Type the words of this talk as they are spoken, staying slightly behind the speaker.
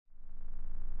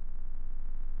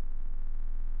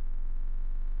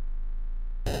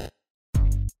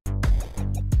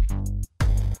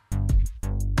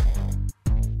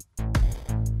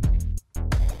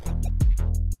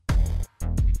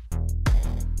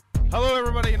Hello,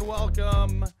 everybody, and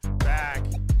welcome back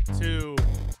to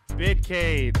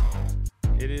Bitcade.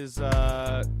 It is,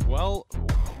 well,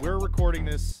 we're recording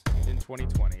this in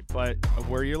 2020, but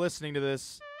where you're listening to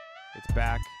this, it's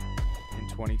back in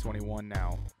 2021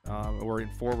 now, or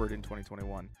forward in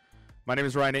 2021. My name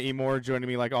is Ryan E. Moore. Joining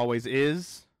me, like always,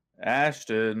 is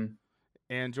Ashton.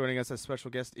 And joining us as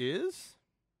special guest is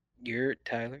You're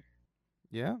Tyler.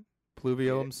 Yeah,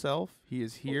 Pluvio himself. He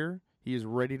is here. He is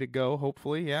ready to go,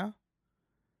 hopefully, yeah?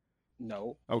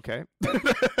 No. Okay.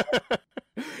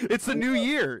 It's a new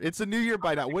year. It's a new year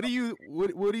by now. What do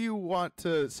you want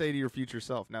to say to your future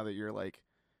self now that you're like,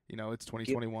 it's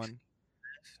 2021?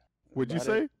 Would you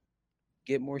say?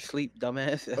 Get more sleep,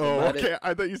 dumbass. That's Oh, about okay. it.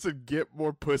 I thought you said get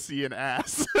more pussy and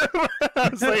ass. I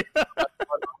was like,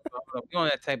 We're on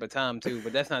that type of time too,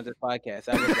 but that's not this podcast.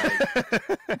 I was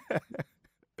like,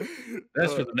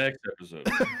 That's for the next episode.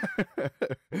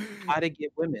 how to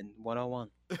get women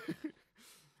 101.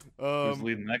 Who's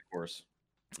leading that course?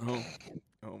 Oh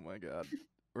my God.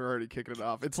 We're already kicking it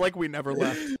off. It's like we never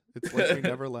left. It's like we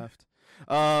never left.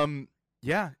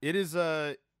 Yeah, it is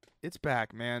it's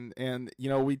back, man. And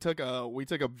we took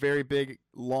a very big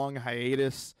long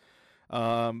hiatus.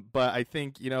 But I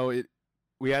think,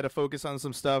 we had to focus on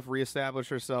some stuff,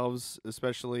 reestablish ourselves,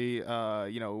 especially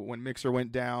when Mixer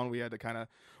went down, we had to kind of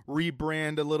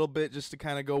rebrand a little bit just to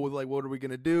kind of go with like what are we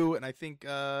going to do? And I think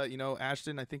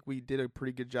Ashton, I think we did a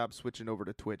pretty good job switching over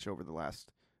to Twitch over the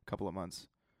last couple of months.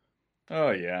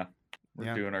 Oh yeah.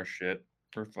 We're doing our shit.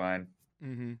 We're fine.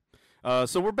 Mm-hmm.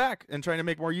 So we're back and trying to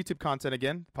make more YouTube content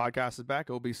again. The podcast is back.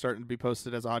 It will be starting to be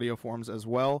posted as audio forms as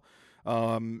well.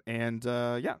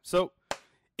 So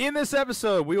in this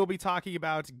episode, we will be talking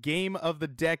about Game of the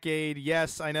Decade.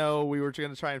 Yes, I know we were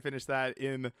going to try and finish that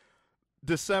in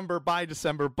by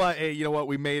December, but hey, you know what?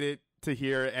 We made it to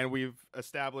here, and we've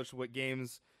established what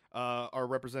games are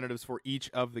representatives for each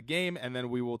of the game, and then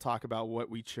we will talk about what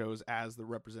we chose as the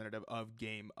representative of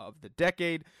Game of the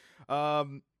Decade.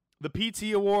 The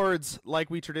PT Awards, like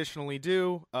we traditionally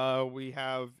do, we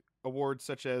have awards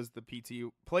such as the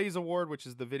PT Plays Award, which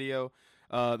is the video,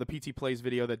 the PT Plays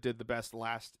video that did the best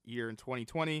last year in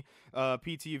 2020,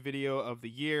 PT Video of the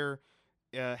Year,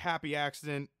 Happy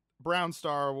Accident, Brown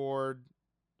Star Award,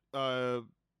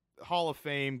 Hall of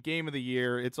Fame, Game of the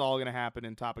Year. It's all going to happen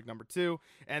in topic number 2.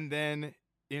 And then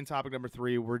in topic number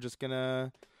 3, we're just going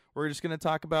to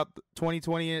talk about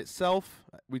 2020 itself.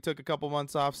 We took a couple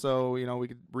months off, so, we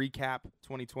could recap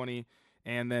 2020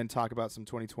 and then talk about some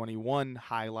 2021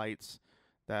 highlights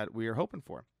that we are hoping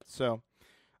for. So,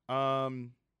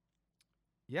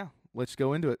 let's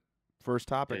go into it. First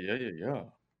topic. Yeah.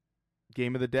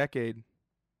 Game of the Decade.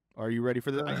 Are you ready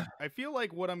for this? I feel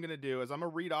like what I'm gonna do is I'm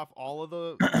gonna read off all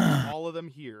of them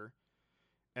here,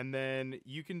 and then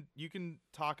you can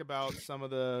talk about some of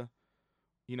the,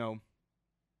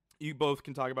 you both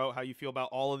can talk about how you feel about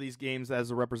all of these games as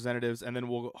the representatives, and then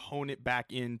we'll hone it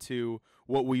back into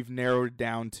what we've narrowed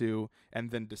down to, and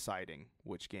then deciding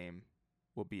which game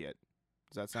will be it.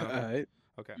 Does that sound okay? All right.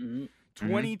 Okay. Mm-hmm.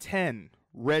 2010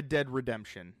 Red Dead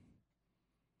Redemption.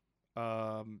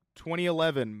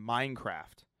 2011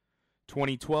 Minecraft.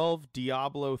 2012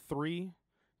 Diablo 3,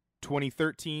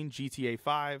 2013 GTA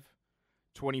 5,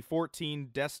 2014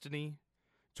 Destiny,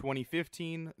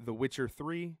 2015 The Witcher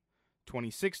 3,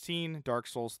 2016 Dark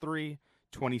Souls 3,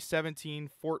 2017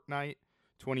 Fortnite,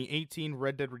 2018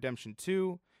 Red Dead Redemption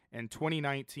 2, and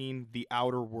 2019 The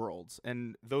Outer Worlds.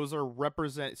 And those are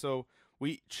so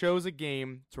we chose a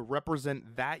game to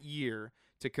represent that year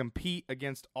to compete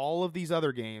against all of these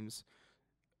other games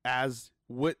as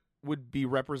what would be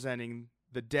representing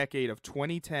the decade of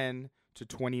 2010 to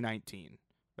 2019.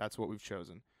 That's what we've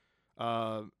chosen.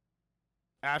 Ashton,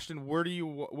 how do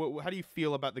you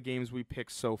feel about the games we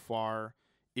picked so far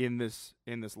in this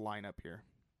lineup here?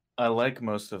 I like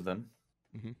most of them.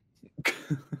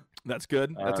 Mm-hmm. That's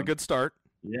good. That's a good start.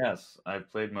 Yes,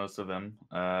 I've played most of them.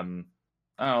 I don't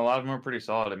know, a lot of them are pretty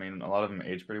solid. I mean, a lot of them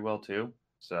age pretty well too.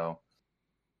 So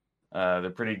they're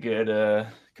pretty good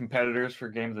competitors for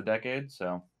Game of the Decade.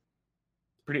 So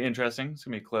pretty interesting. It's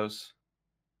gonna be close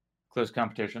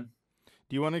competition.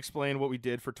 Do you want to explain what we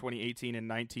did for 2018 and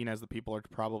 19 as the people are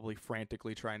probably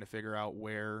frantically trying to figure out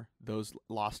where those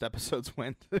lost episodes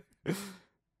went?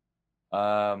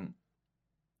 What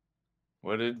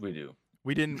did we do?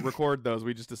 We didn't record those.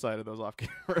 We just decided those off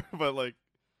camera. But like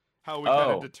how we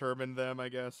kind of determined them, I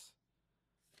guess.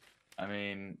 I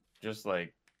mean, just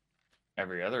like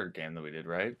every other game that we did,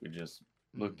 right? We just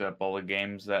looked up all the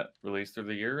games that released through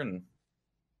the year and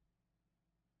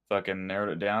fucking narrowed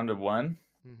it down to one.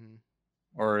 Mm-hmm.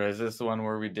 Or is this the one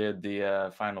where we did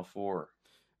the Final Four?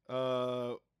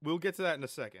 We'll get to that in a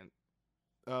second.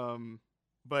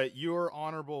 But your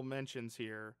honorable mentions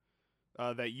here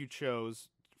that you chose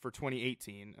for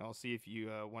 2018, I'll see if you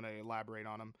want to elaborate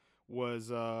on them, was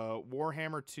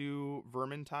Warhammer 2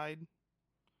 Vermintide,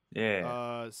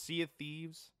 Yeah. Sea of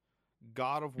Thieves,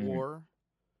 God of Mhm. War,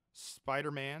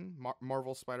 Spider-Man,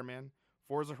 Marvel Spider-Man,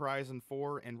 Forza Horizon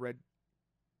 4, and Red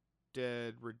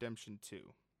Dead Redemption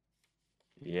 2.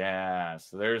 Yeah.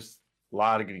 So there's a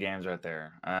lot of good games right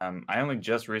there. I only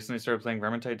just recently started playing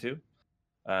Vermintide 2.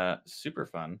 Super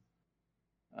fun.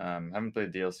 Haven't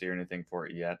played DLC or anything for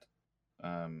it yet.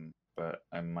 But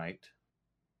I might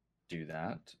do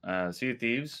that. Sea of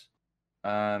Thieves.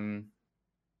 Um,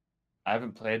 I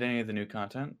haven't played any of the new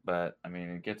content, but I mean,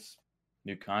 it gets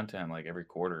new content like every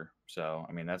quarter. So,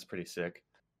 I mean, that's pretty sick.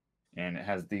 And it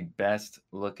has the best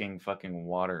looking fucking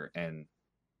water in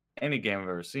any game I've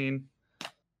ever seen.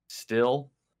 Still,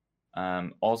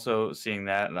 also seeing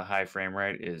that at a high frame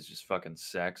rate is just fucking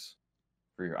sex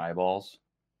for your eyeballs.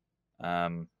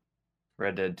 Um,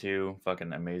 Red Dead 2,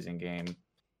 fucking amazing game.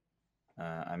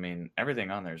 I mean,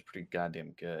 everything on there is pretty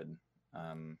goddamn good.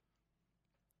 Um,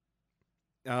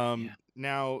 yeah.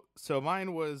 Now, so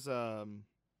mine was Sea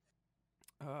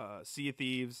of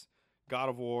Thieves, God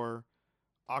of War,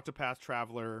 Octopath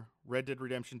Traveler, Red Dead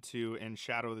Redemption 2, and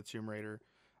Shadow of the Tomb Raider.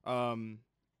 Um,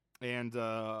 and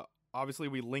obviously,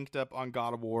 we linked up on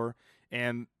God of War.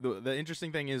 And the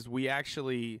interesting thing is, we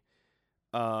actually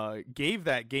gave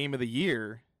that Game of the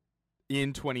Year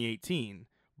in 2018,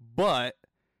 but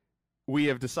we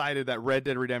have decided that Red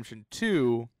Dead Redemption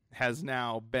 2 has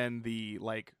now been the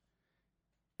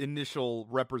initial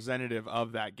representative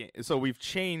of that game. So we've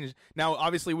changed. Now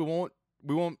obviously we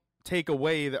won't take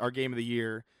away our Game of the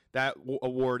Year. That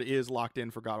award is locked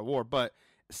in for God of War, but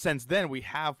since then we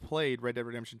have played Red Dead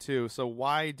Redemption 2. So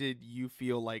why did you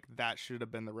feel like that should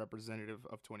have been the representative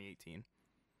of 2018?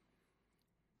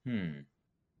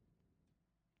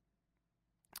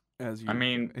 As I you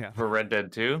mean, Yeah. for Red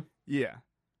Dead 2, Yeah.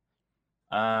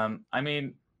 I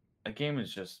mean, the game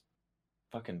is just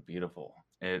fucking beautiful.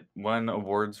 It won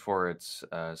awards for its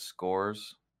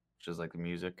scores, which is like the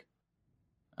music.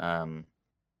 Um,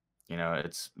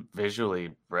 it's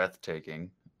visually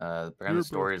breathtaking. The kind of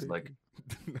story is like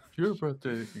you're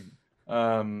breathtaking.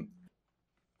 I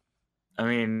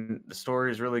mean, the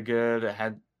story is really good. It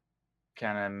had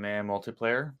kind of meh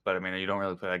multiplayer, but I mean, you don't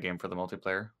really play that game for the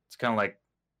multiplayer. It's kind of like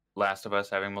Last of Us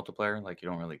having multiplayer. Like, you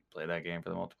don't really play that game for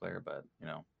the multiplayer, but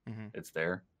Mm-hmm. it's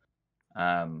there.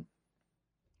 I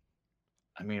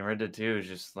mean, Red Dead 2 is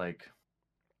just like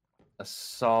a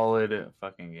solid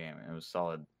fucking game. It was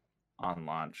solid on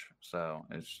launch, so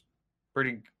it's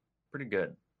pretty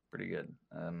good, pretty good.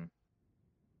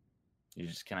 You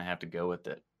just kind of have to go with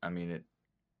it. I mean, it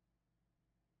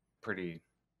pretty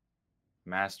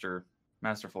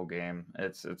masterful game.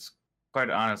 It's quite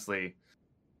honestly,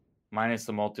 minus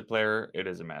the multiplayer, it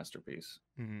is a masterpiece.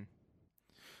 Mm-hmm.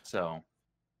 So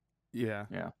Yeah.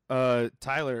 yeah.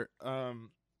 Tyler, I'm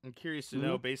curious to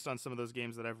know, based on some of those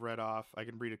games that I've read off, I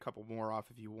can read a couple more off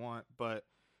if you want, but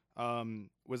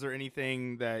was there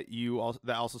anything that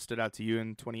that also stood out to you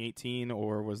in 2018,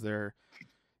 or was there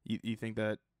you think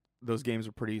that those games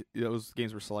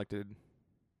were selected?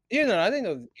 I think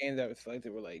those games that were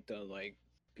selected were like done like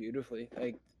beautifully.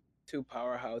 Like two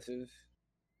powerhouses,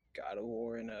 God of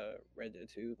War and Red Dead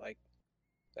 2. Like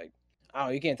oh,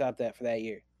 you can't top that for that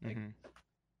year. Like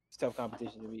it's tough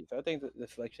competition to beat. So I think the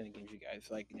selection of games you guys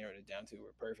like narrowed it down to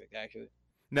were perfect actually.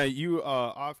 Now you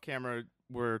off camera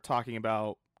were talking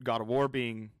about God of War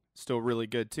being still really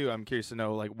good too. I'm curious to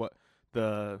know like what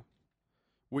to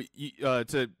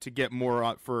get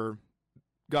more for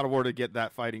God of War to get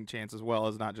that fighting chance as well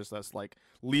as not just us like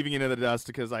leaving it in the dust,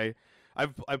 because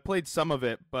I've played some of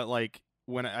it, but like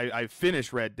when I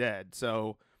finished Red Dead.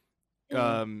 So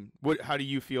how do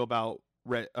you feel about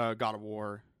God of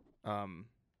War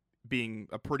being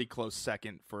a pretty close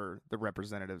second for the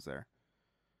representatives there?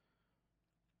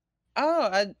 Oh,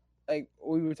 I like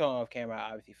we were talking off camera. I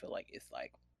obviously feel like it's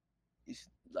like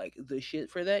the shit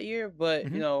for that year, but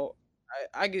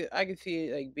I could see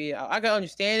it like being. I can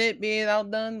understand it being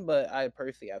outdone, but I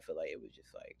personally I feel like it was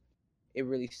just like it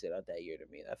really stood out that year to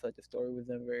me. I feel like the story was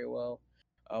done very well.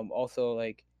 Also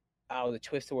like the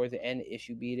twist towards the end, if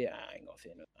you beat it, I ain't gonna say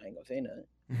nothing.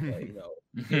 But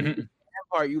that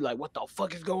part you like, what the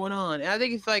fuck is going on? And I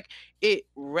think it's like it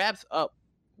wraps up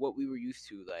what we were used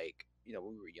to, like when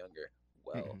we were younger.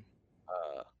 Well,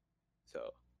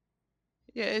 so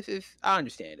yeah, it's I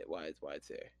understand it why it's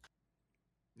there.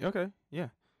 Okay, yeah.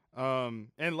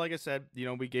 And like I said,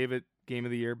 we gave it Game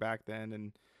of the Year back then,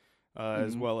 and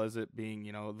as well as it being,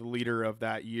 you know, the leader of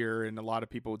that year. And a lot of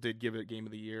people did give it Game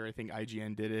of the Year. I think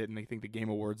IGN did it, and I think the Game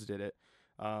Awards did it.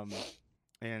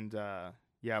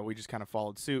 Yeah, we just kind of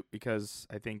followed suit because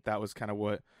I think that was kind of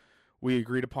what we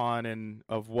agreed upon and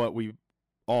of what we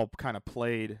all kind of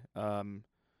played. And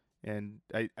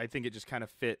I think it just kind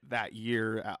of fit that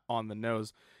year on the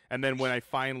nose. And then when I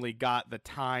finally got the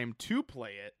time to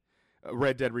play it,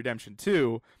 Red Dead Redemption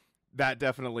 2, that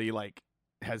definitely like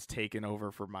has taken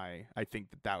over for my. I think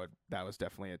that was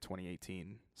definitely a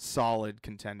 2018 solid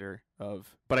contender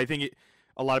of. But I think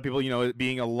a lot of people, you know, it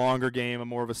being a longer game, a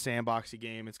more of a sandboxy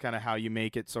game, it's kind of how you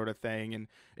make it sort of thing. And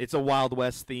it's a Wild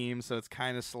West theme, so it's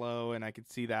kind of slow, and I could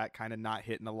see that kind of not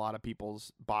hitting a lot of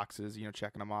people's boxes, you know,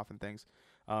 checking them off and things.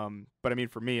 But I mean,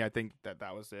 for me, I think that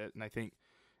was it. And I think,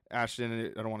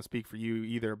 Ashton, I don't want to speak for you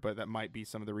either, but that might be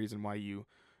some of the reason why you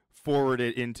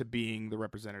forwarded into being the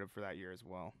representative for that year as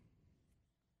well.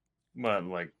 But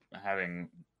like having,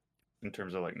 in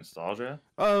terms of like nostalgia?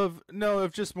 Of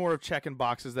just more of checking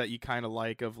boxes that you kind of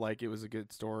like, of like, it was a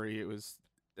good story. It was,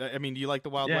 I mean, do you like the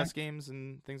Wild West games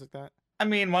and things like that? I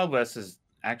mean, Wild West is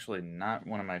actually not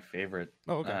one of my favorite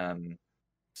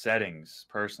settings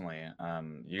personally.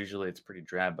 Usually it's pretty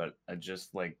drab, but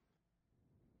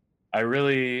I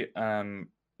really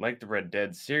like the Red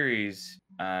Dead series.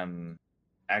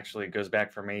 Actually, it goes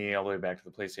back for me all the way back to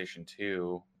the PlayStation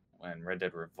 2 when Red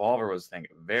Dead Revolver was a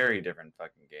very different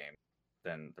fucking game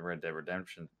than the Red Dead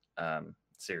Redemption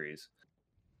series.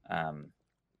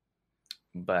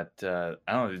 But I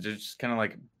don't know, just kind of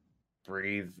like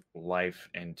breathe life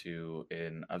into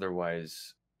an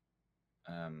otherwise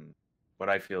what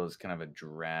I feel is kind of a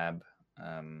drab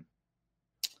time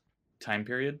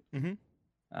period.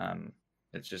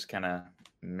 It's just kind of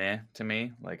meh to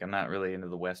me. Like, I'm not really into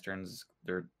the Westerns.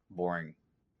 They're boring.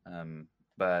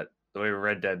 But the way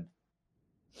Red Dead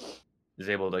is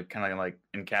able to kind of like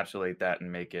encapsulate that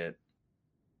and make it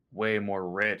way more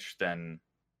rich than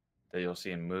that you'll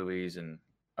see in movies and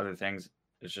other things,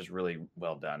 it's just really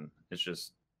well done. It's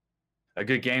just a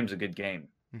good game's a good game.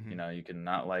 You know, you can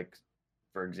not like,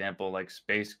 for example, like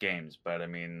space games, but I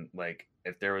mean, like,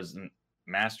 if there was a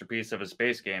masterpiece of a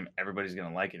space game, everybody's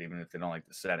gonna like it, even if they don't like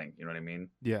the setting. You know what I mean?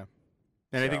 Yeah.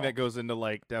 And I think that goes into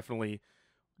like definitely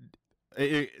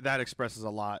that expresses a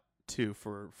lot too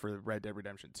for Red Dead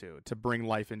Redemption 2, to bring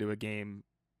life into a game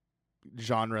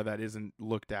genre that isn't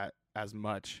looked at as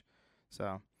much.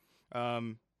 So,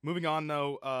 moving on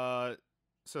though,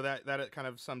 so that kind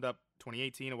of summed up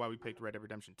 2018 and why we picked Red Dead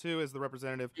Redemption 2 as the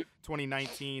representative.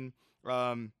 2019,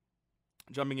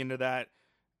 jumping into that,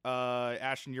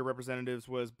 Ashton, your representatives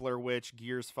was Blair Witch,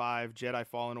 Gears 5, Jedi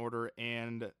Fallen Order,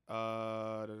 and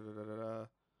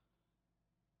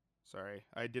sorry,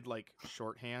 I did like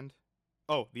shorthand.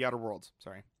 Oh, The Outer Worlds.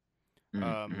 Sorry.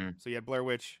 So you had Blair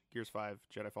Witch, Gears 5,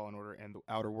 Jedi Fallen Order, and The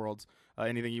Outer Worlds.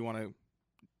 Anything you want to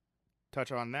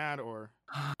touch on that, or?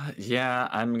 Yeah,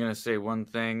 I'm gonna say one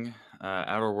thing.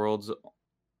 Outer Worlds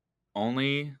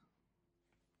only.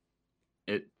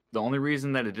 The only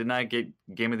reason that it did not get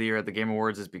Game of the Year at the Game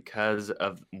Awards is because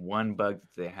of one bug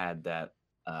that they had that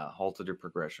halted their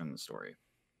progression in the story,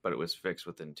 but it was fixed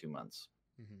within 2 months.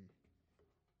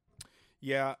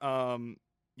 Yeah,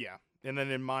 yeah. And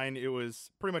then in mine, it was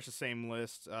pretty much the same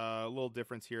list, a little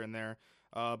difference here and there.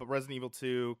 But Resident Evil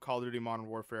 2, Call of Duty Modern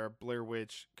Warfare, Blair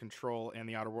Witch, Control, and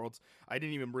The Outer Worlds. I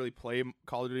didn't even really play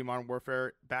Call of Duty Modern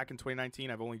Warfare back in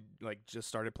 2019. I've only just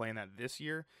started playing that this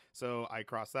year, so I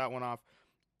crossed that one off.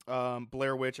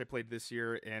 Blair Witch I played this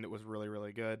year, and it was really,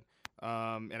 really good.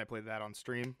 And I played that on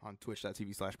stream on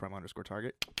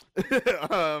twitch.tv/prime_target.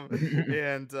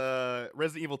 And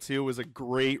Resident Evil 2 was a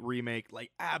great remake,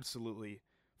 like absolutely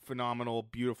phenomenal,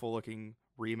 beautiful looking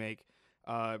remake.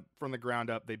 From the ground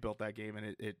up, they built that game,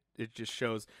 and it just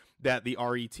shows that the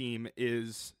RE team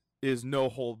is no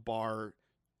hold bar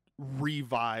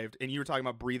revived. And you were talking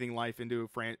about breathing life into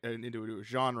a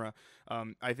genre.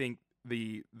 I think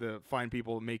the fine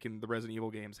people making the Resident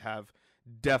Evil games have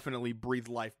definitely breathed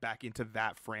life back into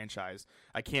that franchise.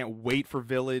 I can't wait for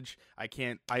Village. I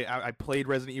played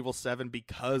Resident Evil 7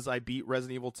 because I beat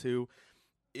Resident Evil 2.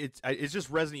 It's just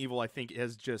Resident Evil, I think,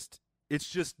 it's just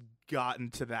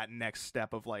gotten to that next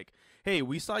step of like, hey,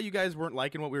 we saw you guys weren't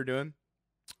liking what we were doing,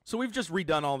 so we've just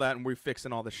redone all that and we're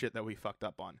fixing all the shit that we fucked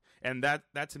up on. And that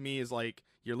to me is like,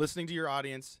 you're listening to your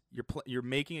audience, you're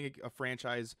making a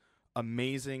franchise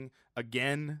amazing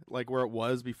again, like where it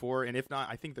was before, and if not,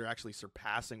 I think they're actually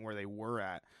surpassing where they were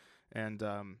at. And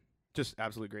just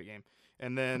absolutely great game.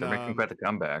 And then they're making quite the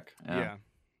comeback.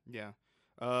 Yeah.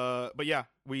 But yeah,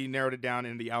 we narrowed it down,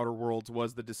 and The Outer Worlds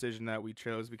was the decision that we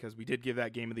chose because we did give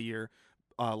that Game of the Year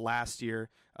last year,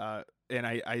 and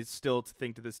I still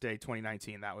think to this day,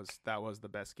 2019, that was the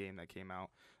best game that came out,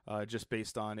 just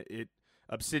based on it.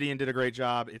 Obsidian did a great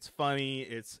job. It's funny.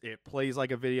 It plays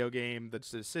like a video game. The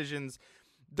decisions,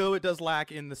 though it does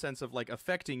lack in the sense of like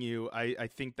affecting you, I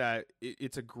think that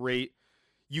it's a great.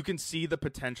 You can see the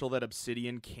potential that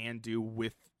Obsidian can do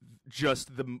with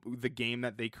just the game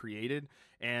that they created,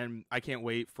 and I can't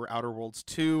wait for Outer Worlds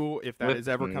 2 if that is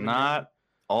ever coming.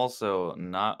 Also,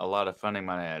 not a lot of funding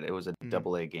might add. It was a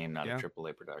AA game, not a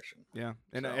AAA production. Yeah,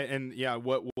 and yeah,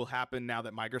 what will happen now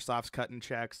that Microsoft's cutting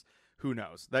checks? Who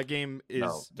knows? That game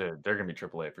is they're gonna be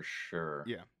AAA for sure.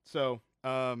 Yeah. So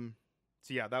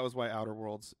yeah, that was why Outer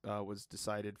Worlds was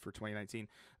decided for 2019.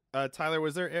 Tyler,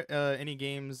 was there any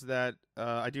games that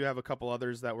I do have a couple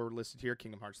others that were listed here?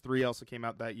 Kingdom Hearts 3 also came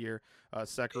out that year.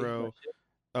 Sekiro.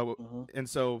 And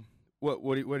so what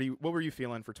were you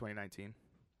feeling for 2019?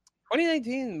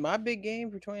 2019, my big game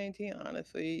for 2019,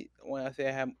 honestly, when I say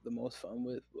I had the most fun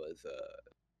with was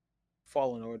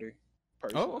Fallen Order.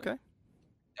 Personally. Oh, okay.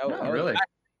 Really?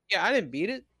 I didn't beat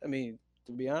it. I mean,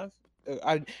 to be honest,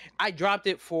 I dropped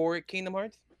it for Kingdom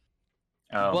Hearts.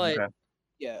 Oh, but okay.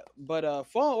 yeah, but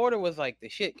Fallen Order was like the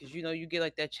shit because you get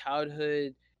like that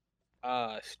childhood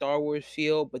Star Wars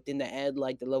feel, but then to add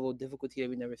like the level of difficulty that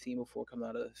we've never seen before coming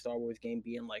out of a Star Wars game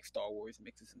being like Star Wars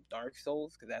mixed with some Dark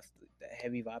Souls, because that's the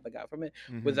heavy vibe I got from it,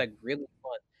 was like really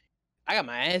fun. I got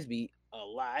my ass beat a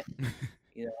lot,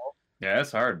 you know. Yeah,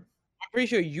 that's hard. I'm pretty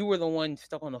sure you were the one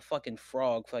stuck on a fucking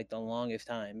frog for like the longest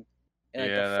time. And,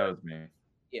 like, that was me.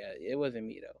 Yeah, it wasn't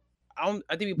me though.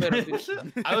 I think we played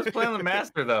on I was playing the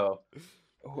master though.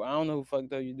 I don't know who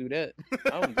fucked up you do that.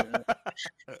 I don't do that.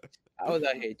 I was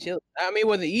out here chilling. I mean, it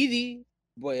wasn't easy,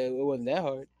 but it wasn't that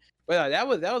hard. But that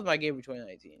was my game for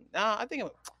 2019. Now I think I'm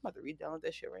about to re-download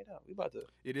that shit right now. We about to.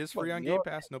 It is free on Game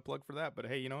Pass. No plug for that, but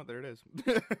hey, you know what? There it is.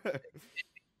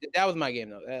 That was my game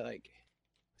though. That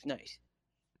it's nice.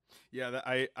 Yeah,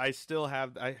 I still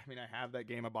have. I mean, I have that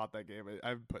game. I bought that game.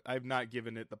 I've not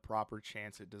given it the proper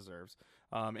chance it deserves.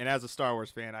 And as a Star Wars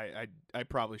fan, I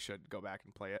probably should go back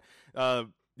and play it.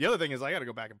 The other thing is I got to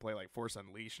go back and play like Force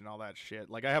Unleashed and all that shit.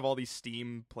 Like I have all these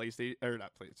Steam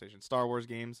Star Wars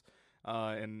games,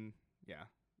 and yeah.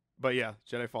 But yeah,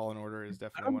 Jedi Fallen Order is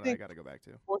definitely one I got to go back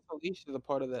to. Force Unleashed is a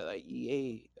part of that like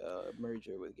EA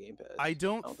merger with Game Pass. I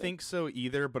don't think so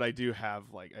either, but I do have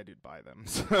I did buy them.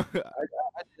 So.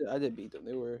 I did beat them.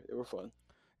 They were fun.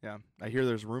 Yeah, I hear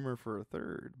there's rumor for a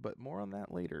third, but more on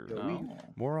that later. No.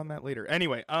 More on that later.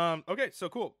 Anyway, okay, so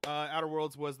cool. Outer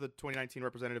Worlds was the 2019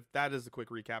 representative. That is the quick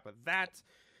recap of that.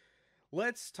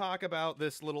 Let's talk about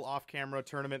this little off-camera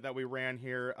tournament that we ran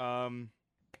here.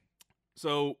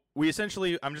 So we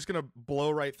essentially, I'm just going to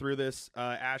blow right through this.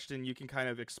 Ashton, you can kind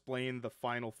of explain the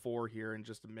final four here in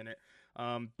just a minute.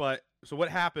 But so what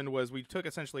happened was we took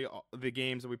essentially the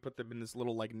games and we put them in this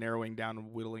little narrowing down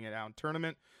and whittling it down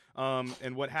tournament.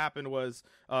 And what happened was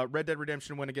Red Dead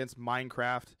Redemption went against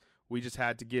Minecraft. We just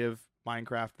had to give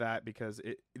Minecraft that because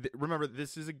remember,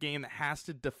 this is a game that has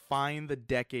to define the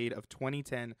decade of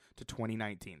 2010 to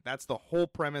 2019. That's the whole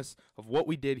premise of what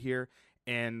we did here.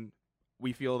 And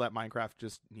we feel that Minecraft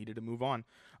just needed to move on.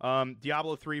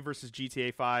 Diablo 3 versus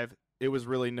GTA 5. It was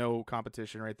really no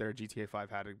competition right there. GTA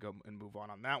 5 had to go and move on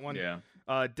that one.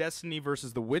 Yeah. Destiny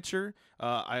versus The Witcher.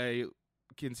 I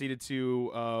conceded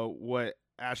to what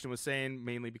Ashton was saying,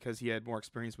 mainly because he had more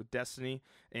experience with Destiny,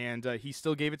 and he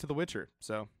still gave it to The Witcher.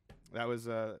 So that was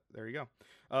there you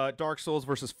go. Dark Souls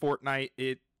versus Fortnite.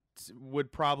 It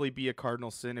would probably be a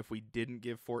cardinal sin if we didn't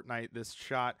give Fortnite this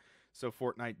shot. So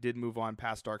Fortnite did move on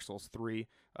past Dark Souls 3,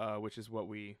 which is what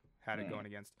we had it going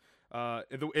against.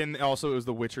 And also it was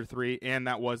The Witcher 3, and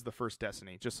that was the first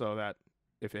Destiny, just so that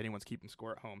if anyone's keeping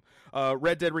score at home.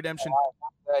 Red Dead Redemption.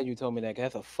 I'm glad you told me that, 'cause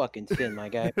that's a fucking sin, my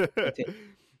guy.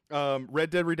 Red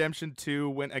Dead Redemption 2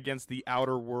 went against The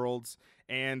Outer Worlds,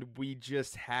 and we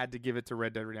just had to give it to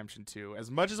Red Dead Redemption 2.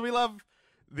 As much as we love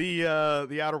the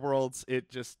Outer Worlds, it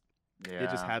just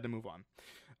had to move on.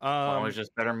 It was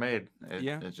just better made.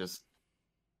 It just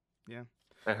it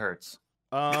hurts.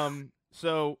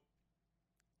 So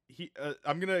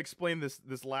I'm gonna explain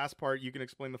this last part. You can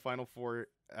explain the final four,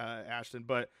 Ashton.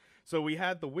 But so we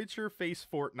had The Witcher face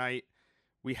Fortnite.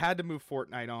 We had to move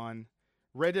Fortnite on.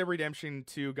 Red Dead Redemption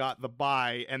 2 got the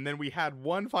bye, and then we had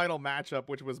one final matchup,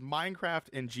 which was Minecraft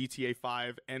and GTA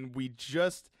 5, and we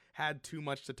just had too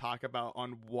much to talk about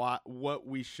on what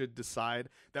we should decide,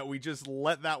 that we just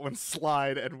let that one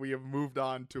slide, and we have moved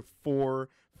on to 4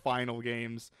 final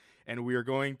games, and we are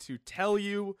going to tell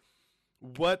you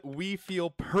what we feel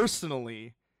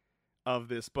personally of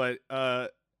this. But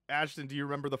Ashton, do you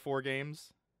remember the 4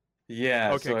 games?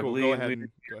 Yeah. Okay, so cool. Go ahead.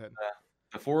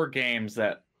 the 4 games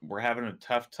that we're having a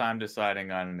tough time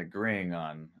deciding on and agreeing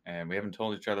on, and we haven't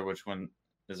told each other which one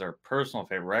is our personal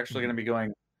favorite. We're actually going to be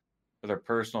going with our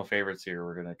personal favorites here.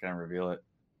 We're going to kind of reveal it.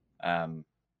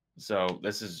 So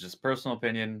this is just personal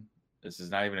opinion. This is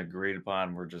not even agreed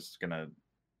upon. We're just going to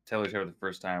tell each other the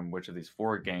first time which of these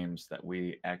 4 games that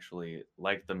we actually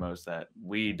like the most, that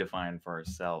we define for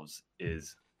ourselves,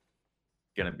 is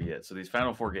going to be it. So these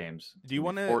final 4 games. Do you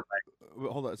want to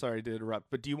hold on? Sorry to interrupt,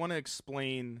 but do you want to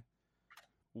explain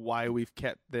why we've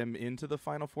kept them into the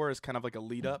final 4 as kind of like a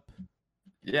lead up?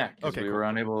 Yeah, because we were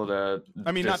unable to.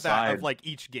 I mean, not that of like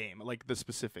each game, like the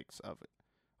specifics of it.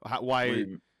 Why,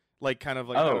 like, kind of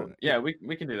like. Oh, yeah, we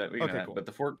can do that. We can do that. Cool. But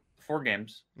the four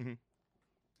games, mm-hmm.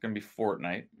 It's gonna be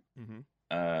Fortnite,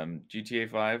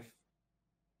 GTA 5,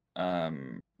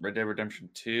 Red Dead Redemption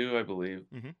 2, I believe,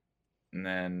 and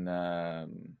then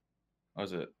what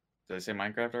was it? Did I say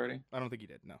Minecraft already? I don't think you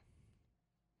did. No.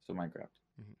 So Minecraft.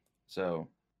 So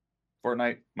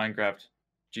Fortnite, Minecraft,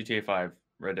 GTA 5.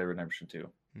 Red Dead Redemption 2.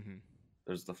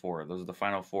 Those are the 4. Those are the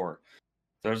final 4.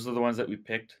 Those are the ones that we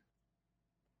picked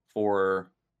for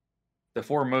the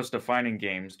 4 most defining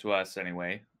games to us,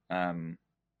 anyway,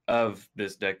 of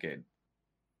this decade.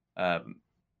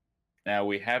 Now,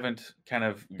 we haven't kind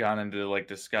of gone into like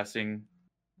discussing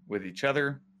with each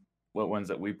other what ones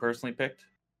that we personally picked.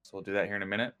 So we'll do that here in a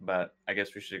minute. But I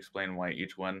guess we should explain why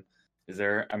each one is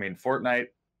there. I mean, Fortnite,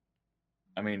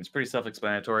 it's pretty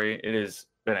self-explanatory. It has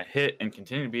been a hit and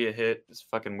continue to be a hit. This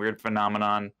fucking weird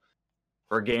phenomenon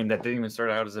for a game that didn't even start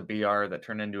out as a BR that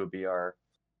turned into a BR.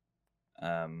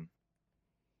 And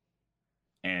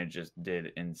it just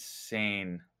did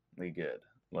insanely good.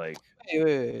 Like,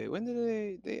 wait. When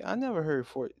did they? I never heard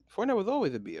Fortnite was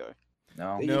always a BR.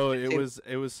 No,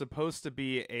 it was supposed to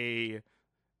be a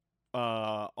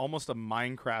almost a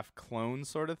Minecraft clone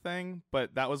sort of thing,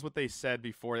 but that was what they said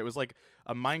before. It was like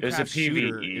a Minecraft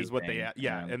shooter is what they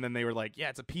and then they were like, yeah,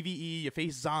 it's a PvE, you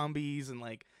face zombies and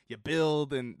like you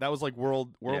build, and that was like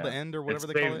world end or whatever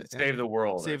they call it. Save the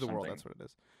world. Save the world, that's what it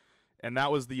is. And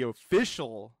that was the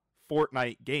official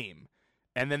Fortnite game.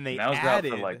 And then they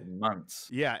added for like months.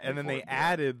 Yeah, and then they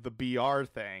added the BR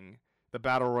thing, the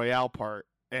Battle Royale part.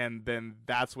 And then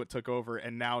that's what took over,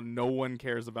 and now no one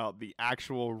cares about the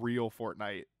actual real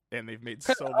Fortnite, and they've made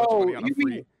so much money on a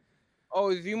free.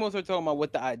 You must are talking about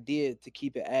what the idea to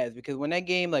keep it as, because when that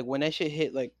game, like when that shit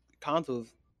hit like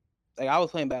consoles, like I was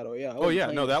playing Battle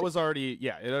Royale. That was already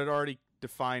it had already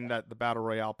defined that the Battle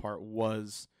Royale part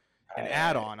was an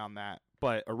add-on on that,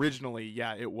 but originally,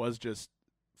 it was just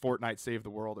Fortnite Save the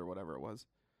World or whatever it was.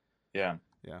 Yeah.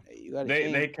 Yeah,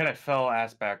 they kind of fell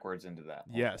ass backwards into that.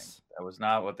 Yes, thing. That was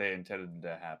not what they intended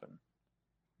to happen.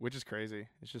 Which is crazy.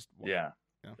 It's just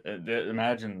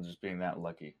imagine just being that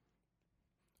lucky.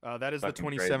 That is the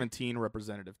 2017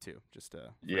 representative too. Just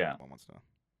one wants to know.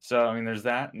 So there's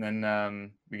that, and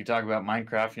then we can talk about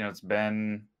Minecraft. It's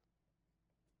been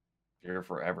here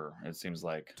forever. It seems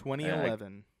like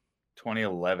 2011.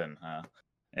 2011, huh?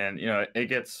 And it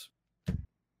gets.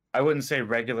 I wouldn't say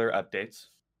regular updates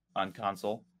on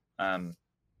console, but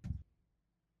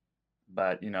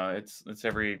it's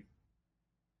every.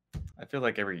 I feel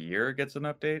like every year it gets an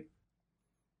update.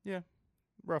 Yeah,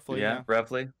 roughly. Yeah,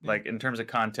 roughly. Yeah. Like in terms of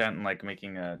content and like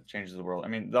making changes to the world.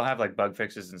 They'll have like bug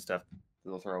fixes and stuff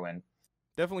they'll throw in.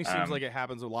 Definitely seems like it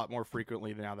happens a lot more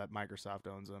frequently now that Microsoft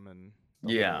owns them and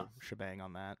the whole shebang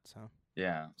on that. So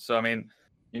yeah, so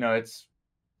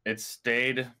it's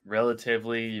stayed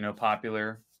relatively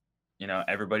popular.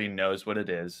 Everybody knows what it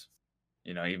is.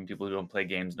 Even people who don't play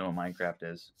games know what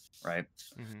Minecraft is, right?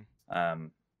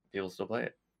 People still play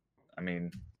it.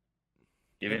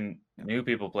 Even new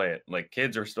people play it. Like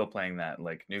kids are still playing that.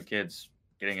 Like new kids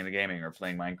getting into gaming or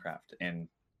playing Minecraft, and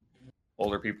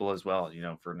older people as well.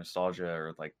 For nostalgia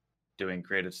or like doing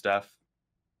creative stuff.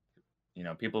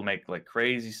 People make like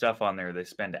crazy stuff on there. They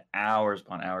spend hours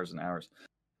upon hours and hours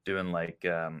doing like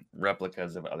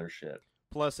replicas of other shit.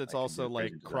 Plus, it's also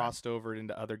like crossed over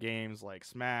into other games like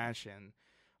Smash and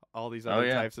all these other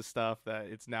types of stuff that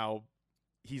it's now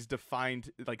he's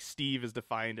defined, like Steve has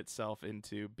defined itself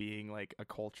into being like a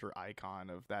culture icon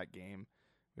of that game,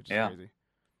 which is crazy.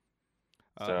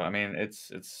 So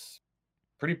it's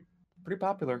pretty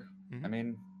popular.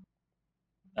 Mm-hmm.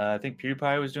 I think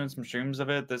PewDiePie was doing some streams of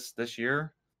it this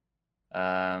year.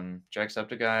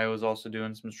 Jacksepticeye was also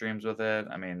doing some streams with it.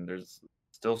 There's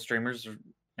still streamers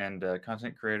and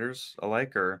content creators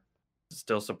alike are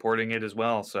still supporting it as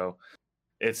well. So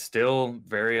it's still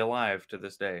very alive to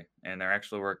this day. And they're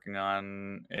actually working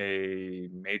on a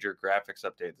major graphics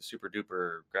update, the super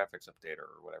duper graphics update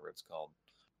or whatever it's called.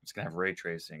 It's going to have ray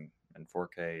tracing and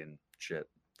 4K and shit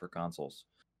for consoles.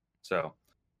 So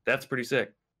that's pretty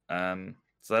sick. So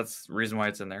that's the reason why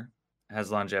it's in there. It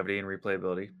has longevity and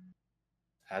replayability.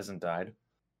 Hasn't died.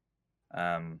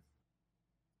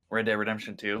 Red Dead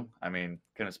Redemption 2. I mean,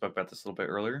 kind of spoke about this a little bit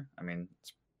earlier. I mean,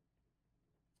 it's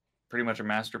pretty much a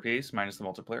masterpiece minus the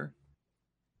multiplayer.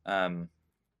 I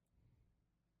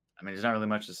mean, there's not really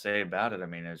much to say about it. I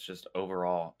mean, it's just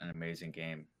overall an amazing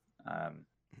game.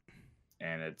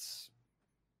 And it's,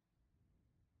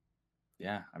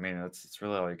 yeah, I mean, it's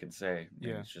really all you can say. I mean,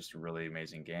 Yeah. it's just a really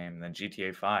amazing game. And then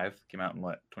GTA 5 came out in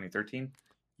what, 2013?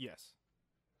 Yes.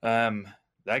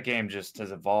 That game just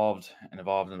has evolved and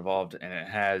evolved and evolved, and it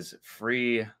has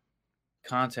free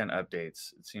content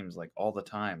updates, it seems like, all the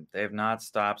time. They have not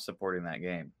stopped supporting that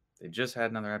game. They just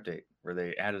had another update where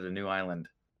they added a new island.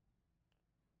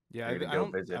 Yeah, for you to I go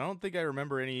don't. visit. I don't think I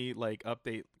remember any like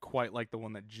update quite like the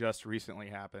one that just recently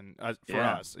happened for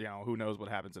Yeah. us. You know, who knows what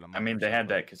happens in a month. I mean, or they so, had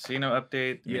but- that casino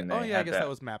update. I Yeah. mean, Oh they yeah, I had guess that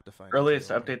was map defined. earliest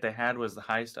too, okay. update they had was the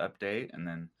heist update, and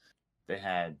then they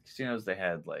had casinos. They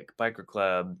had like biker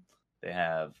club. They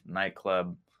have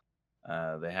nightclub.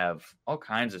 They have all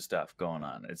kinds of stuff going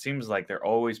on. It seems like they're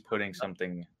always putting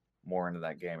something more into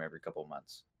that game every couple of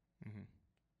months.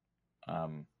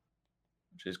 Mhm.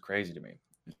 Which is crazy to me.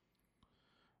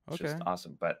 It's Okay. just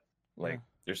awesome. But like, Yeah.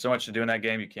 there's so much to do in that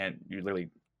game. You literally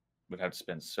would have to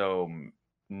spend so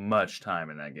much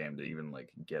time in that game to even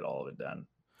like get all of it done.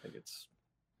 Like, it's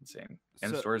insane.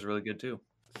 And the So- story is really good too.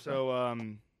 So,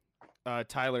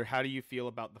 Tyler, how do you feel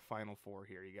about the final four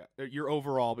here? You got your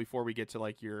overall before we get to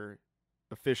like your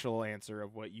official answer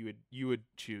of what you would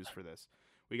choose for this.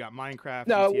 We got Minecraft,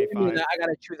 No, GTA I mean, 5 I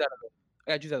gotta choose out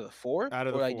of the four. out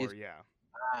of the or four. I just, Yeah.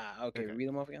 okay, Okay. read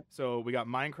them off again. So we got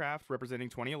Minecraft representing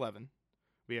 2011.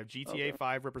 We have GTA Okay.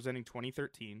 5 representing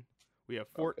 2013. We have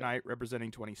Okay. Fortnite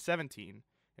representing 2017,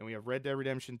 and we have Red Dead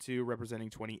Redemption 2 representing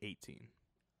 2018.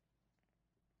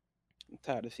 I'm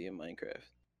tired of seeing Minecraft.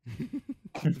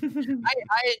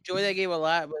 I enjoy that game a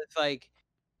lot, but it's like,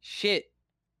 shit,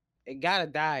 it gotta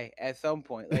die at some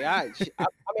point. Like I mean,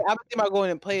 I'm thinking about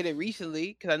going and playing it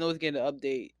recently because I know it's getting an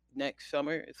update next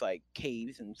summer. It's like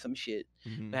caves and some shit.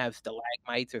 Mhm. They have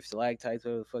stalagmites or stalactites,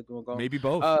 whatever the fuck you want to call 'em. Maybe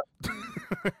both.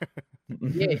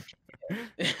 Yeah.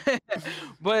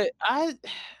 But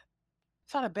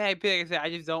it's not a bad pick. Like I said, I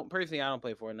just don't personally. I don't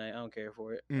play Fortnite. I don't care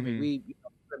for it. I mean, Mhm. we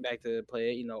went back to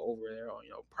play it, over there on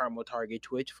Primal Target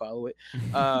Twitch. Follow it.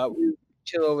 We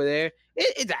chill over there.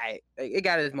 It's alright. Like, it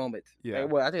got its moments. Yeah.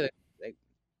 Like, well, I think like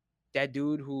that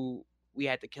dude who we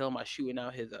had to kill him by shooting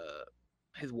out his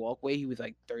walkway. He was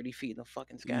like 30 feet in the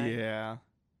fucking sky. Yeah.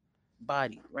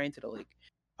 Body right into the lake.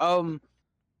 I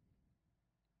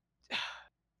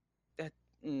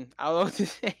don't know what to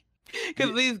say.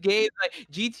 Because these games like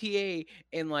GTA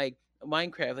and like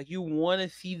Minecraft, like you want to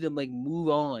see them like move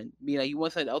on. I mean, like you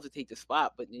want something else to take the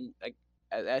spot, but then like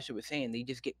as Asher was saying, they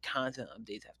just get content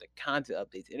updates after content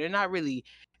updates, and they're not really.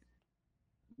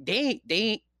 They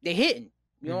hitting.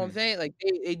 You know what I'm saying? Like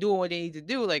they doing what they need to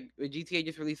do. Like GTA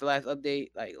just released the last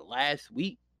update like last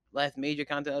week. Last major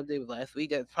content update was last week.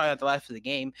 That's probably not the last for the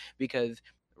game because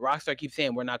Rockstar keeps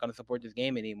saying we're not going to support this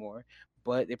game anymore.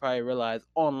 But they probably realized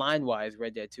online wise,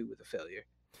 Red Dead 2 was a failure.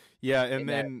 Yeah, and And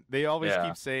that- then they always Yeah.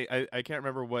 keep saying I can't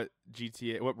remember what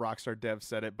Rockstar dev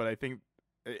said it, but I think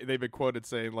they've been quoted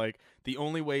saying like the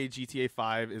only way GTA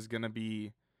 5 is gonna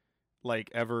be like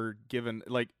ever given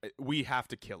like we have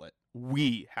to kill it.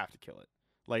 We have to kill it.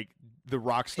 Like the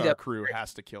Rockstar that- crew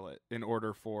has to kill it in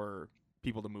order for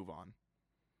people to move on.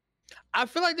 I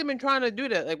feel like they've been trying to do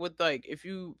that, like with like if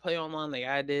you play online, like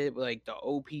I did, with, like the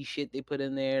OP shit they put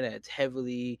in there that's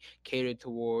heavily catered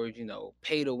towards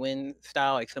pay to win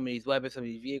style, like some of these weapons, some of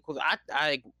these vehicles. I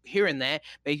like hearing that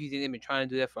makes me think they've been trying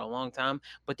to do that for a long time,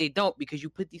 but they don't because you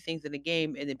put these things in the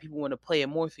game and then people want to play it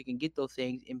more so you can get those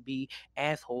things and be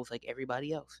assholes like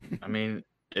everybody else. I mean,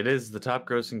 it is the top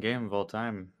grossing game of all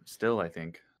time, still, I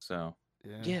think. So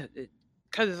Yeah,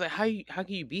 because it's like how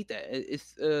can you beat that?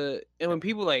 It's and when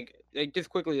people like just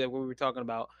quickly like what we were talking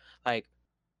about, like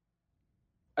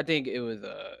I think it was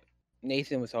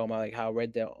Nathan was talking about like how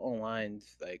Red Dead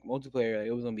Online's like multiplayer like,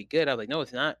 it was gonna be good. I was like, no,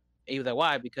 it's not. And he was like,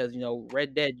 why? Because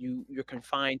Red Dead you're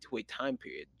confined to a time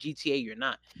period. GTA you're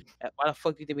not. Why the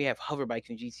fuck do you think we have hover bikes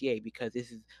in GTA? Because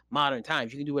this is modern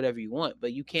times. You can do whatever you want,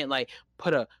 but you can't like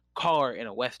put a car in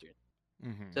a western.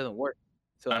 It doesn't work.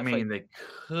 So I feel mean, like, they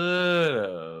could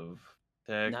have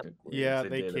Technically, Yeah, yes,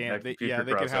 they did. can't. Back to the Yeah, Future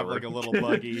they can have like crossover. a little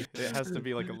buggy. It has to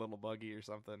be like a little buggy or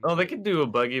something. Oh, they could do a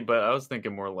buggy, but I was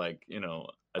thinking more like,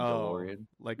 a Oh, DeLorean.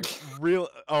 like real.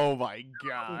 Oh my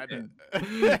god!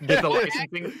 Get the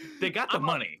licensing. They got the I'm a-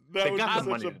 money. That They would got be the such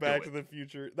money a to Back do to it. the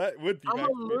Future. That would be I'm Back a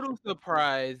to the little Future.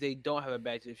 surprised they don't have a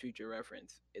Back to the Future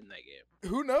reference in that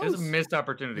game. Who There's a knows? missed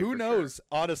opportunity. Who for knows?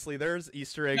 Honestly, there's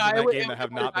Easter eggs No, in it that would- game it that would-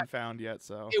 have it not would've been found yet.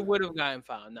 So It would have gotten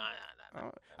found. Nah.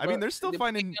 I mean, But they're still they-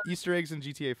 finding Easter eggs in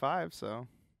GTA 5. So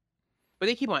But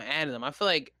they keep on adding them. I feel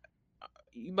like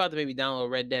you about to maybe download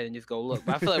Red Dead and just go look.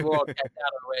 But I feel like we're all tapped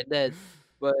out on Red Dead.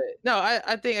 But no,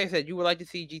 I think like I said you would like to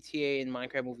see GTA and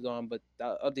Minecraft moved on, but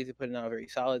the updates are putting out very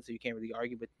solid, so you can't really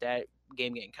argue with that.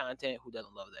 Game getting content, who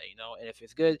doesn't love that, And if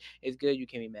it's good, it's good. You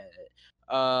can't be mad at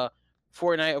it.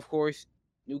 Fortnite, of course,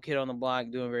 new kid on the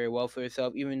block, doing very well for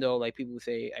itself. Even though like people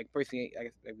say, like personally,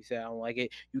 like we said, I don't like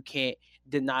it. You can't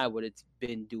deny what it's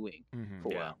been doing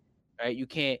for a while, right? You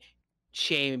can't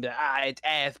shame that it's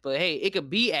ass, but hey, it could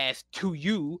be ass to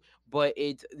you. But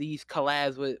it's these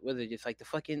collabs with it just like the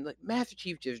fucking Master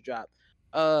Chief just dropped.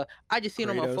 I just seen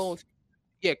on my Kratos? phone.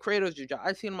 Yeah, Kratos just dropped.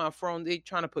 I seen on my phone they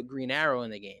trying to put Green Arrow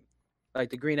in the game, like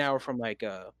the Green Arrow from from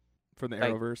the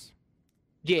like- Arrowverse.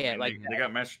 yeah, And like they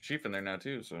got Master Chief in there now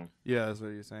too. So Yeah, that's what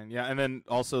you're saying. Yeah, and then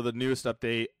also the newest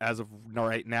update as of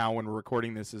right now when we're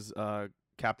recording this is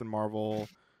Captain Marvel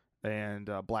and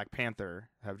Black Panther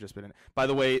have just been in. By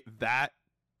the way, that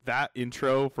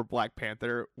intro for Black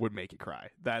Panther would make you cry.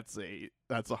 That's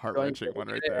a heart-wrenching one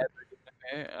right there.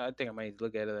 I think I might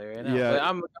look at it right now. Yeah. But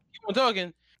I'm keep on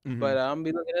talking, Mhm. but I'm gonna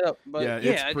be looking it up. But yeah,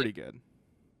 yeah, it's pretty good.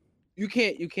 you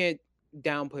can't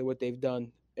downplay what they've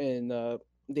done, and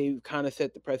they've kind of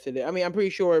set the precedent. I mean, I'm pretty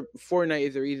sure Fortnite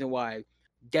is the reason why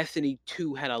Destiny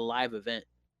 2 had a live event,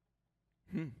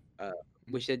 Hmm.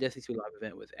 which that Destiny 2 live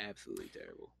event was absolutely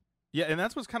terrible. Yeah, and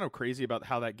that's what's kind of crazy about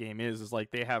how that game is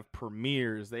like they have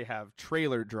premieres, they have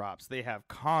trailer drops, they have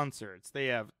concerts, they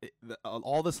have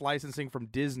all this licensing from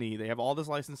Disney, they have all this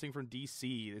licensing from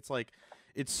DC. It's like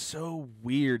it's so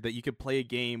weird that you could play a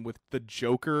game with the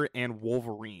Joker and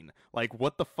Wolverine. Like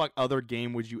what the fuck other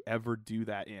game would you ever do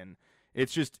that in?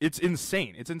 It's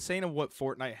insane. It's insane of what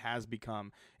Fortnite has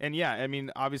become. And yeah, I mean,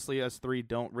 obviously us three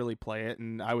don't really play it,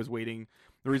 and I was waiting.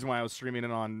 The reason why I was streaming it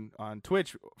on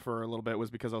Twitch for a little bit was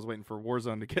because I was waiting for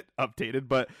Warzone to get updated,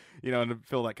 but and to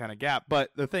fill that kind of gap.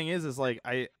 But the thing is like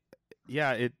it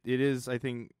is. I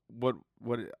think what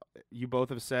you both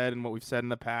have said and what we've said in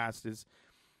the past is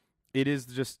it's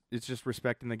just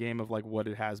respecting the game of like what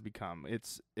it has become.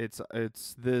 It's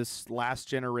this last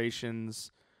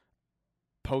generation's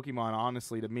Pokemon,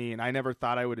 honestly, to me, and I never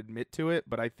thought I would admit to it,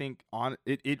 but I think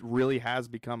it really has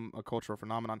become a cultural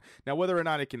phenomenon. Now, whether or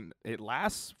not it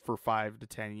lasts for 5 to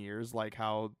 10 years, like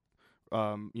how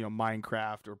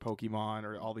Minecraft or Pokemon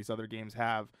or all these other games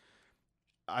have,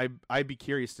 I'd be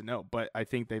curious to know. But I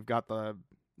think they've got the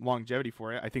longevity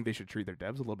for it. I think they should treat their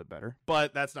devs a little bit better,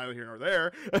 but that's neither here nor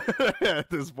there at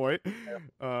this point.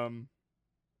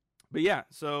 But yeah,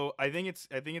 so I think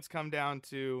it's come down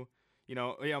to.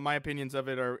 My opinions of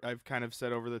it are I've kind of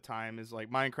said over the time is like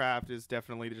Minecraft is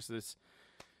definitely just this.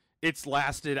 It's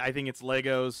lasted. I think it's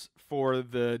Legos for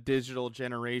the digital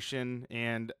generation,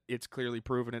 and it's clearly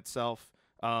proven itself.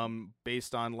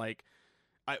 Based on like,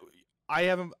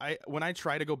 when I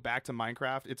try to go back to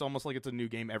Minecraft, it's almost like it's a new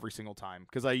game every single time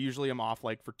because I usually am off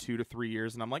like for 2 to 3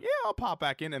 years, and I'm like, yeah, I'll pop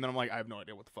back in, and then I'm like, I have no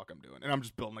idea what the fuck I'm doing, and I'm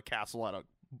just building a castle out of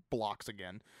blocks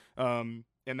again.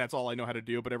 And that's all I know how to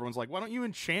do. But everyone's like, why don't you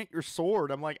enchant your sword?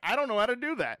 I'm like, I don't know how to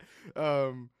do that.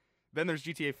 Then there's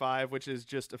GTA 5, which is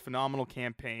just a phenomenal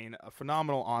campaign, a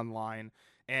phenomenal online.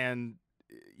 And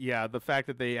yeah, the fact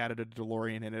that they added a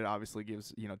DeLorean in it obviously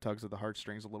gives, tugs at the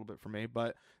heartstrings a little bit for me.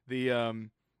 But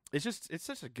it's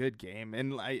such a good game.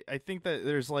 And I think that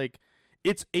there's like,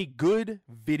 it's a good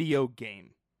video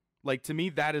game. Like, to me,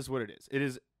 that is what it is. It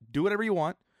is do whatever you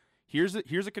want. Here's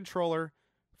a controller.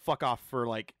 Fuck off for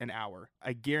like an hour.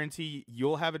 I guarantee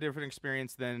you'll have a different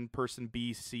experience than person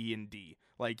B, C, and D.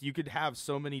 Like you could have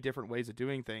so many different ways of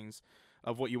doing things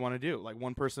of what you want to do. Like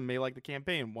one person may like the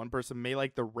campaign, one person may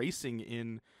like the racing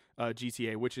in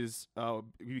GTA, which is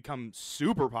become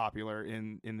super popular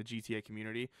in the GTA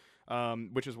community,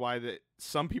 which is why that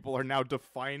some people are now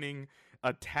defining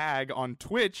a tag on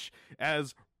Twitch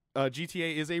as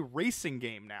GTA is a racing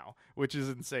game now, which is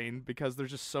insane because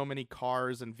there's just so many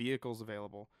cars and vehicles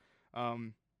available.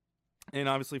 And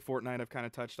obviously Fortnite I've kind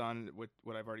of touched on with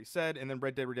what I've already said, and then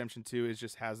Red Dead Redemption 2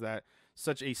 just has that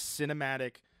such a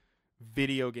cinematic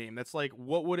video game. That's like,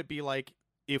 what would it be like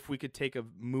if we could take a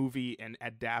movie and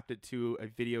adapt it to a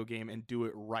video game and do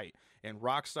it right? And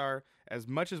Rockstar, as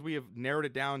much as we have narrowed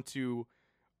it down to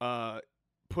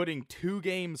putting 2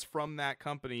 games from that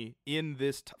company in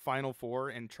this Final Four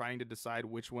and trying to decide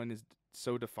which one is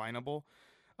so definable.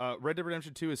 Red Dead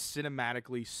Redemption 2 is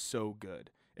cinematically so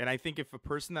good. And I think if a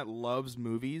person that loves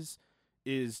movies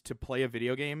is to play a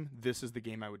video game, this is the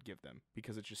game I would give them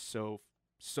because it's just so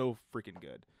freaking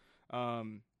good.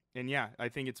 And yeah, I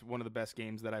think it's one of the best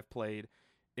games that I've played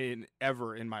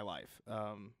ever in my life.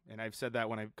 And I've said that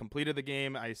when I completed the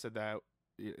game. I said that,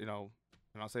 and I'll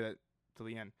say that till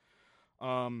the end.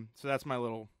 So that's my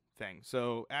little thing.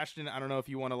 So Ashton, I don't know if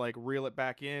you want to like reel it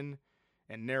back in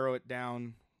and narrow it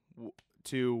down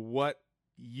to what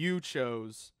you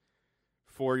chose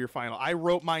for your final. I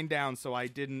wrote mine down, so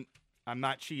I'm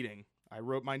not cheating. I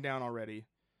wrote mine down already.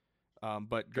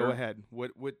 But go ahead.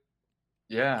 What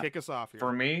Yeah. kick us off here?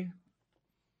 For me,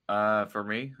 I'm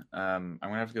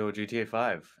gonna have to go with GTA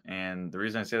 5. And the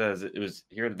reason I say that is it was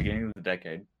here at the beginning of the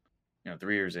decade,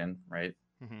 3 years in, right?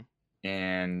 Mhm.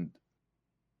 And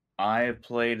I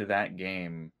played that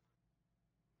game.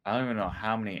 I don't even know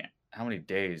how many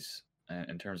days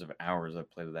in terms of hours I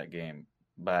played that game,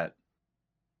 but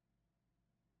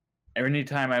every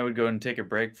time I would go and take a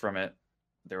break from it,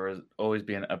 there would always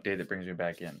be an update that brings me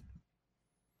back in.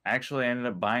 Actually, I ended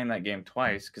up buying that game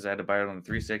twice because I had to buy it on the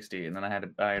 360 and then I had to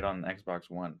buy it on the Xbox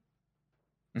One.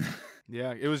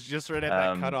 Yeah, it was just right at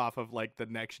that cutoff of like the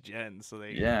next gen, so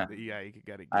you got to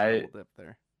get a little dip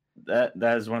there.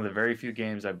 That is one of the very few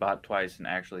games I bought twice and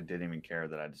actually didn't even care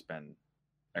that I had to spend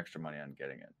extra money on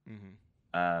getting it.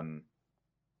 Mm-hmm.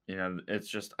 It's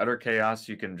just utter chaos.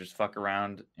 You can just fuck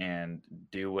around and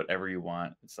do whatever you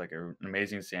want. It's like an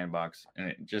amazing sandbox, and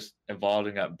it just evolved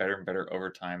and got better and better over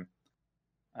time.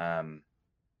 For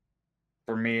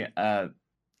me, out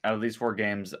of these 4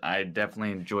 games, I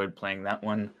definitely enjoyed playing that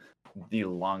one the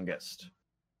longest.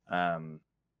 The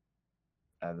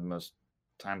most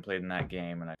time played in that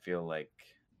game, and I feel like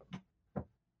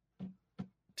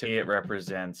to me it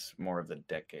represents more of the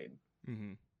decade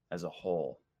as a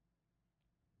whole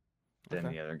than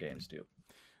the other games do.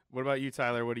 What about you,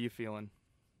 Tyler? What are you feeling?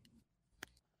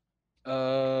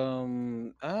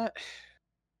 I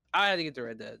had to get to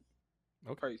Red Dead.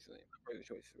 Okay. Personally, my first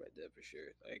choice is Red Dead for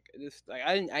sure.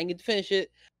 I didn't get to finish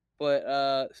it,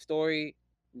 but story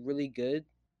really good.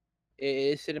 It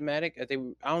is cinematic. I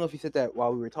don't know if you said that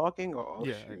while we were talking or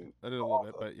yeah, I did a little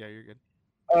bit, but yeah, you're good.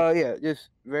 Yeah, just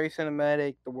very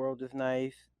cinematic. The world is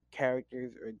nice.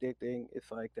 Characters are addicting.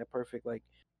 It's like that perfect like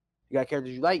you got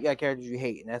characters you like, you got characters you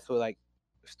hate, and that's what like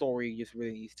story just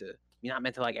really needs to. You're not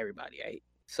meant to like everybody, right?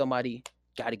 Somebody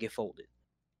got to get folded.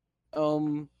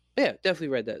 Yeah, definitely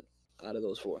read that out of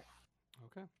those 4.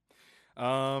 Okay.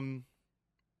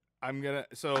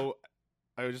 So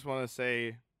I just want to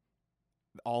say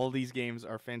all of these games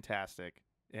are fantastic,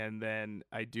 and then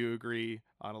I do agree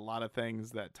on a lot of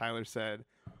things that Tyler said,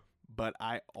 but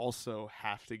I also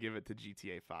have to give it to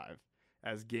GTA 5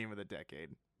 as game of the decade.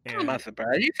 And I'm not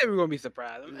surprised. You said we were gonna be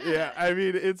surprised. Yeah, I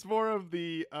mean, it's more of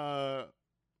the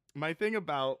my thing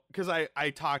about because I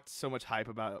talked so much hype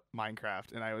about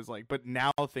Minecraft, and I was like, but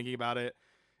now thinking about it,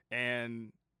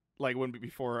 and like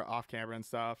before off camera and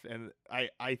stuff, and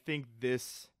I think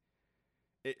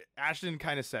Ashton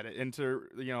kind of said it, and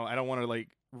I don't want to like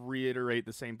reiterate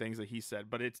the same things that he said,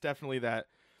 but it's definitely that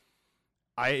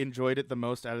I enjoyed it the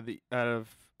most out of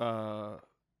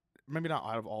maybe not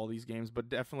out of all these games, but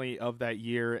definitely of that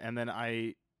year. And then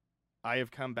I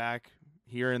have come back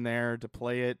here and there to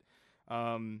play it.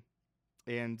 And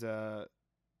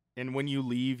when you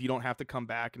leave, you don't have to come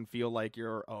back and feel like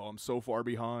I'm so far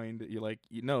behind. You're like,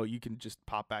 you can just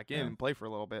pop back in and play for a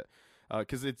little bit.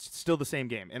 Because it's still the same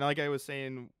game. And like I was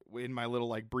saying in my little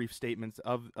like brief statements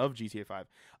of GTA 5,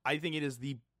 I think it's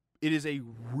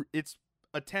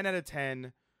a 10 out of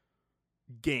 10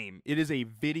 game. It is a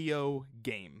video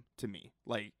game to me.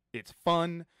 Like, it's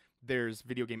fun. There's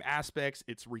video game aspects.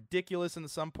 It's ridiculous in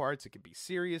some parts. It can be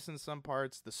serious in some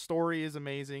parts. The story is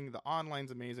amazing. The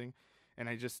online's amazing. And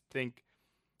I just think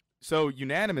so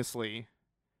unanimously,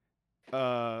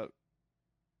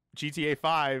 GTA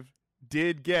 5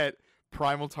 did get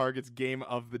Primal Target's game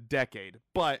of the decade.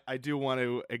 But I do want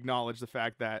to acknowledge the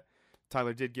fact that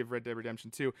Tyler did give Red Dead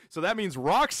Redemption 2. So that means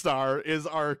Rockstar is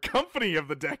our company of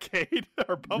the decade,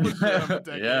 our publisher of the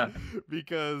decade. Yeah.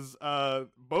 Because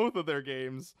both of their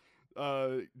games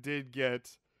did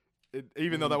get,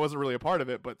 even though that wasn't really a part of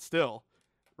it, but still,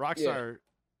 Rockstar,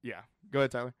 yeah. Go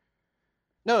ahead, Tyler.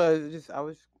 No,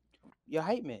 you're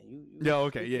hype man. Yeah,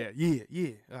 okay, yeah.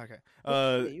 Okay.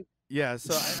 Yeah,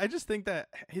 so I just think that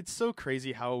it's so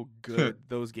crazy how good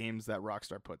those games that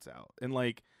Rockstar puts out. And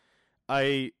like,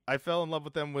 I fell in love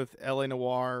with them with LA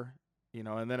Noire,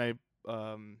 and then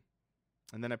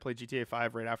And then I played GTA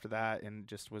 5 right after that, and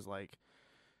just was like,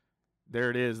 there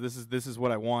it is. This is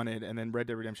what I wanted. And then Red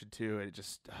Dead Redemption 2, it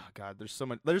just, oh God, there's so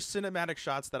much. There's cinematic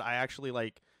shots that I actually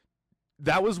like.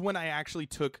 That was when I actually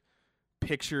took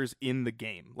pictures in the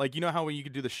game. Like, you know how when you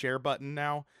can do the share button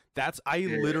now? I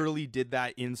literally did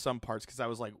that in some parts because I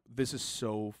was like, this is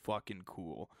so fucking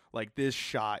cool. Like, this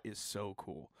shot is so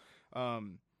cool.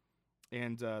 So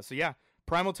yeah,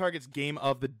 Primal Target's game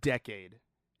of the decade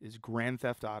is Grand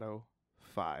Theft Auto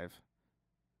 5.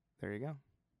 There you go.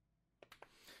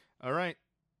 All right.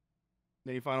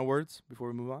 Any final words before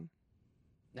we move on?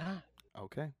 Nah.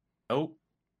 Okay. Nope.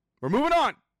 We're moving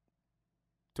on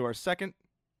to our second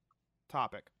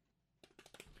topic.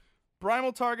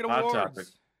 Primal Target Hot Awards. topic.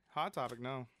 Hot topic,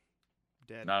 no.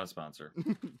 Dead. Not a sponsor.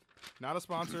 Not a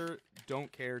sponsor. Don't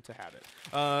care to have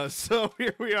it. So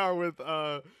here we are with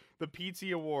the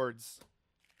PT Awards.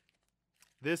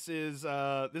 This is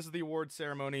the award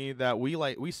ceremony that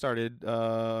we started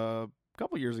a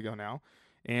couple years ago now,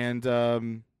 and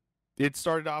it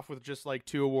started off with just like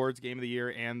 2 awards: Game of the Year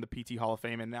and the PT Hall of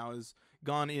Fame, and now has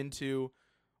gone into.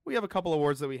 We have a couple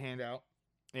awards that we hand out.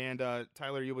 And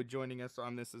Tyler, you'll be joining us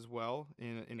on this as well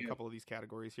in a couple of these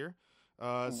categories here.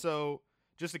 So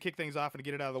just to kick things off and to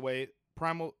get it out of the way,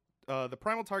 the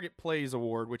Primal Target Plays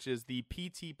Award, which is the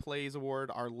PT Plays Award,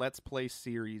 our Let's Play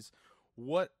series.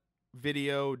 What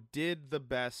video did the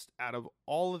best out of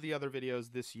all of the other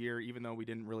videos this year, even though we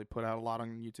didn't really put out a lot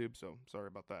on YouTube, so sorry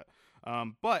about that.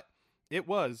 But it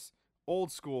was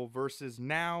Old School versus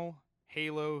Now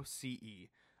Halo CE.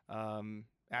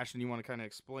 Ashton, you want to kind of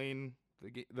explain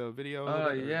the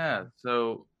video? Yeah.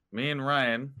 So me and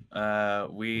Ryan,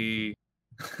 we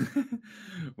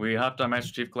we hopped on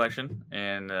Master Chief Collection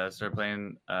and started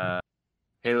playing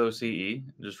Halo CE.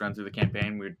 Just run through the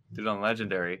campaign. We did it on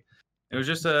Legendary. It was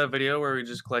just a video where we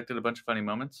just collected a bunch of funny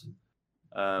moments,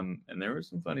 and there were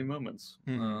some funny moments.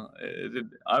 It did,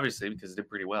 obviously, because it did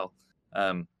pretty well.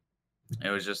 It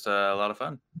was just a lot of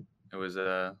fun. It's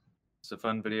a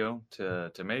fun video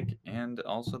to make and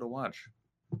also to watch.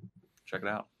 Check it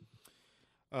out.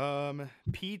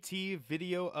 PT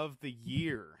Video of the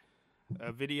Year.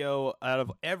 A video out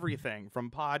of everything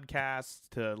from podcasts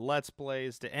to Let's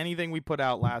Plays to anything we put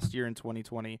out last year in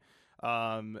 2020.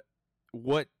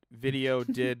 What video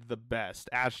did the best?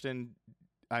 Ashton,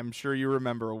 I'm sure you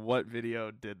remember what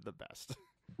video did the best.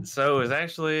 So it was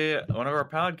actually one of our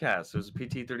podcasts. It was a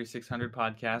PT 3600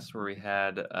 podcast where we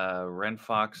had Ren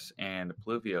Fox and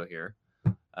Pluvio here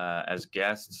as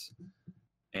guests.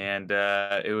 And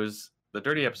it was the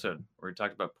Dirty episode where we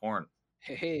talked about porn.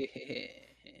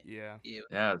 Yeah.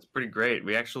 Yeah, it's pretty great.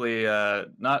 We actually,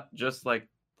 not just like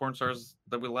porn stars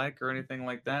that we like or anything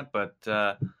like that, but,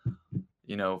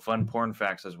 fun porn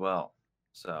facts as well.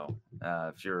 So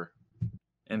if you're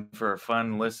in for a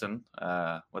fun listen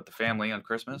with the family on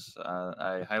Christmas,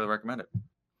 I highly recommend it.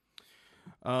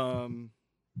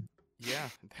 Yeah,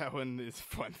 that one is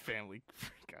fun family.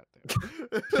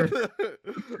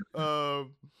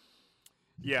 Goddamn.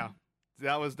 Yeah,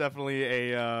 that was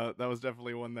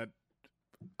definitely one that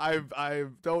I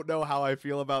don't know how I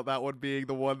feel about that one being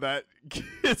the one that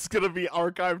it's gonna be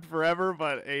archived forever.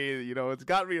 But hey, it's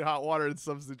got me in hot water in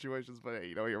some situations. But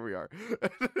hey, here we are.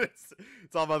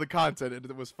 it's all about the content, and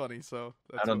it was funny. So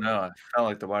I don't know. I felt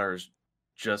like the water is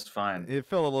just fine. It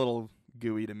felt a little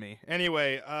gooey to me.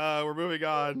 Anyway, we're moving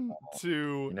on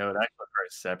to. It actually very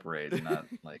separate, not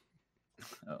like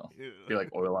be like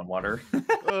oil on water.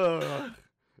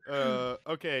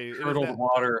 Okay. Curdled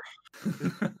water.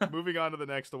 Moving on to the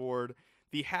next award,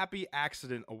 the Happy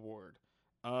Accident Award.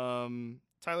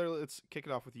 Tyler, let's kick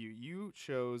it off with you. You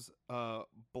chose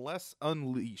Bless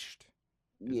Unleashed.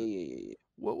 Yeah.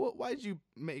 Why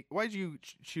did you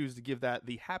choose to give that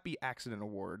the Happy Accident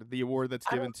Award, the award that's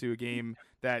given to a game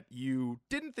that you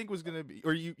didn't think was gonna be,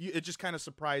 or it just kind of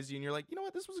surprised you, and you're like, you know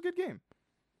what, this was a good game.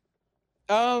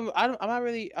 I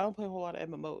don't play a whole lot of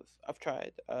MMOs. I've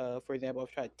tried. For example,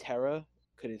 I've tried Terra.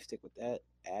 Couldn't stick with that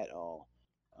at all.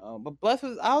 But Bless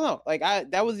was, I don't know. Like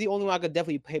that was the only one I could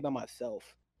definitely play by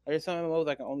myself. There's some MMOs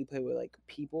I can only play with like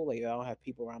people. Like if I don't have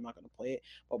people around, I'm not gonna play it.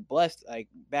 But Blessed, like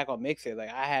back on Mixer,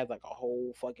 like I had like a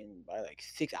whole fucking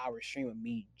 6-hour stream of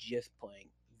me just playing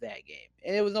that game,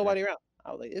 and there was nobody around.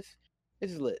 I was like, this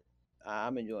is lit.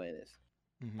 I'm enjoying this.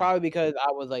 Mm-hmm. Probably because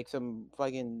I was like some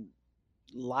fucking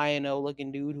Lion-O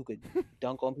looking dude who could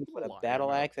dunk on people with a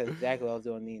battle axe. That's exactly what I was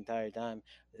doing the entire time.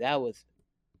 That was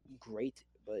great.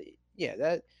 But yeah,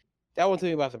 that one took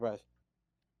me by surprise.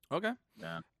 Okay.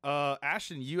 Yeah.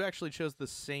 Ashton, you actually chose the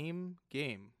same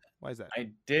game. Why is that?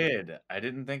 I did. I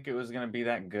didn't think it was going to be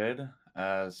that good,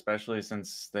 especially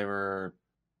since they were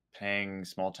paying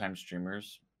small-time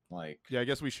streamers Like, Yeah, I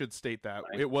guess we should state that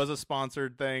Right. it was a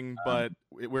sponsored thing, but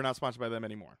we're not sponsored by them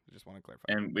anymore. I just want to clarify.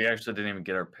 and we actually didn't even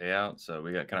get our payout, so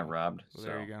we got kind of Oh, robbed. well,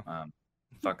 there you go.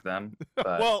 Fuck them.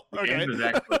 But Well, the okay. game was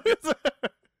actually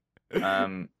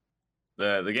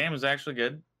the game was actually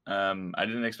good. I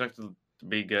didn't expect it to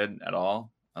be good at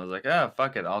all. I was like,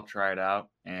 fuck it, I'll try it out,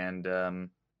 and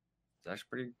it's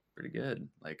actually pretty good.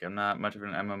 Like, I'm not much of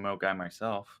an MMO guy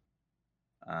myself,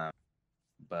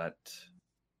 but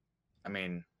I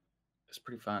mean, it's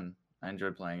pretty fun. I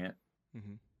enjoyed playing it.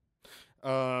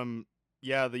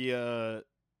 Yeah, the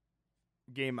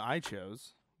game I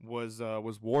chose was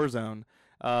Warzone.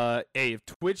 Hey, if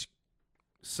Twitch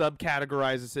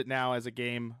subcategorizes it now as a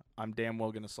game, I'm damn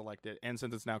well gonna select it. And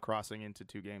since it's now crossing into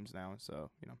 2 games now,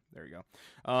 so there you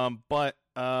go. But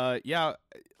yeah,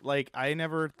 like I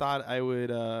never thought I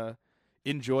would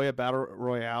enjoy a battle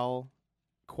royale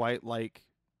quite like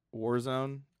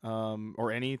Warzone,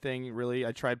 or anything really.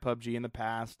 I tried PUBG in the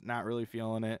past, not really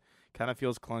feeling it. Kind of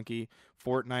feels clunky.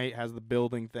 Fortnite has the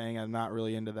building thing. I'm not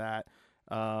really into that.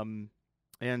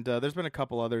 And there's been a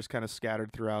couple others kind of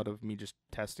scattered throughout of me just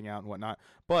testing out and whatnot.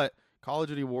 But Call of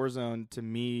Duty Warzone, to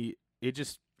me,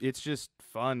 it's just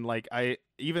fun. Like,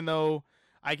 even though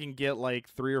I can get like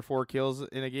 3 or 4 kills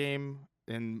in a game,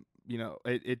 and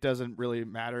it doesn't really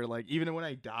matter. Like, even when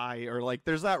I die, or like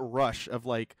there's that rush of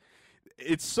like,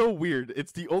 it's so weird.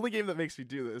 It's the only game that makes me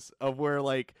do this, of where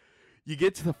like you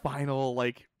get to the final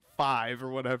like 5 or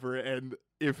whatever, and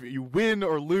if you win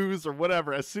or lose or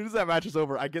whatever, as soon as that match is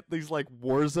over, I get these like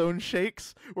Warzone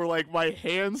shakes where like my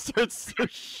hand starts to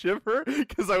shiver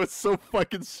because I was so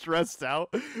fucking stressed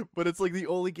out. But it's like the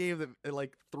only game that it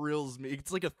like thrills me.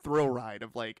 It's like a thrill ride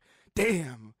of like,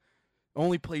 damn,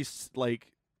 only place like,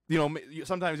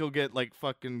 sometimes you'll get like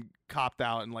fucking copped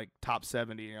out in like top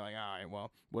 70, and you're like, all right,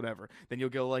 well, whatever. Then you'll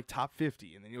go like top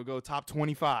 50, and then you'll go top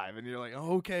 25, and you're like,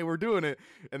 oh, okay, we're doing it.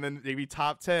 And then maybe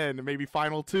top 10, and maybe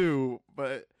final 2,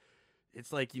 but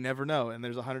it's like you never know. And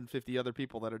there's 150 other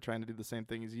people that are trying to do the same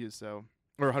thing as you, so,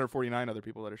 or 149 other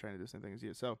people that are trying to do the same thing as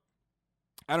you. So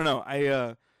I don't know.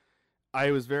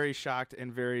 I was very shocked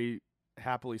and very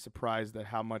happily surprised at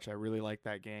how much I really like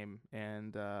that game,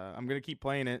 and I'm gonna keep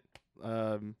playing it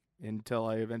until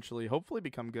I eventually hopefully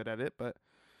become good at it. But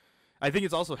I think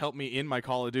it's also helped me in my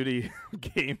Call of Duty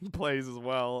gameplays as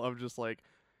well, of just like,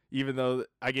 even though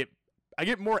I get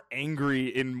more angry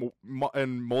in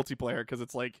multiplayer, because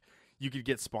it's like you could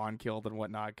get spawn killed and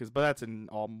whatnot, but that's in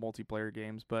all multiplayer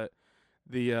games. But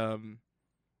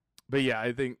but yeah,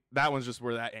 I think that one's just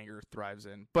where that anger thrives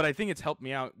in. But I think it's helped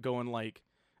me out going, like,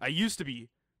 I used to be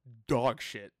dog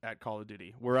shit at Call of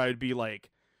Duty, where I'd be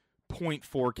like 0.4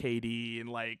 KD and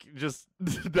like just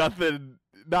nothing,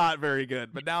 not very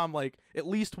good. But now I'm like at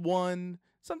least 1.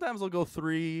 Sometimes I'll go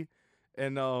 3,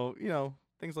 and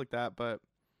things like that. But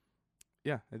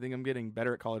yeah, I think I'm getting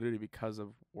better at Call of Duty because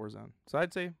of Warzone. So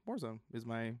I'd say Warzone is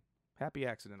my happy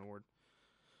accident award.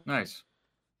 Nice.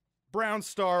 Brown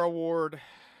Star Award.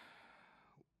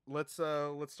 Let's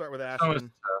start with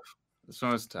Ashton. This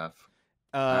one was tough.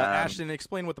 Ashton,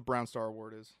 explain what the Brown Star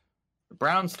Award is. The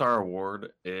Brown Star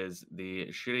Award is the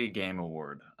Shitty Game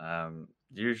Award.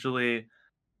 Usually,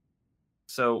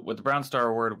 so with the Brown Star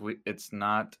Award, it's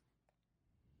not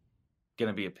going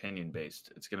to be opinion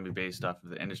based. It's going to be based off of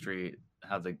the industry,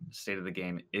 how the state of the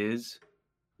game is,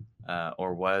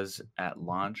 or was at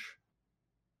launch.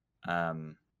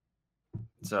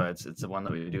 So it's the one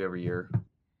that we do every year.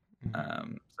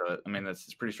 So I mean,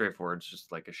 it's pretty straightforward. It's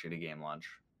just like a shitty game launch.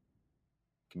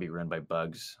 It can be ruined by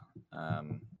bugs.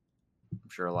 I'm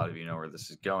sure a lot of you know where this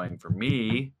is going. For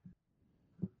me,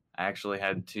 I actually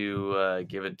had to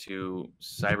give it to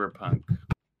Cyberpunk,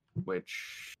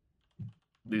 which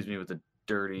leaves me with a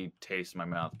dirty taste in my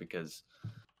mouth, because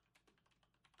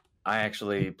I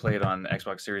actually played on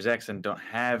Xbox Series X and don't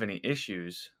have any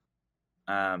issues.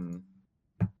 Yeah.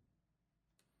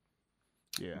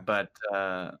 But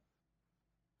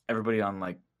everybody on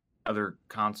like other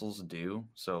consoles do.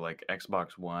 So like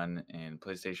Xbox One and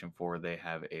PlayStation 4, they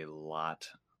have a lot.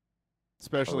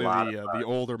 Especially the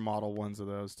older model ones of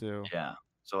those too. Yeah.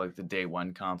 So like the day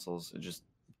one consoles, it just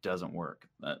doesn't work.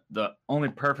 The only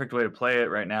perfect way to play it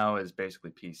right now is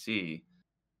basically PC.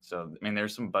 So I mean,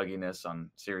 there's some bugginess on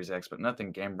Series X, but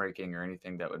nothing game breaking or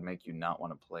anything that would make you not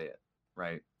want to play it.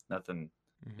 Right? Nothing.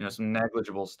 Mm-hmm. Some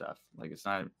negligible stuff. Like it's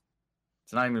not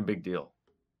even a big deal.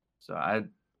 So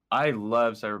I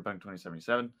love Cyberpunk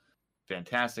 2077.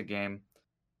 Fantastic game.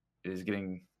 It is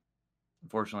getting,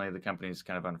 unfortunately, the company's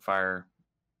kind of on fire.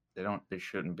 They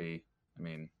shouldn't be. I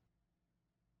mean,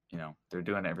 they're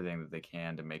doing everything that they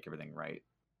can to make everything right,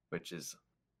 which is,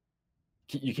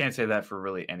 you can't say that for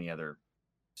really any other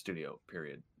studio.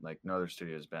 Period. Like no other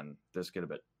studio has been this good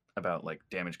about like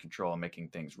damage control and making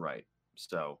things right.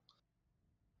 So,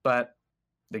 but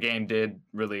the game did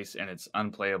release and it's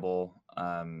unplayable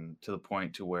to the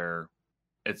point to where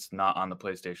it's not on the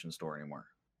PlayStation Store anymore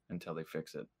until they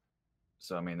fix it.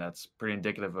 So I mean that's pretty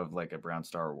indicative of like a Brown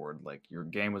Star Award. Like your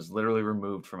game was literally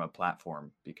removed from a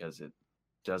platform because it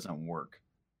doesn't work.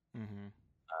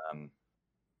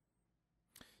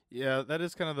 Yeah, that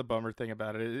is kind of the bummer thing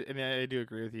about it. I mean, I do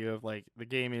agree with you. Of like the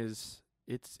game is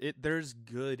there's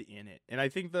good in it, and I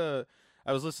think I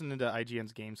was listening to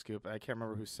IGN's Game Scoop. I can't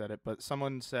remember who said it, but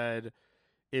someone said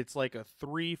it's like a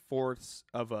 3/4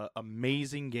 of a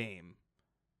amazing game,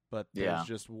 but there's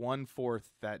just 1/4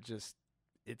 that just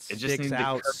sticks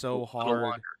out so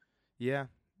hard. Yeah,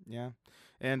 yeah,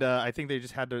 and I think they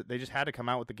just had to come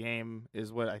out with the game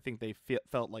is what I think they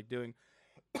felt like doing,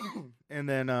 and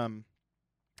then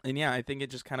and yeah, I think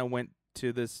it just kind of went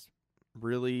to this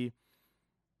really,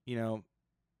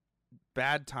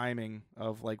 bad timing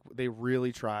of like they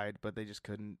really tried, but they just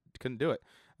couldn't do it.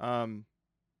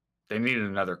 They needed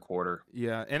another quarter.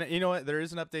 Yeah, and you know what? There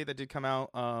is an update that did come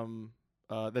out.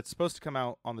 That's supposed to come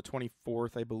out on the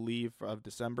 24th, I believe, of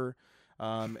December.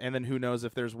 And then who knows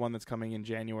if there's one that's coming in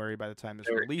January by the time this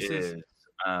releases. Is.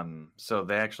 So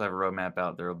they actually have a roadmap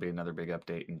out. There will be another big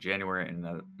update in January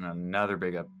and another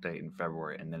big update in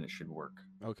February, and then it should work.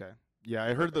 Okay. Yeah,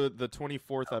 I heard the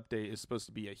 24th update is supposed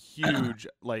to be a huge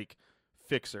like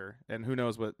fixer, and who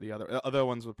knows what the other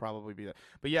ones would probably be.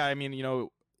 But yeah, I mean,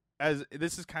 as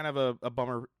this is kind of a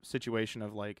bummer situation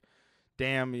of like,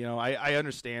 damn, I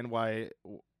understand why,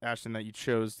 Ashton, that you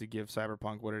chose to give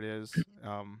Cyberpunk what it is,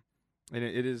 and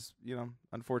it is,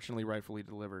 unfortunately rightfully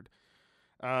delivered.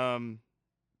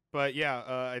 But yeah,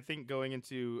 I think going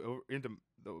into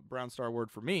the Brown Star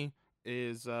Award for me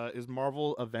is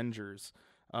Marvel Avengers.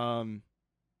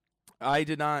 I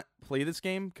did not play this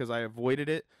game because I avoided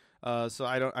it. So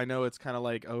I know it's kind of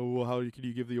like, oh, well, how can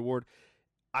you give the award?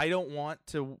 I don't want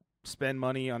to spend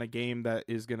money on a game that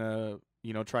is gonna,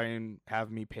 try and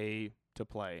have me pay to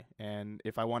play. And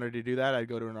if I wanted to do that, I'd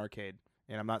go to an arcade,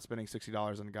 and I'm not spending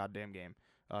 $60 on a goddamn game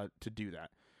to do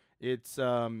that. It's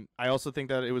I also think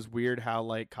that it was weird how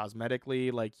like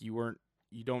cosmetically like you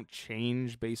don't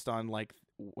change based on like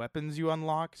weapons you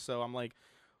unlock. So I'm like,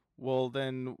 well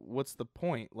then what's the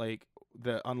point? Like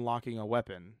the unlocking a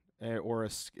weapon or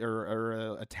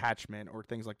a attachment or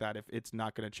things like that if it's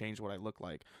not going to change what I look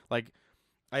like. Like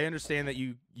I understand that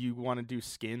you want to do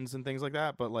skins and things like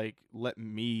that, but like let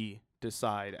me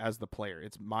decide as the player.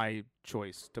 It's my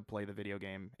choice to play the video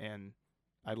game, and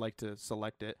I'd like to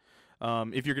select it.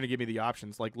 If you're going to give me the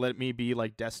options, like let me be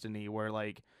like Destiny where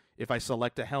like if I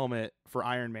select a helmet for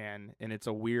Iron Man and it's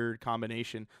a weird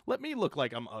combination, let me look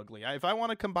like I'm ugly. If I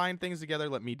want to combine things together,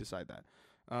 let me decide that.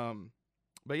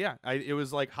 But yeah, it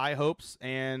was like high hopes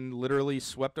and literally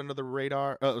swept under the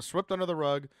radar, swept under the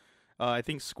rug. I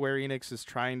think Square Enix is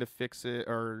trying to fix it,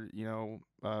 or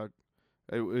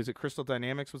was it Crystal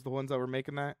Dynamics was the ones that were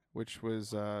making that, which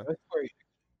was what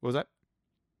was that?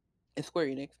 It's Square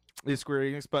Enix. It's Square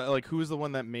Enix, but like who's the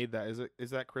one that made that? Is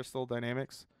that Crystal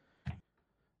Dynamics?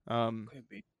 Could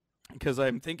be. Because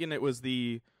I'm thinking it was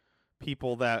the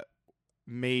people that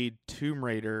made Tomb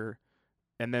Raider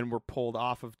and then were pulled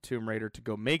off of Tomb Raider to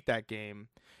go make that game.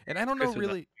 And I don't know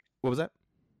really. What was that?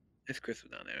 It's Crystal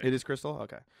down there. It is Crystal?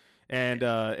 Okay. And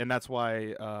that's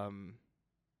why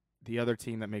the other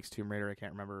team that makes Tomb Raider, I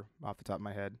can't remember off the top of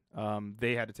my head,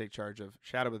 they had to take charge of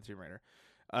Shadow of the Tomb Raider,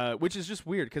 which is just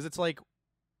weird because it's like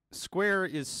Square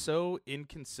is so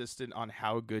inconsistent on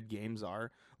how good games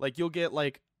are. Like you'll get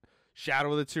like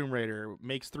Shadow of the Tomb Raider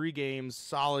makes 3 games,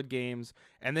 solid games,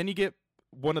 and then you get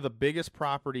one of the biggest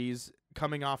properties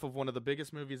coming off of one of the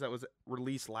biggest movies that was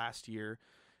released last year,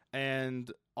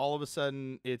 and all of a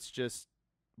sudden it's just,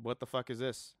 what the fuck is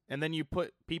this? And then you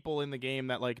put people in the game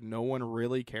that like no one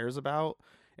really cares about,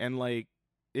 and like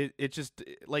it just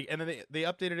like, and then they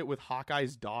updated it with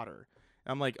Hawkeye's daughter.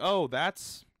 I'm like, oh,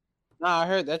 that's. Nah, I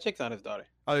heard that chick's not his daughter.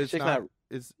 Oh, it's not.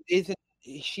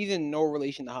 She's in no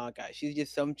relation to Hawkeye. She's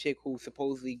just some chick who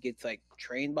supposedly gets like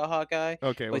trained by Hawkeye.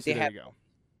 Okay, well, there you go.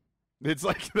 It's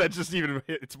like that's just even.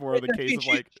 It's more of the case of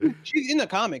like she's in the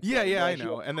comics. Yeah, yeah, I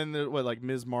know. And then like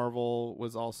Ms. Marvel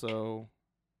was also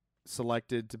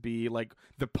selected to be like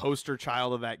the poster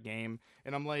child of that game,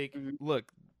 and I'm like,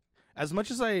 look, as much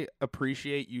as I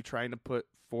appreciate you trying to put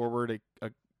forward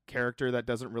a character that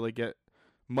doesn't really get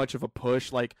much of a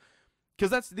push, like,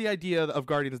 because that's the idea of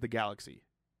Guardians of the Galaxy.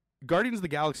 Guardians of the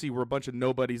Galaxy were a bunch of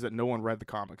nobodies that no one read the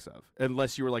comics of,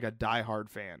 unless you were like a diehard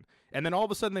fan. And then all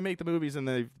of a sudden they make the movies and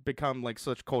they've become like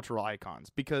such cultural icons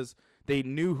because they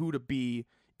knew who to be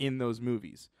in those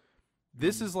movies.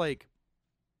 This is like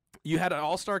you had an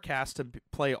all-star cast to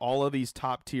play all of these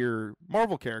top-tier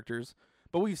Marvel characters,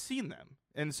 but we've seen them.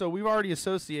 And so we've already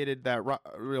associated that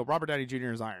Robert Downey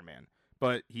Jr. is Iron Man,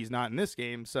 but he's not in this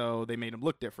game, so they made him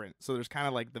look different. So there's kind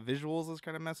of like the visuals is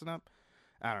kind of messing up.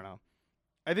 I don't know.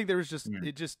 I think there was just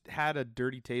it just had a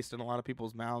dirty taste in a lot of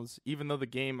people's mouths, even though the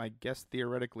game, I guess,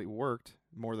 theoretically worked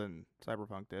more than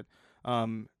Cyberpunk did.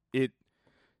 It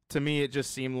to me, it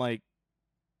just seemed like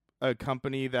a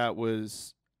company that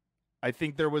was. I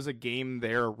think there was a game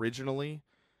there originally,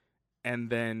 and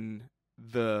then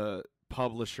the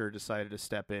publisher decided to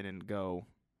step in and go,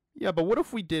 yeah, but what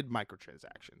if we did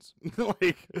microtransactions?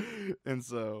 And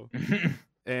so,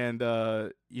 and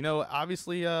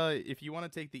obviously, if you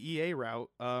want to take the EA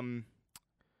route, I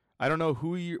don't know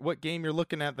what game you're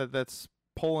looking at that's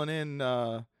pulling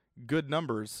in good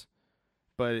numbers,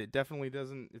 but it definitely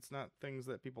doesn't. It's not things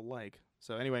that people like.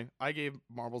 So anyway, I gave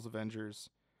Marvel's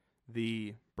Avengers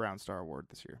the Brown Star Award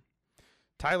this year.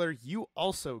 Tyler, you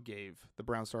also gave the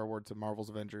Brown Star Award to Marvel's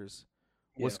Avengers.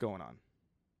 What's going on?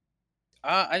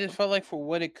 I just felt like for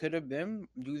what it could have been,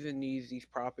 using these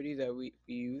properties that we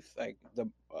use, like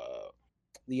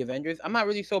the Avengers. I'm not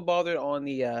really so bothered on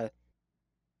the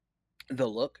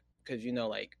look, because you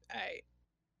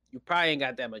probably ain't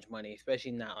got that much money,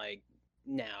 especially not like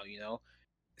now,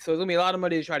 So it's gonna be a lot of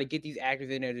money to try to get these actors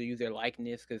in there to use their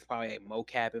likeness, because probably like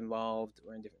mocap involved.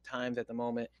 We're in different times at the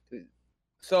moment,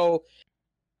 so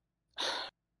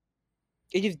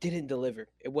it just didn't deliver.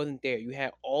 It wasn't there. You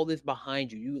had all this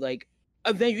behind you. You like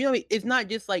Avengers. It's not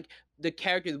just like the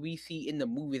characters we see in the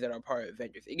movies that are part of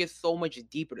Avengers. It gets so much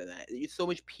deeper than that. There's so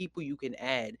much people you can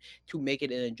add to make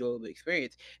it an enjoyable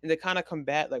experience. And to kind of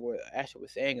combat like what Ashley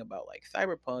was saying about like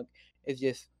Cyberpunk is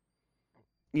just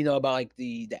about like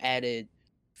the added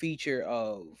feature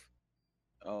of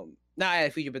not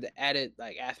added feature, but the added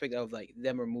like aspect of like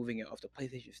them removing it off the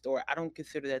PlayStation Store. I don't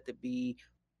consider that to be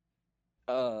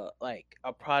like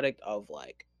a product of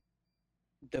like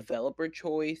developer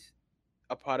choice,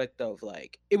 a product of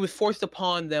like it was forced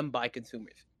upon them by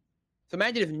consumers. So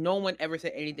imagine if no one ever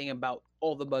said anything about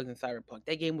all the bugs in Cyberpunk.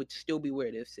 That game would still be where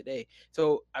it is today.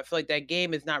 So I feel like that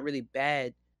game is not really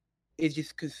bad. It's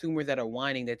just consumers that are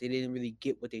whining that they didn't really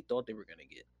get what they thought they were gonna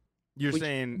get. You're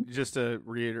saying, just to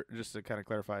kind of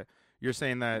clarify, you're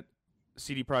saying that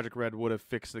CD Projekt Red would have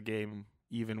fixed the game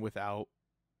even without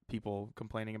people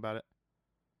complaining about it?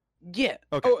 Yeah.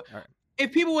 Okay. All right.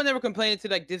 If people would never complain to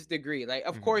like this degree, like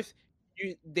of course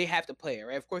they have to play it,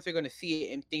 right? Of course they're gonna see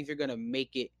it and things are gonna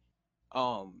make it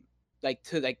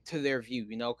to their view,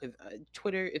 because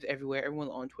Twitter is everywhere. Everyone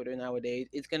on Twitter nowadays.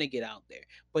 It's gonna get out there.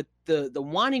 But the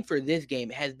wanting for this game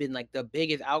has been like the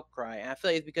biggest outcry, and I feel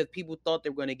like it's because people thought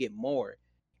they were gonna get more,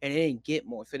 and they didn't get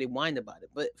more, so they whined about it.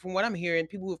 But from what I'm hearing,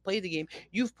 people who have played the game,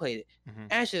 you've played it,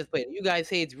 Ashley has played it. You guys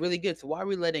say it's really good. So why are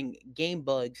we letting game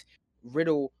bugs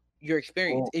riddle your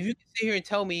experience? If you can sit here and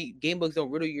tell me game bugs don't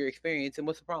riddle your experience, then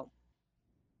what's the problem?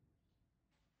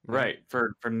 Right.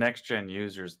 For next gen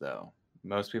users though.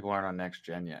 Most people aren't on next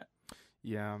gen yet.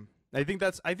 Yeah. I think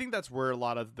that's where a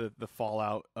lot of the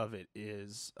fallout of it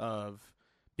is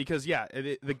because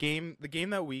the game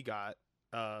that we got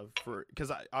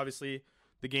because obviously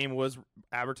the game was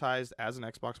advertised as an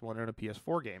Xbox One and a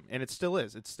PS4 game, and it still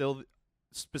is. It's still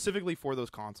specifically for those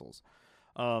consoles.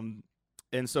 And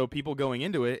so people going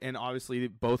into it, and obviously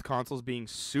both consoles being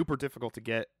super difficult to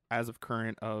get as of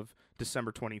current of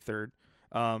December 23rd.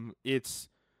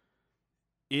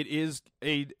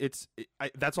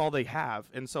 That's all they have.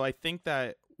 And so I think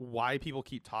that why people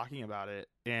keep talking about it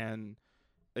and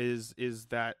is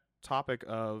that topic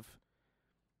of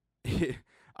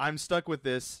I'm stuck with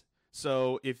this.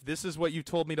 So if this is what you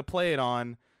told me to play it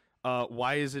on,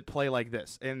 why is it play like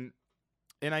this? And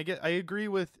I agree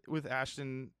with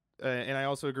Ashton, and I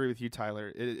also agree with you,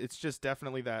 Tyler. It's just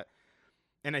definitely that.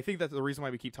 And I think that the reason why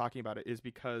we keep talking about it is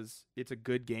because it's a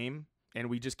good game. And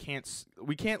we just can't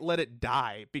let it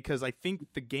die, because I think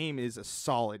the game is a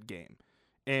solid game,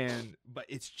 but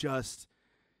it's just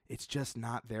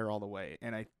not there all the way,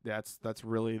 and that's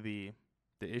really the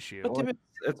issue. Well,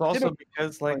 it's also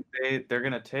because like they're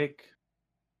gonna take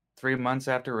 3 months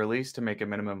after release to make a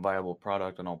minimum viable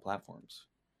product on all platforms.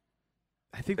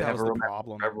 I think that was the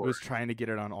problem. It was trying to get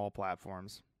it on all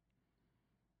platforms.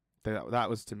 That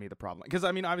was to me the problem, because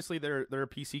I mean obviously they're a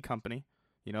PC company.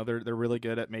 They're really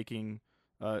good at making.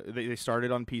 They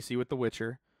started on PC with The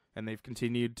Witcher, and they've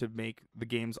continued to make the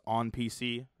games on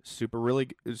PC super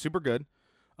good.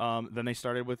 Then they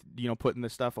started with putting the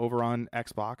stuff over on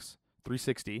Xbox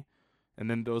 360,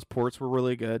 and then those ports were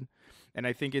really good. And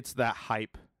I think it's that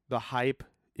hype. The hype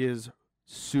is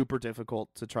super difficult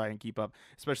to try and keep up,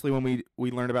 especially when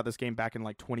we learned about this game back in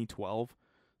like 2012.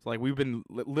 So like we've been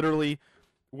literally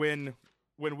when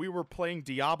we were playing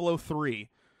Diablo 3,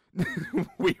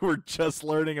 we were just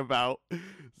learning about We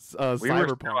Cyberpunk.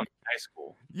 were still in high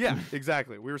school. Yeah,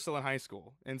 exactly. We were still in high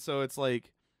school. And so it's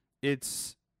like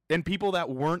and people that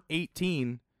weren't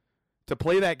 18 to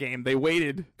play that game, they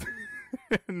waited.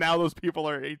 Now those people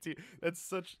are 18. That's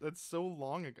so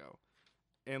long ago.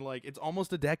 And like it's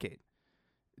almost a decade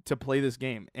to play this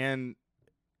game. And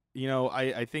you know,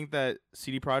 I think that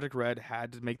CD Projekt Red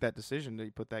had to make that decision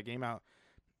to put that game out.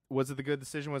 Was it the good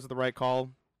decision? Was it the right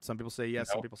call? Some people say yes,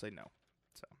 some people say no.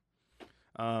 So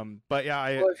but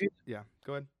yeah, Well, yeah,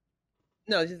 go ahead.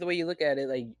 no, it's just the way you look at it.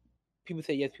 Like people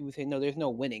say yes, people say no. There's no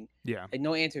winning. Yeah. Like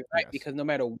no answer is right, Yes. because no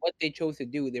matter what they chose to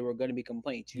do, there were going to be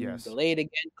complaints. You Yes. delay it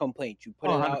again, complaints. You put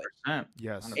Oh, it out, 100%.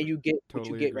 Yes. and you get what Totally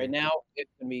you get agree. right now. It's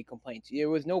going to be complaints. There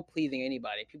was no pleasing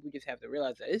anybody. People just have to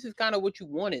realize that this is kind of what you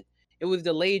wanted. It was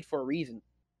delayed for a reason.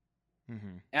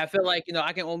 Mm-hmm. And I feel like, you know,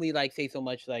 I can only like say so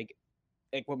much, like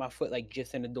with my foot like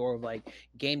just in the door of like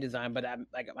game design, but I'm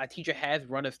like my teacher has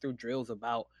run us through drills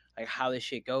about like how this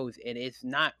shit goes, and it's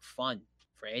not fun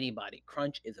for anybody.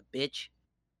 Crunch is a bitch.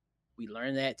 We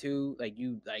learned that too. Like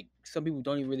some people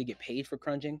don't even really get paid for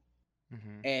crunching,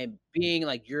 Mm-hmm. and being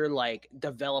like you're like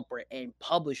developer and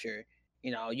publisher,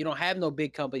 you know, you don't have no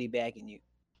big company backing you.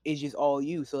 It's just all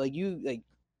you. So like you like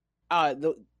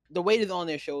the weight is on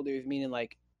their shoulders, meaning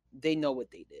like they know what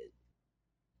they did.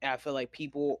 And I feel like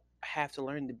people have to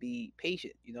learn to be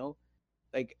patient, you know?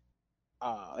 Like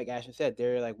Ashton said,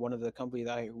 they're like one of the companies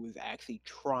out here who is actually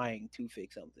trying to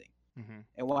fix something. Mm-hmm.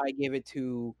 And why I give it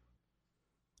to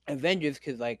Avengers,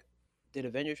 because like, did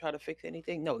Avengers try to fix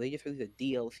anything? No, they just released a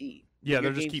DLC. Yeah, Your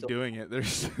they're just game's keep still- doing it.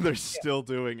 They're still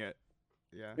doing it.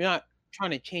 Yeah. You're not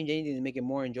trying to change anything to make it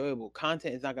more enjoyable.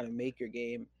 Content is not going to make your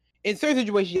game. In certain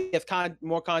situations, yes,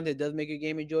 more content does make your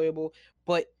game enjoyable,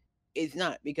 but it's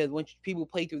not, because once people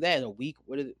play through that in a week,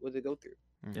 what does it go through?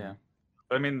 Mhm. Yeah.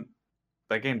 But I mean,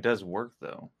 that game does work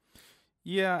though.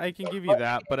 Yeah, I can give you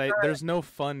that, but there's no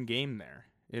fun game there.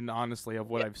 And honestly, of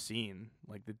what I've seen,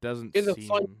 like it doesn't It's a seem.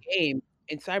 fun game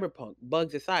in Cyberpunk.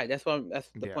 Bugs aside, that's the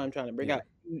Yeah. point I'm trying to bring Yeah. out.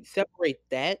 You separate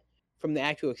that from the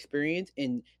actual experience,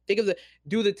 and think of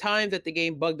the times that the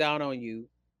game bugged out on you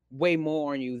way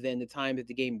more on you than the times that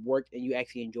the game worked and you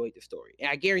actually enjoyed the story. And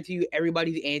I guarantee you,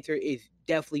 everybody's answer is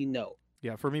definitely no.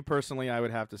 Yeah, for me personally, I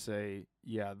would have to say,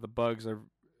 yeah, the bugs are.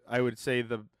 I would say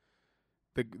the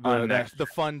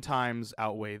fun times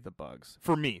outweigh the bugs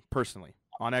for me personally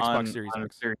on Xbox Series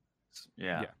X.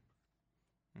 Yeah.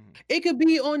 Mhm. It could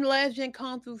be on last gen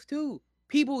consoles too.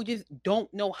 People just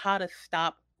don't know how to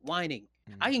stop whining.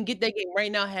 Mhm. I can get that game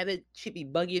right now, have it shit be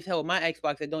buggy as hell with my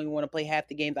Xbox. I don't even want to play half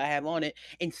the games I have on it,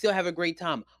 and still have a great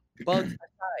time. Bugs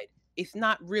aside, it's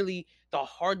not really the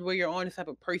hardware you're on, the type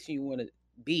of person you want to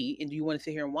be, and do you want to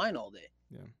sit here and whine all day?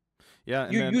 Yeah,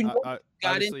 and You- then you know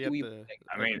got into at you- the.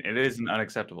 I mean, it is an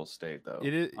unacceptable state though.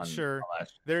 It is on sure.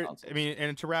 last There, consoles. I mean,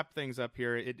 and to wrap things up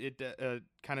here, it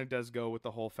kind of does go with the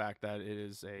whole fact that it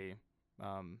is a,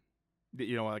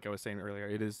 you know, like I was saying earlier,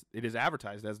 it is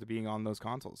advertised as to being on those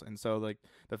consoles, and so like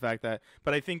the fact that,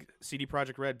 but I think CD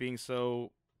Projekt Red being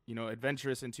so, you know,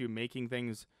 adventurous into making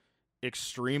things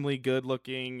extremely good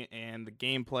looking and the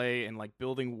gameplay and like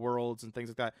building worlds and things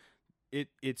like that,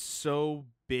 it's so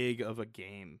big of a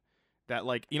game that,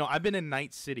 like, you know, I've been in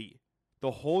Night City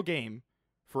the whole game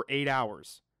for 8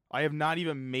 hours. I have not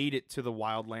even made it to the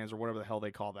Wildlands or whatever the hell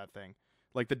they call that thing.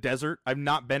 Like the desert, I've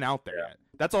not been out there yet.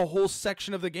 That's a whole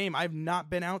section of the game I've not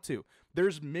been out to.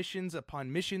 There's missions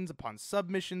upon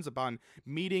submissions, upon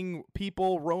meeting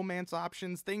people, romance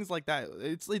options, things like that.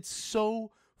 It's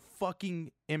so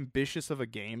fucking ambitious of a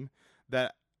game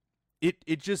that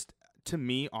it just, to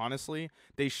me, honestly,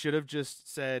 they should have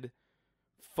just said,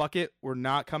 fuck it, we're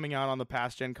not coming out on the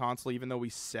past gen console, even though we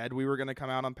said we were going to come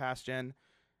out on past gen.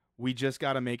 We just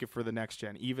got to make it for the next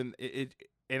gen. Even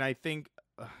and I think,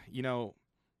 you know,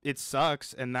 it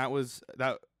sucks, and that was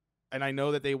that. And I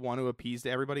know that they want to appease to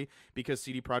everybody because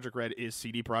CD Projekt Red is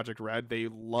CD Projekt Red. They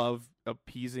love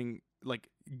appeasing, like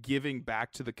giving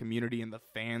back to the community and the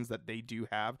fans that they do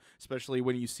have, especially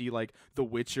when you see like The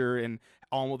Witcher and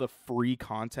all of the free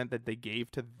content that they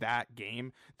gave to that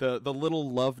game. The little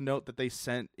love note that they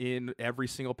sent in every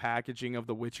single packaging of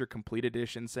The Witcher Complete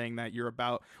Edition saying that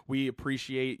we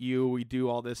appreciate you, we do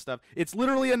all this stuff. It's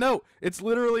literally a note. It's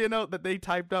literally a note that they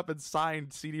typed up and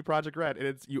signed CD Projekt Red.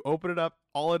 And you open it up,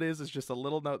 all it is just a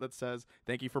little note that says,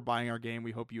 "Thank you for buying our game.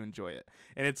 We hope you enjoy it."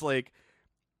 And it's like,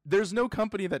 there's no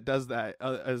company that does that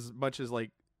as much as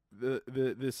like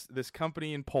this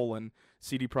company in Poland,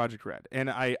 CD Projekt Red, and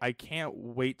I can't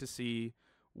wait to see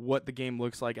what the game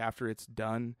looks like after it's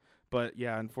done. But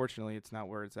yeah, unfortunately, it's not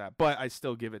where it's at. But I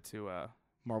still give it to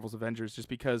Marvel's Avengers just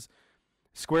because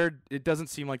Square, it doesn't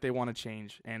seem like they want to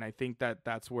change, and I think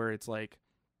that's where it's like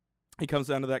it comes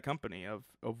down to that company of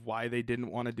why they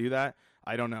didn't want to do that.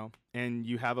 I don't know. And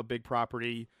you have a big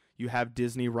property, you have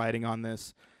Disney writing on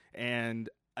this, and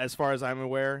as far as I'm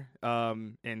aware,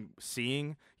 and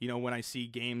seeing, when I see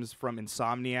games from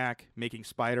Insomniac making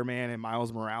Spider-Man and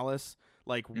Miles Morales,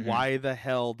 like, why the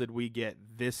hell did we get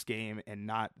this game and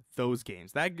not those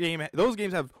games? Those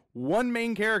games have one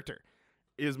main character.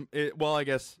 Well, I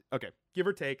guess, okay, give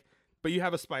or take, but you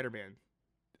have a Spider-Man,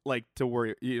 like, to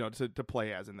worry, to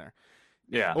play as in there.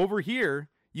 Yeah. Over here,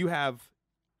 you have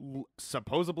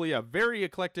supposedly a very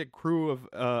eclectic crew of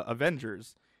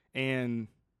Avengers, and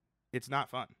it's not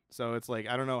fun. So it's like,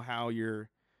 I don't know how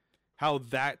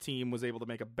that team was able to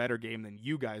make a better game than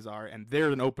you guys are, and they're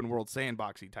an open world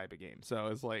sandboxy type of game. So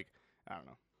it's like, I don't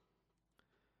know.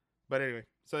 But anyway,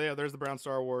 so yeah, there's the Brown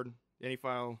Star Award. Any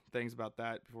final things about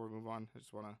that before we move on? I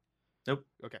just want to... Nope.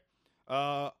 Okay.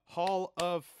 Hall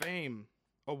of Fame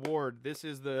Award. This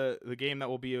is the game that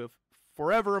will be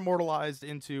forever immortalized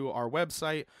into our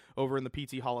website over in the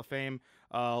PT Hall of Fame.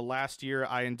 Last year,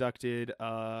 I inducted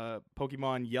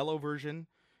Pokemon Yellow version,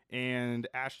 and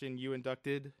Ashton, you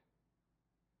inducted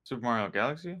Super Mario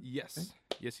Galaxy? Yes,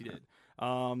 you did.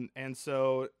 And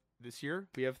so this year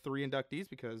we have 3 inductees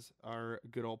because our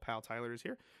good old pal Tyler is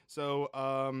here. So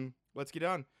let's get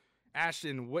on.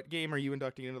 Ashton, what game are you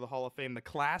inducting into the Hall of Fame? The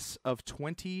class of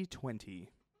 2020.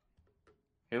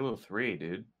 Halo 3,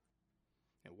 dude.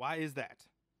 And why is that?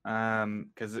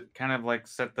 Because it kind of like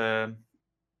set the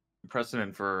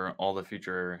precedent for all the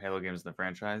future Halo games in the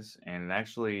franchise, and it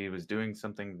actually was doing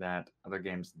something that other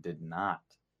games did not.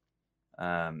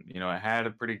 It had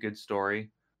a pretty good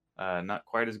story, not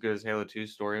quite as good as Halo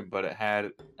 2's story, but it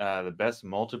had the best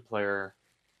multiplayer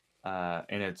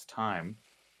in its time,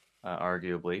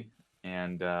 arguably,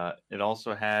 and it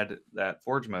also had that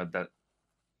Forge mode that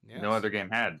no other game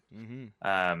had.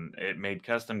 It made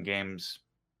custom games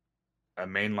a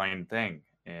mainline thing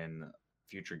in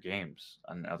future games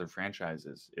on other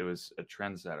franchises. It was a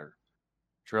trendsetter,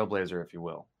 trailblazer, if you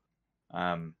will.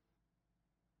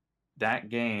 That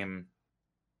game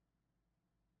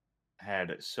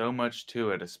had so much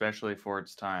to it, especially for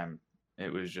its time.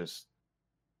 It was just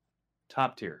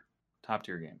top tier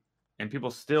game. And people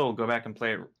still go back and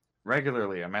play it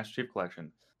regularly on Master Chief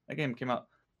Collection. That game came out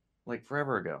like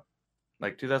forever ago,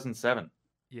 like 2007.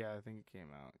 Yeah, I think it came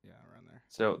out, around there.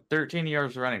 So 13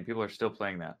 years running, people are still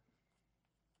playing that.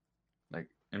 Like,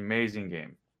 amazing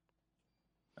game.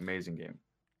 Amazing game.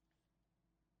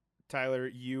 Tyler,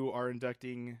 you are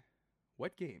inducting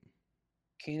what game?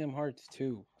 Kingdom Hearts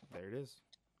 2. There it is.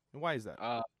 And why is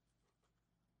that?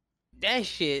 That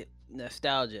shit,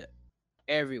 nostalgia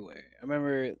everywhere. I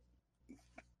remember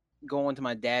going to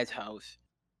my dad's house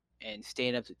and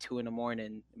staying up to 2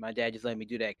 a.m. My dad just let me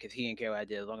do that because he didn't care what I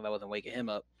did as long as I wasn't waking him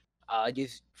up.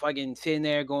 Just fucking sitting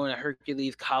there going to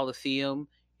Hercules Coliseum,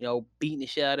 beating the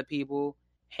shit out of people,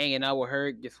 hanging out with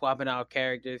her, just swapping out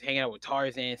characters, hanging out with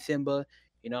Tarzan, Simba.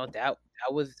 That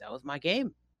was my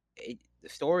game. The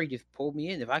story just pulled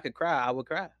me in. If I could cry, I would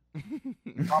cry.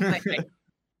 But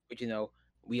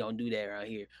we don't do that around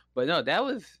here. But no, that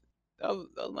was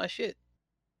my shit,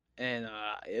 and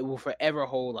it will forever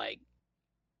hold like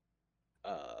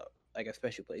a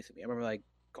special place to me. I remember like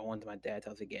going to my dad's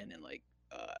house again, and like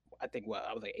I think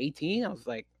I was like 18. I was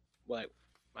like my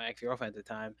ex-girlfriend at the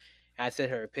time. And I sent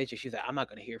her a picture. She's like, "I'm not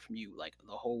gonna hear from you like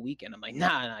the whole weekend." I'm like,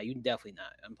 "Nah, you definitely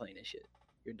not. I'm playing this shit.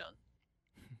 You're done."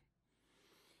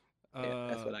 Yeah,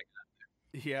 that's what I got.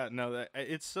 Yeah, no,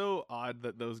 it's so odd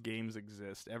that those games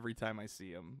exist. Every time I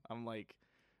see them, I'm like,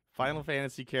 Final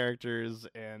Fantasy characters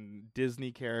and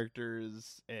Disney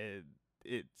characters, and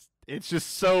it's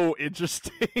just so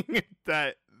interesting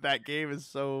that game is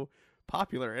so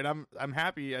popular. And I'm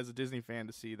happy as a Disney fan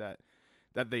to see that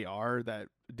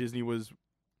Disney was,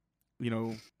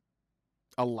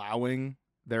 allowing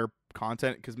their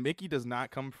content, because Mickey does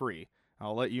not come free.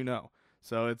 I'll let you know.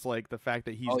 So it's like the fact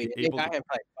that he's able to play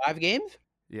 5 games.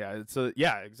 Yeah,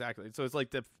 exactly. So it's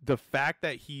like the fact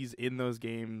that he's in those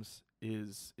games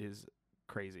is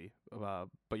crazy.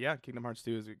 But yeah, Kingdom Hearts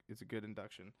 2 is a good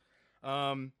induction.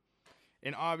 And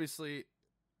obviously,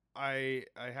 I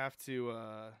have to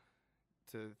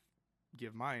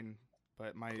give mine.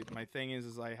 But my thing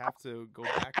is I have to go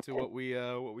back to what we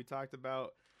talked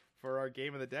about for our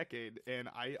game of the decade, and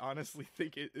I honestly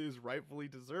think it is rightfully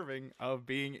deserving of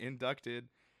being inducted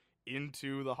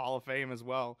into the Hall of Fame as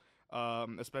well.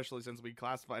 especially since we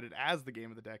classified it as the game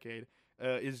of the decade,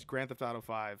 is Grand Theft Auto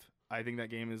 5. I think that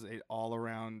game is a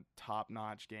all-around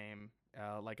top-notch game.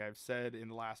 Like I've said in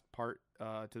the last part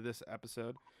to this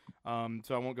episode,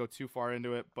 so I won't go too far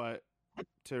into it. But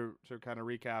to kind of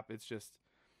recap, it's just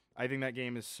I think that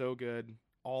game is so good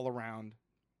all around.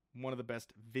 One of the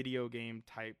best video game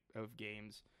type of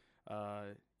games.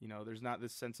 There's not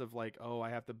this sense of like, oh, I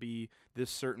have to be this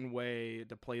certain way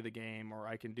to play the game, or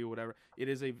I can do whatever.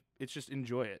 It's just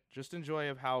enjoy it. Just enjoy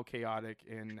of how chaotic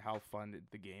and how fun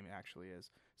the game actually is.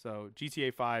 So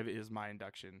GTA 5 is my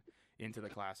induction into the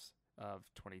class of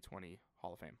 2020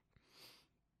 Hall of Fame.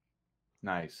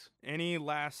 Nice. Any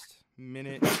last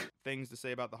minute things to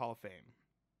say about the Hall of Fame?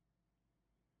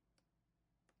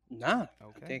 Nah.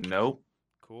 Okay. Nope.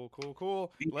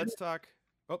 Cool. Let's talk.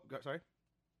 Oh, sorry.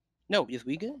 No, yes,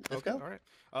 we good. Let's Okay, go. all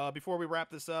right. Before we wrap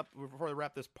this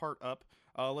part up,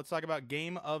 let's talk about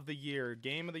Game of the Year.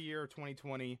 Game of the Year of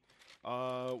 2020.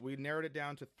 We narrowed it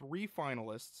down to 3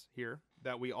 finalists here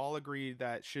that we all agreed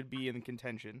that should be in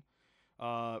contention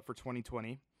for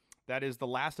 2020. That is The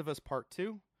Last of Us Part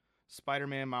 2,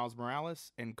 Spider-Man Miles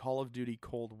Morales, and Call of Duty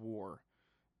Cold War.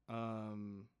 2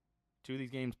 of these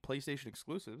games PlayStation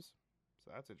exclusives,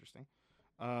 so that's interesting.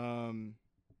 What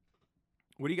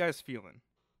are you guys feeling?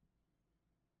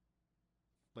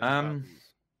 About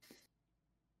these?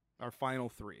 Our final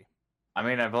 3. I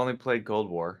mean, I've only played Cold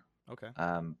War. Okay.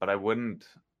 But I wouldn't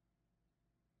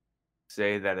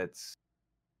say that it's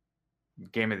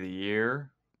Game of the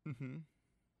Year. Mm-hmm.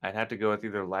 I'd have to go with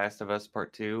either Last of Us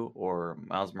Part 2 or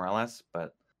Miles Morales,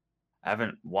 but I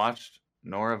haven't watched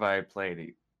nor have I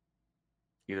played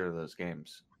either of those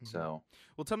games. Mhm. So,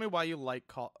 Well, tell me why you like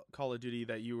Call of Duty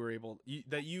that you were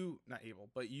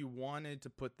but you wanted to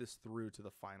put this through to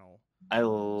the final. I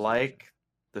like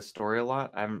the story a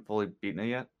lot. I haven't fully beaten it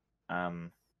yet.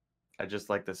 I just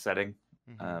like the setting.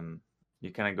 Mhm.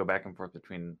 You kind of go back and forth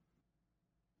between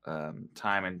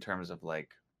time in terms of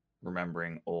like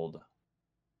remembering old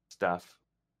stuff.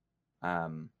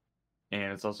 And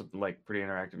it's also like pretty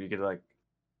interactive. You could like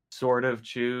sort of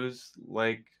choose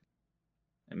like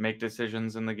and make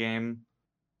decisions in the game,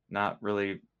 not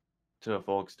really to a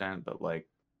full extent, but like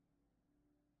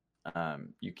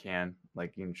you can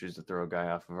choose to throw a guy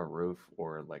off of a roof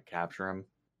or like capture him.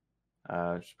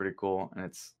 It's pretty cool, and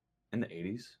it's in the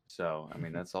 80s, so I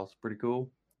mean that's also pretty cool.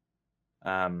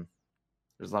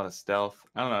 There's a lot of stealth.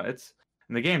 I don't know.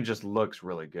 And the game just looks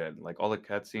really good. Like all the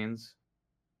cutscenes,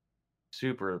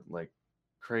 super like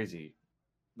crazy.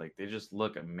 Like they just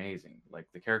look amazing. Like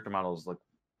the character models look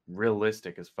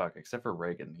realistic as fuck, except for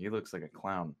Reagan. He looks like a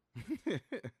clown.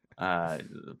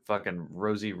 Fucking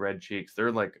rosy red cheeks.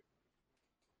 They're like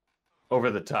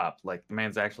over the top. Like the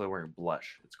man's actually wearing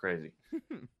blush. It's crazy.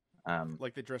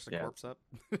 Like they dressed a corpse up.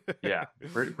 Yeah,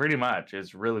 pretty much.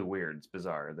 It's really weird. It's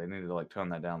bizarre. They need to like tone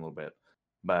that down a little bit.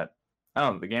 But I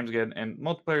don't know, the game's good and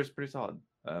multiplayer is pretty solid.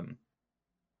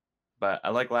 But I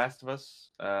like Last of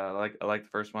Us. I like the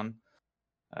first one.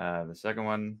 The second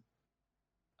one,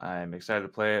 I'm excited to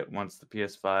play it once the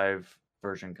PS5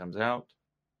 version comes out.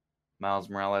 Miles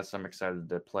Morales, I'm excited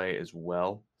to play as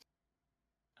well.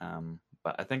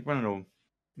 But I think I'm gonna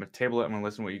table it. I'm gonna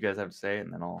listen to what you guys have to say,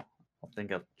 and then I'll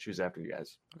choose after you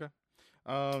guys. Okay.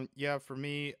 Yeah, for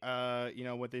me,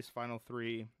 with these final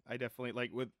 3, I definitely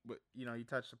like with you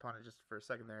touched upon it just for a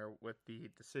second there with the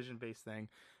decision-based thing.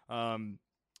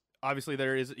 Obviously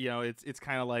there is, it's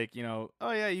kind of like, oh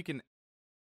yeah, you can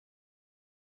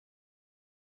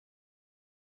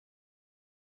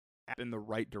in the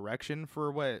right direction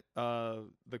for what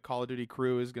the Call of Duty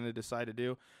crew is going to decide to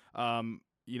do.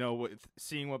 With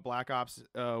seeing what Black Ops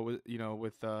Treyarch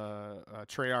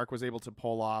was able to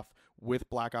pull off with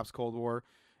Black Ops Cold War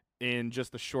in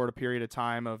just the short period of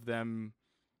time of them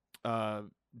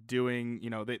doing,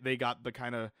 they got the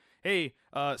kind of, hey,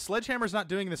 Sledgehammer's not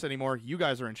doing this anymore, you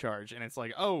guys are in charge, and it's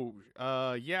like,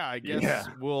 yeah, I guess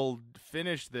we'll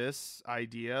finish this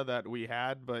idea that we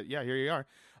had, but yeah, here you are.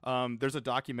 There's a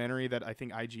documentary that I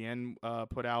think IGN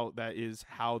put out that is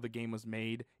how the game was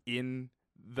made in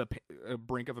the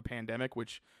brink of a pandemic,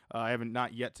 which I haven't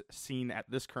not yet seen at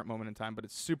this current moment in time, but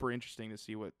it's super interesting to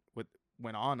see what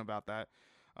went on about that.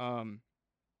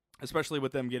 Especially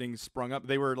with them getting sprung up.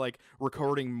 They were like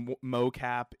recording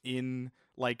mocap in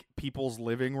like people's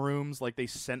living rooms. Like they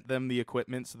sent them the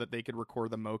equipment so that they could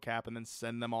record the mocap and then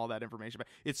send them all that information back.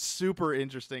 It's super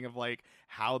interesting of like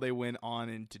how they went on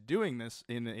into doing this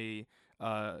in a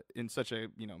in such a,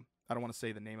 I don't want to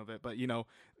say the name of it, but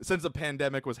since the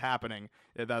pandemic was happening,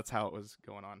 that's how it was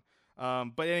going on.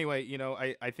 But anyway,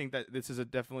 I think that this is a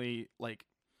definitely like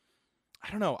I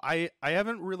don't know. I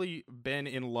haven't really been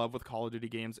in love with Call of Duty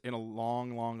games in a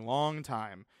long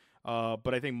time.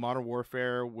 But I think Modern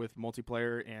Warfare with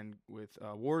multiplayer and with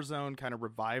Warzone kind of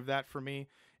revived that for me.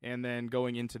 And then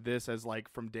going into this as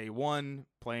like from day one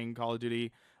playing Call of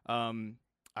Duty, I'm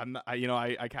not,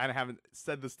 I kind of haven't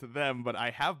said this to them, but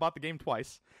I have bought the game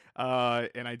twice,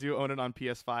 and I do own it on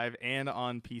PS5 and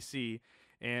on PC.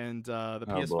 And the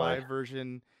PS5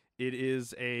 version, it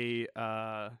is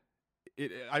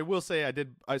I will say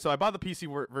so I bought the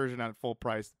PC version at full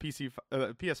price.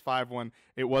 PS5 one,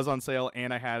 it was on sale,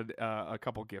 and I had a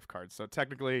couple gift cards. So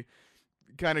technically,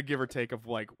 kind of give or take of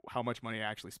like how much money I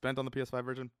actually spent on the PS5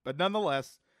 version. But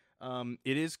nonetheless,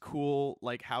 it is cool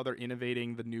like how they're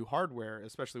innovating the new hardware,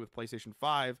 especially with PlayStation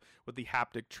 5, with the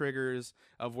haptic triggers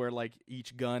of where like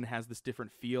each gun has this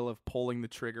different feel of pulling the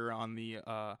trigger on the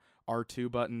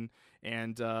R2 button.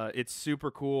 And it's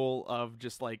super cool of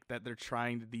just like that they're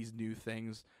trying these new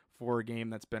things for a game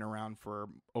that's been around for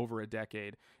over a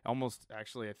decade. Almost,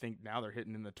 actually, I think now they're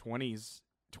hitting in the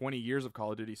 20 years of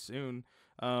Call of Duty soon.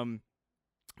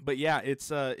 But yeah, it's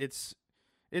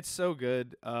so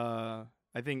good.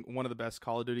 I think one of the best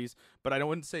Call of Duties, but I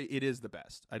wouldn't say it is the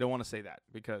best. I don't want to say that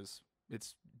because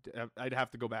I'd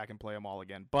have to go back and play them all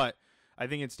again. But I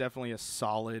think it's definitely a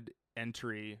solid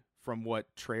entry from what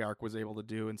Treyarch was able to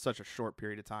do in such a short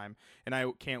period of time. And I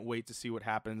can't wait to see what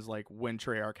happens like when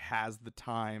Treyarch has the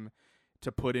time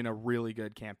to put in a really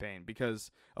good campaign,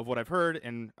 because of what I've heard,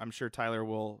 and I'm sure Tyler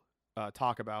will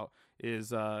talk about, is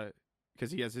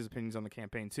because he has his opinions on the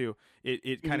campaign too,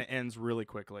 it kind of ends really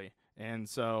quickly. And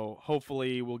so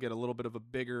hopefully we'll get a little bit of a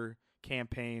bigger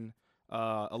campaign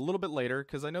a little bit later,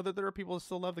 because I know that there are people who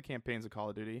still love the campaigns of Call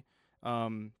of Duty.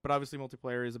 But obviously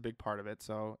multiplayer is a big part of it.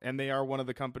 So, and they are one of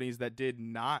the companies that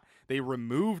they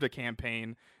removed a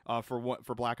campaign for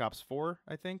Black Ops 4,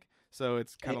 I think. So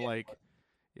it's kind of like,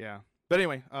 yeah. But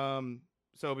anyway,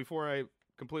 so before I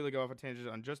completely go off a tangent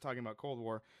on just talking about Cold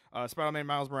War, Spider-Man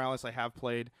Miles Morales I have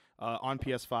played on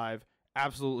PS5.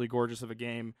 Absolutely gorgeous of a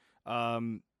game.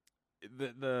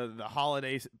 The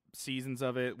holiday seasons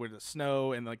of it with the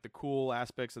snow and like the cool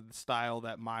aspects of the style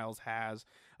that Miles has,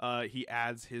 he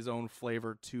adds his own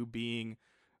flavor to being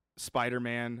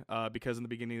Spider-Man, because in the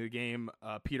beginning of the game,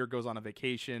 Peter goes on a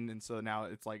vacation, and so now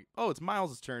it's like, oh, it's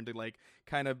Miles' turn to like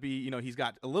kind of be, he's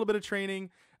got a little bit of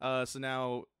training, so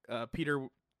now Peter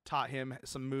taught him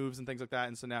some moves and things like that,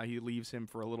 and so now he leaves him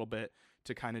for a little bit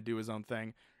to kind of do his own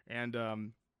thing.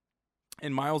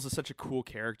 And Miles is such a cool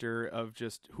character of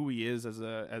just who he is as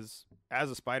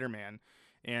a Spider-Man,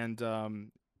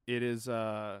 and it is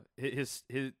his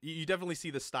you definitely see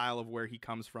the style of where he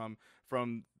comes from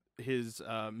his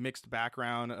mixed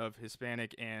background of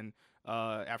Hispanic and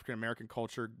African American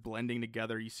culture blending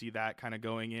together. You see that kind of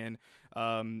going in.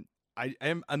 I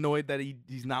am annoyed that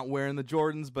he's not wearing the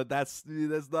Jordans, but that's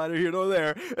neither here nor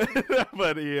there.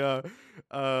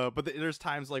 But there's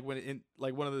times like when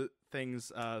like one of the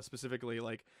things specifically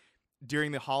like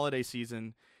during the holiday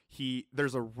season, there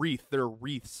are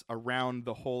wreaths around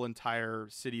the whole entire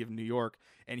city of New York,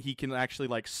 and he can actually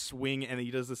like swing, and he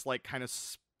does this like kind of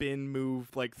spin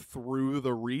move like through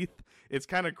the wreath. It's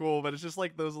kind of cool, but it's just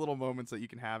like those little moments that you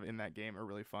can have in that game are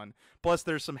really fun. Plus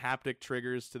there's some haptic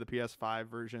triggers to the PS5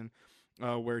 version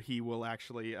where he will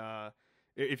actually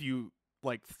if you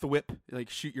like thwip, like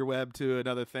shoot your web to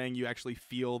another thing, you actually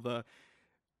feel the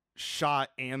shot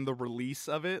and the release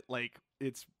of it. Like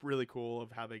it's really cool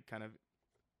of how they kind of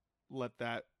let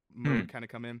that mode kind of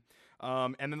come in.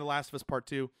 And then The Last of Us Part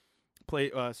 2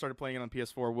 started playing it on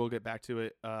PS4. We'll get back to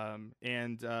it.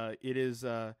 And it is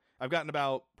I've gotten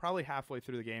about probably halfway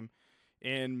through the game,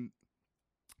 and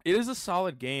it is a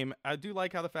solid game. I do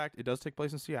like how the fact it does take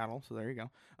place in Seattle, so there you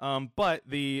go. But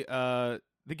the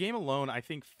game alone, I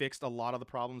think, fixed a lot of the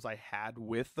problems I had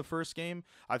with the first game.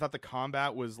 I thought the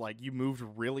combat was like, you moved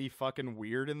really fucking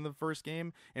weird in the first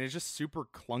game, and it's just super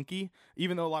clunky,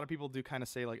 even though a lot of people do kind of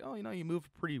say like, oh, you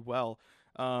moved pretty well.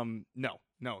 No,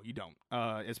 you don't.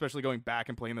 Especially going back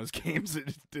and playing those games,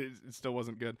 it still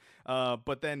wasn't good.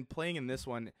 But then playing in this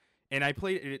one, and I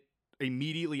played it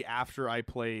immediately after I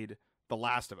played The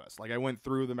Last of Us. Like I went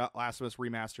through The Last of Us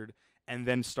Remastered and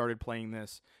then started playing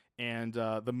this, and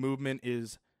the movement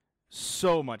is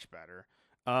so much better.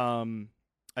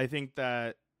 I think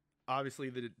that obviously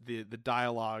the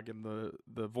dialogue and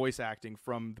the voice acting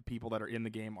from the people that are in the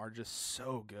game are just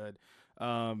so good.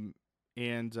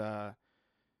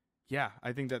 Yeah,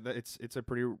 I think that it's a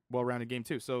pretty well-rounded game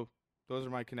too. So those are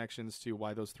my connections to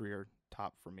why those three are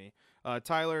top for me.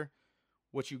 Tyler,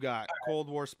 what you got? Cold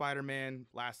War, Spider-Man,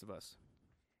 Last of Us.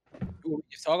 want me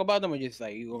to just talk about them, or just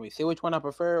like you want me to say which one I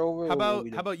prefer over? How or what about we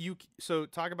how doing? about you? So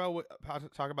talk about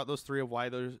talk about those three of why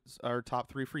those are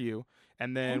top three for you,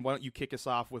 and then why don't you kick us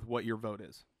off with what your vote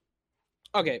is?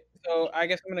 Okay, so I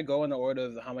guess I'm gonna go in the order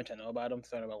of how much I know about them,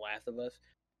 starting with Last of Us.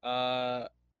 I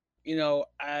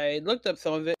looked up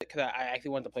some of it because I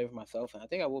actually wanted to play for myself, and I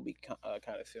think I will be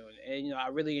kind of soon. And I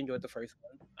really enjoyed the first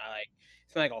one. I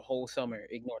spent like a whole summer,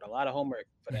 ignored a lot of homework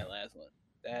for that last one.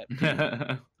 That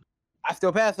I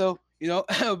still passed though,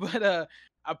 but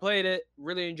I played it,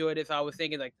 really enjoyed it. So I was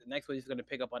thinking like the next one is gonna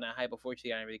pick up on that hype.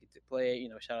 Unfortunately, I didn't really get to play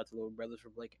it. Shout out to Little Brothers for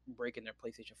breaking their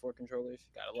PlayStation 4 controllers.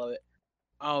 Gotta love it.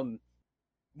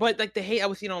 But like the hate I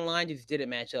was seeing online just didn't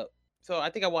match up. So I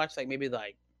think I watched like maybe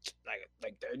like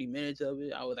 30 minutes of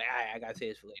it. I was like, all right, I gotta say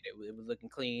this for later. It was looking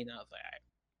clean. I was like, all right,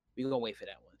 we're gonna wait for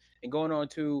that one. And going on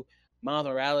to Miles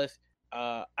Morales,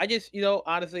 I just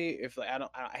honestly, if like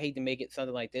I hate to make it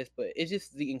something like this, but it's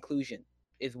just the inclusion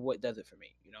is what does it for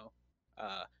me.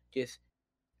 Just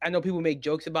I know people make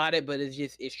jokes about it, but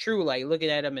it's true. Like looking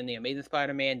at him in the Amazing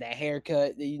Spider-Man, that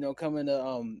haircut, coming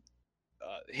to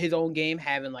his own game,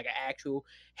 having like an actual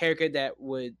haircut that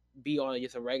would be on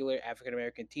just a regular African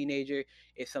American teenager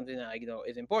is something that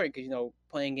is important because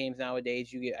playing games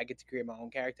nowadays I get to create my own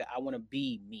character. I want to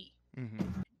be me.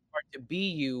 Hard to be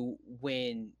you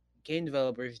when game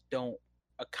developers don't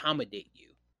accommodate you.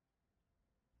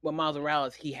 But Miles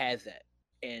Morales, he has that,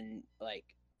 and like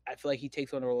I feel like he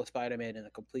takes on the role of Spider-Man in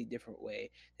a complete different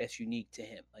way that's unique to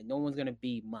him. Like no one's gonna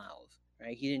be Miles,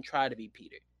 right? He didn't try to be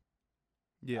Peter.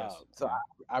 Yes. So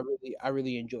I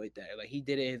really enjoyed that. Like he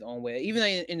did it his own way. Even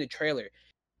like, in the trailer,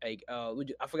 like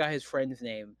I forgot his friend's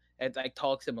name. That like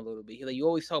talks to him a little bit. He like you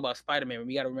always talk about Spider-Man, but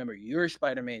you got to remember you're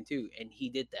Spider-Man too, and he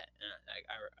did that. And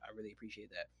I really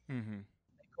appreciate that.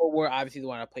 Cold War obviously the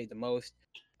one I played the most.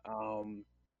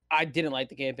 I didn't like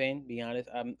the campaign. Be honest,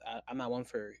 I'm not one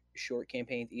for short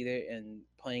campaigns either. And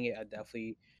playing it, I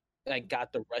definitely like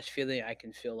got the rush feeling. I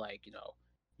can feel like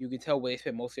you can tell where they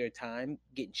spent most of their time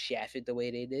getting shafted the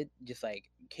way they did. Just like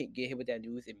can't get hit with that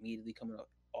news immediately coming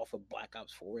off of Black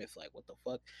Ops 4. It's like what the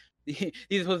fuck? These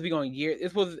are supposed to be going years.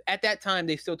 This was at that time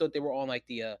they still thought they were on like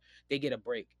the they get a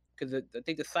break because I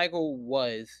think the cycle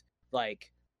was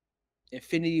like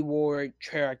Infinity War,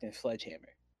 Treyarch, and Sledgehammer.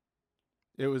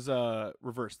 It was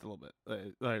reversed a little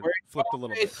bit. Like flipped a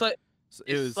little bit.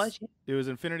 It was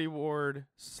Infinity Ward,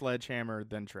 Sledgehammer,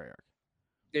 then Treyarch.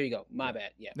 There you go. My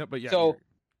bad. Yeah. No, but yeah. So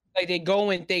like they go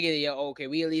and thinking, okay,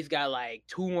 we at least got like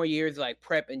 2 more years like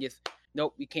prep and just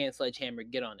nope, we can't Sledgehammer.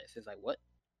 Get on this. It's like what?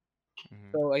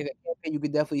 So like the campaign, you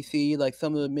could definitely see like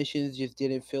some of the missions just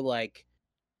didn't feel like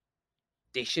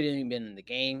they shouldn't even been in the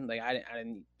game. Like I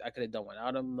could have done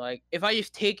without them. Like if I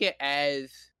just take it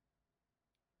as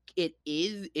it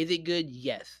is it good?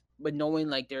 Yes. But knowing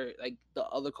like they're like the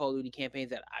other Call of Duty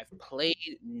campaigns that I've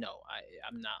played, no,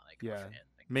 I'm not like a fan.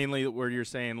 Like, mainly where you're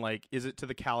saying like, is it to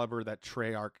the caliber that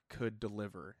Treyarch could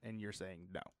deliver? And you're saying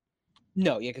no.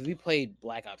 No, yeah, because we played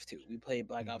Black Ops 2. We played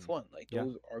Black Ops 1. Like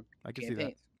those are I can campaigns.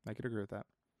 See that. I could agree with that.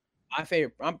 My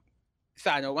favorite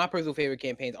side note, my personal favorite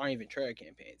campaigns aren't even Treyarch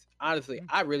campaigns. Honestly,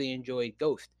 I really enjoyed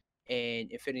Ghost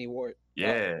and Infinity War.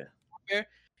 Yeah.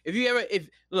 If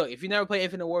you never play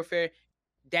Infinite Warfare,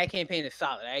 that campaign is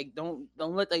solid. Right? Don't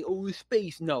let like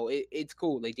space. No, it's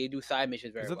cool. Like they do side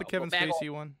missions very well. Is that the Kevin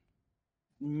Spacey one?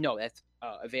 No, that's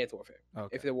Advanced Warfare.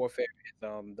 Okay. Infinite Warfare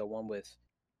is the one with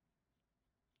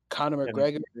Conor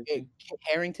McGregor, Kit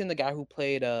Harington, the guy who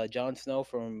played Jon Snow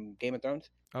from Game of Thrones.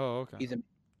 Oh, okay.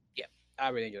 I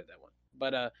really enjoyed that one.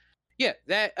 But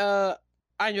that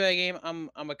I enjoy that game.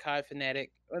 I'm a COD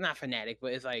fanatic. Well, not fanatic,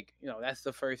 but it's like that's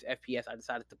the first FPS I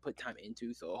decided to put time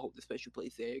into. So I hope the special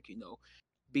place there,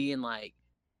 being like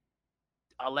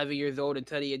 11 years old and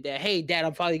telling your dad, "Hey, Dad,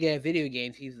 I'm finally getting video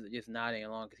games." He's just nodding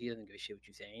along because he doesn't give a shit what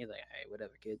you're saying. He's like, "Hey,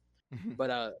 whatever, kid."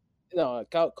 But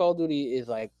Call of Duty is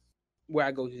like where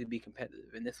I go to be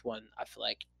competitive, and this one I feel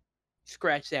like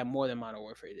scratched that more than Modern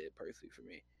Warfare did personally for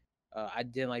me. I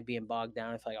didn't like being bogged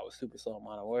down. It's like I was super slow in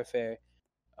Modern Warfare.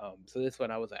 So this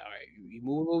one I was like, all right, you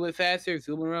move a little bit faster,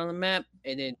 zooming around the map,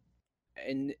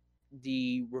 and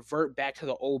the revert back to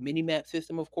the old mini map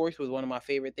system, of course, was one of my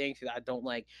favorite things because I don't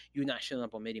like you not showing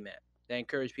up on mini map. That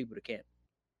encourage people to camp.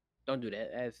 Don't do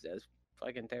that. That's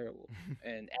fucking terrible.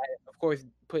 And of course,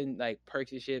 putting like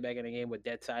perks and shit back in the game with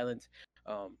Dead Silence,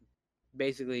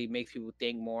 basically makes people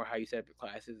think more how you set up your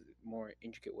classes, more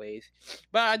intricate ways.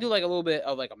 But I do like a little bit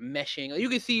of like a meshing. Like, you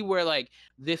can see where like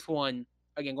this one,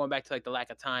 again, going back to like the lack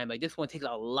of time, like this one takes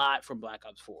a lot from Black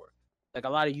Ops 4. Like a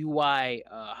lot of UI,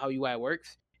 how UI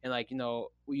works. And like,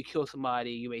 when you kill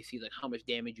somebody, you may see like how much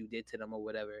damage you did to them or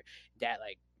whatever. That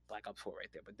like Black Ops 4 right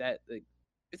there. But that like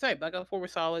it's like Black Ops 4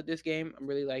 was solid. This game, I'm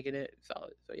really liking it. It's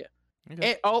solid. So yeah.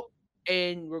 Okay.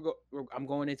 And I'm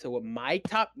going into what my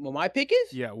pick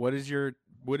is. Yeah. What is your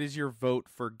vote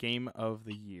for game of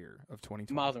the year of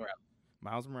 2020? Miles Morales.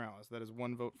 Miles Morales. That is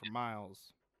one vote for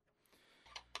Miles.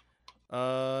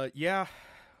 Yeah.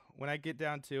 When I get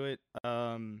down to it,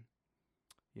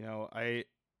 you know,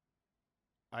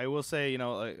 I will say, you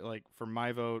know, like for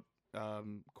my vote,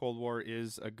 Cold War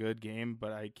is a good game,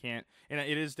 but I can't, and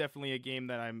it is definitely a game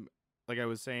that I'm, like I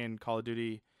was saying, Call of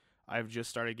Duty, I've just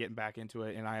started getting back into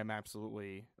it, and I am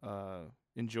absolutely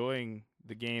enjoying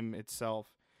the game itself.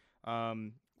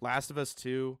 Last of Us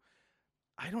 2,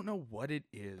 I don't know what it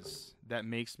is that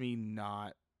makes me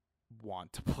not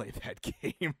want to play that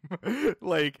game.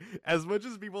 Like, as much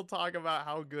as people talk about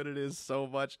how good it is so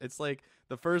much, it's like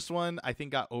the first one I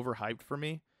think got overhyped for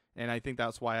me, and I think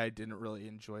that's why I didn't really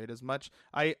enjoy it as much.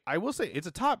 I will say it's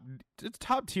a top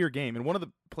tier game and one of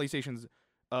the PlayStation's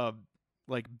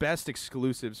like best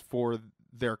exclusives for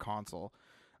their console.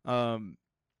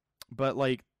 But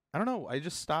like, I don't know, I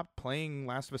just stopped playing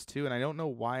Last of Us 2, and I don't know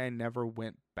why I never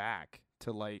went back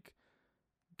to like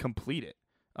complete it.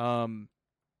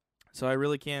 So I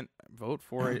really can't vote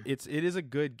for it. It is a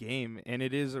good game, and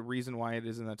it is a reason why it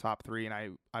is in the top 3,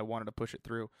 and I wanted to push it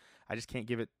through. I just can't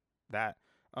give it that.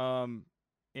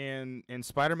 And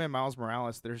Spider-Man Miles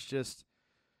Morales, there's just,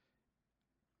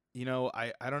 you know,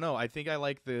 I don't know. I think I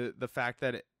like the fact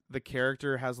that the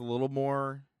character has a little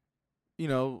more, you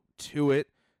know, to it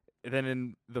than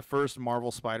in the first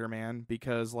Marvel Spider-Man,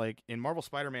 because like in Marvel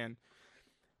Spider-Man,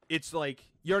 it's like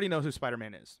you already know who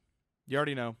Spider-Man is. You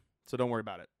already know, so don't worry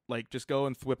about it. Like, just go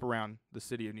and thwip around the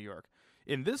city of New York.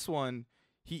 In this one,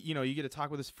 you know, you get to talk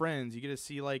with his friends. You get to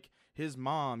see, like, his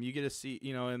mom. You get to see,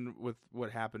 you know, and with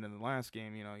what happened in the last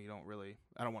game, you know, you don't really,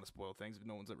 I don't want to spoil things if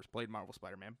no one's ever played Marvel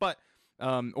Spider-Man, but,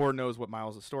 or knows what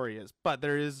Miles' story is. But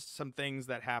there is some things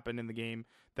that happen in the game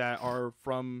that are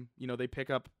from, you know, they pick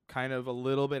up kind of a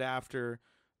little bit after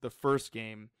the first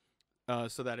game.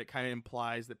 So that it kind of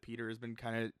implies that Peter has been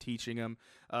kind of teaching him.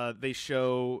 They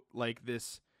show, like,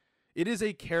 this. It is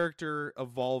a character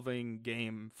evolving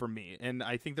game for me, and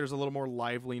I think there's a little more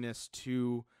liveliness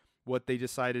to what they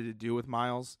decided to do with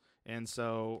Miles, and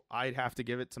so I'd have to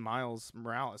give it to Miles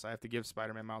Morales. I have to give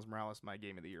Spider-Man Miles Morales my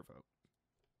Game of the Year vote.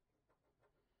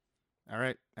 All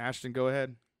right, Ashton, go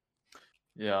ahead.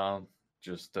 Yeah, I'll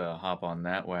just hop on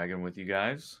that wagon with you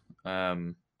guys. I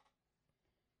don't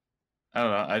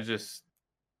know.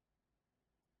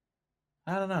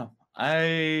 I don't know.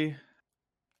 I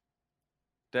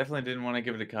definitely didn't want to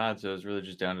give it to COD, so it was really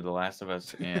just down to The Last of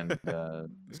Us and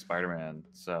Spider-Man.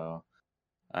 So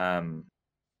I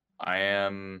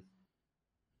am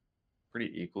pretty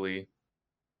equally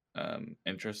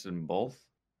interested in both.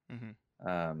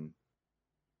 Mm-hmm.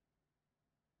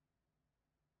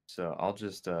 So I'll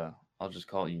just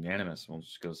call it unanimous. We'll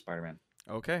just go to Spider-Man.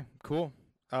 Okay, cool.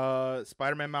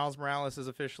 Spider-Man Miles Morales is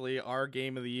officially our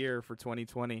Game of the Year for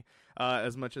 2020.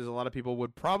 As much as a lot of people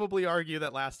would probably argue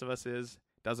that Last of Us is,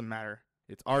 doesn't matter.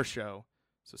 It's our show.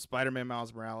 So Spider-Man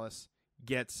Miles Morales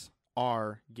gets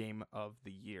our Game of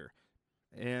the Year.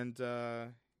 And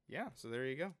yeah, so there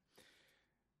you go.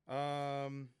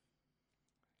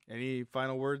 Any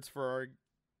final words for our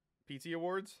PT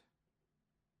awards?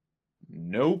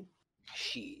 Nope.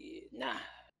 Shit, nah.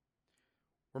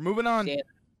 We're moving on.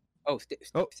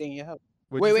 Stay in your house.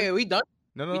 Wait, are we done?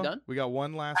 No. We done? We got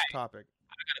one last topic.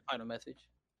 I got a final message.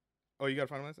 Oh, you got a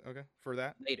final message? Okay. For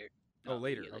that? Later. Oh, No,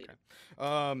 later. yeah,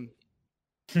 Okay.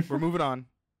 We're moving on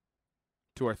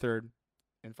to our third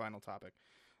and final topic.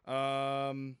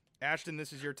 Ashton,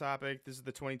 this is your topic. This is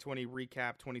the 2020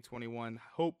 recap, 2021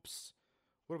 hopes.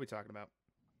 What are we talking about?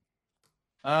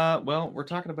 Well, we're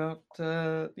talking about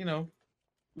you know,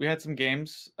 we had some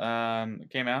games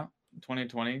came out in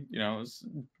 2020. You know, it was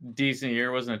a decent year.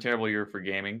 It wasn't a terrible year for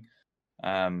gaming.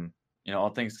 You know, all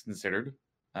things considered.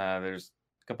 There's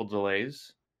a couple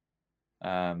delays.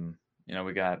 You know,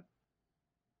 we got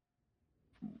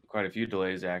quite a few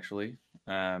delays actually.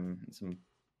 Some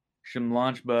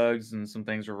launch bugs and some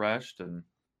things were rushed, and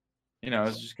you know,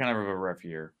 it's just kind of a rough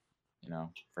year, you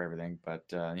know, for everything. But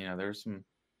you know, there's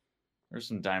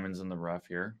some diamonds in the rough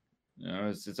here. You know,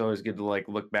 it's always good to like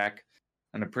look back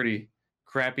on a pretty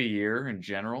crappy year in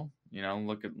general. You know,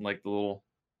 look at like the little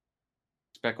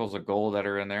speckles of gold that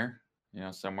are in there, you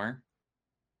know, somewhere.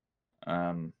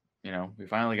 You know, we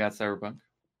finally got Cyberpunk.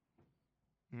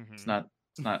 Mm-hmm. It's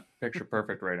not picture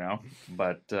perfect right now,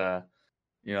 but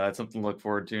you know, that's something to look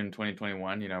forward to in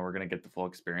 2021. You know, we're gonna get the full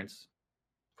experience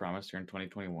promised here in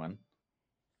 2021.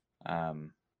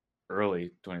 Early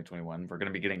 2021. We're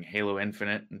gonna be getting Halo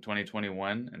Infinite in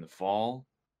 2021 in the fall.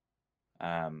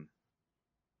 Um,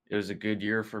 it was a good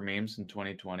year for memes in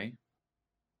 2020.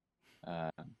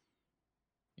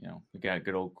 We got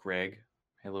good old Craig,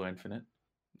 Halo Infinite,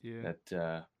 Yeah.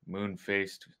 that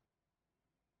moon-faced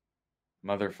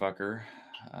motherfucker.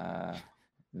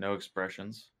 No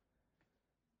expressions.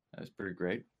 That was pretty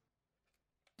great.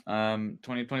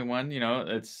 2021,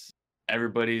 it's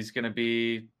everybody's gonna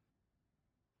be,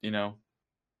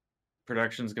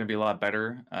 production's gonna be a lot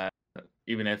better.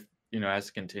 Even if it has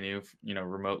to continue,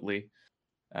 remotely,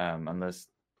 unless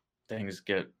things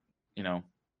get, you know,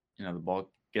 the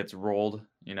ball gets rolled,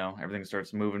 everything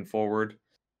starts moving forward.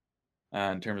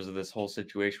 In terms of this whole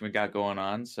situation we got going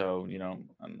on. So,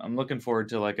 I'm looking forward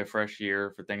to like a fresh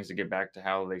year for things to get back to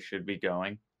how they should be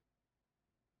going.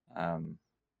 And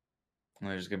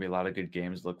there's going to be a lot of good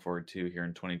games to look forward to here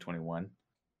in 2021.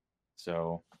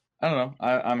 So, I don't know.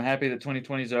 I'm happy that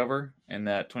 2020 is over and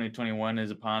that 2021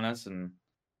 is upon us, and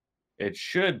it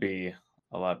should be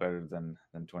a lot better than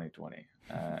 2020.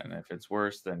 And if it's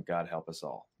worse, then God help us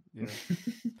all. Yeah.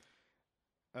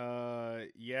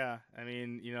 Yeah. I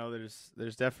mean,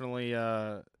 there's definitely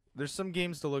there's some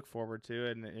games to look forward to,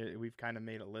 and we've kind of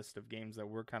made a list of games that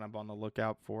we're kind of on the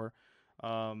lookout for.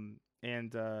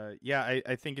 And yeah,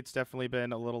 I think it's definitely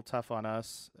been a little tough on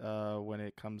us when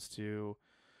it comes to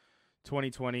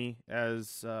 2020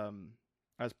 as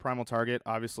Primal Target.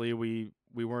 Obviously, we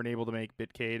weren't able to make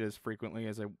Bitcade as frequently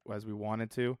as we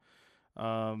wanted to.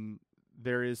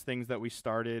 There is things that we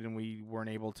started and we weren't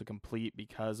able to complete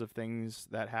because of things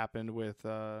that happened with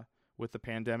the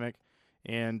pandemic,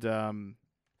 and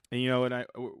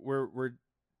we're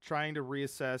trying to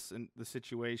reassess the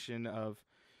situation of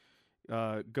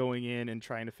going in and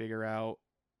trying to figure out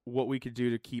what we could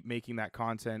do to keep making that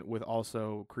content with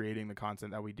also creating the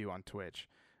content that we do on Twitch.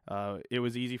 It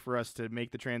was easy for us to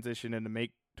make the transition and to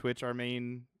make Twitch our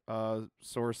main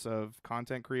source of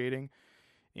content creating.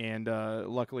 And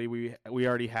luckily, we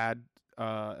already had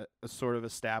a sort of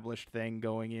established thing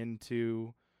going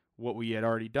into what we had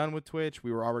already done with Twitch.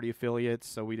 We were already affiliates,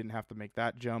 so we didn't have to make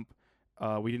that jump.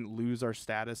 We didn't lose our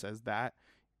status as that.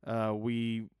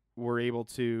 We were able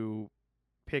to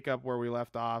pick up where we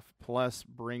left off, plus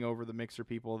bring over the Mixer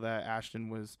people that Ashton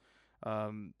was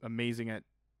amazing at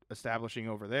establishing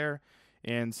over there.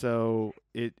 And so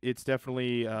it's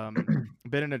definitely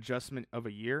been an adjustment of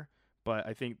a year. But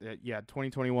I think that,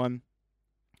 2021,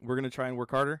 we're going to try and work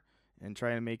harder and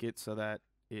try and make it so that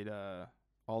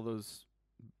all those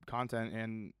content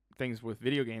and things with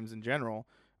video games in general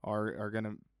are going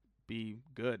to be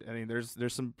good. I mean, there's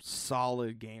some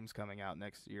solid games coming out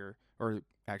next year, or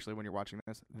actually when you're watching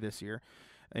this year.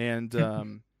 And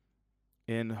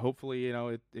and hopefully,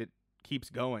 it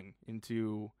keeps going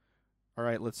into, all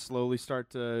right, let's slowly start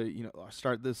to,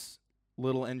 start this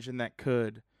little engine that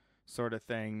could sort of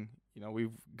thing.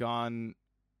 We've gone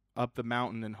up the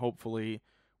mountain, and hopefully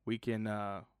we can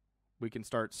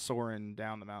start soaring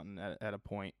down the mountain at a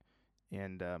point.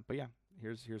 And but yeah,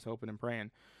 here's hoping and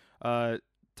praying.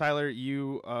 Tyler,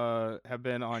 you have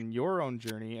been on your own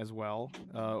journey as well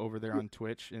over there on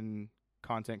Twitch and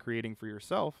content creating for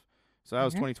yourself. So how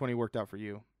has 2020 worked out for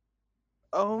you?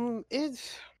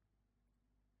 It's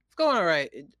going all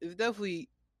right. It's definitely,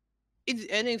 it's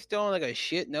ending still on like a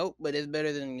shit note, but it's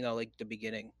better than like the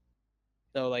beginning.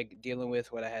 Like dealing with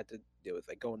what I had to deal with,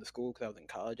 like going to school because I was in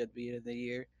college at the beginning of the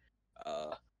year.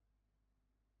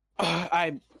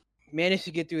 I managed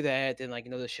to get through that. Then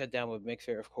the shutdown with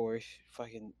Mixer, of course,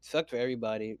 fucking sucked for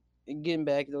everybody. And getting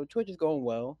back, Twitch is going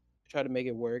well. Try to make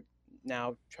it work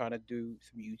now. Trying to do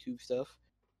some YouTube stuff.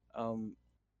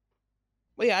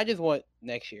 But yeah, I just want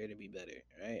next year to be better.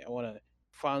 Right? I want to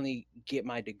finally get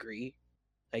my degree.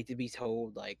 Like to be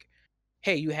told like,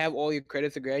 hey, you have all your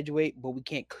credits to graduate, but we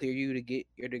can't clear you to get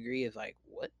your degree. Is like,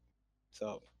 what?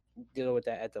 So dealing with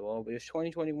that at the moment. But it's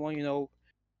 2021,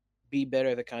 be better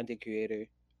as a content creator,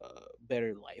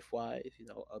 better life-wise,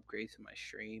 upgrades to my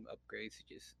stream, upgrades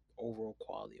to just overall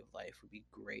quality of life would be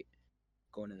great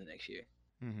going into next year.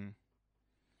 Mm-hmm.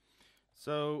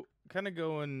 So kind of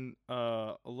going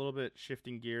a little bit,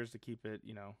 shifting gears to keep it,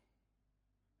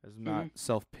 as not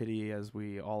self-pity as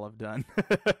we all have done,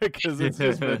 because it's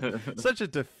just been such a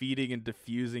defeating and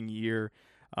diffusing year.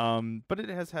 But it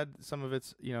has had some of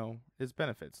its, its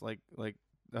benefits. Like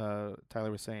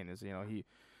Tyler was saying, is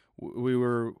we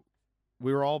were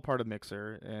all part of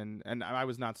Mixer, and I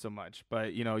was not so much,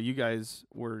 but you guys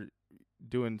were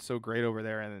doing so great over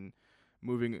there, and then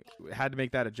had to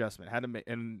make that adjustment.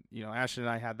 And Ashton and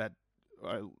I had that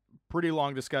pretty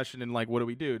long discussion in like, what do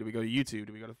we do? Do we go to YouTube?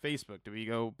 Do we go to Facebook? Do we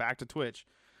go back to Twitch?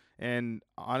 And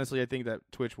honestly, I think that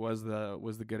Twitch was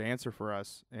the good answer for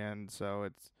us. And so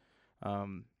it's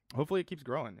hopefully it keeps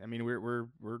growing. I mean, we're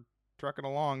trucking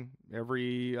along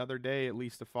every other day, at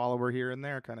least a follower here and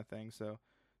there, kind of thing. So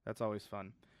that's always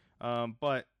fun.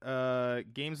 But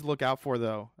games to look out for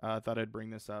though. I thought I'd bring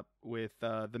this up with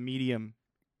the Medium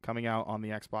coming out on the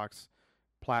Xbox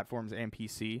platforms and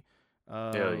PC.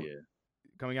 Hell yeah.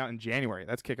 Coming out in January.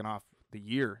 That's kicking off the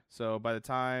year. So by the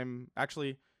time,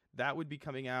 actually, that would be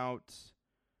coming out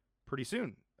pretty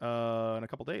soon, in a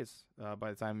couple days. By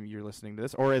the time you're listening to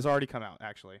this, or has already come out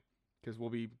actually, because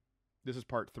this is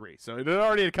part 3, so it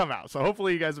already had come out. So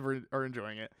hopefully you guys are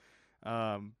enjoying it.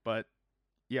 But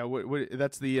yeah,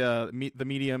 that's the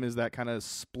Medium is that kind of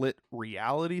split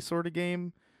reality sort of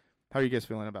game. How are you guys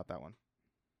feeling about that one?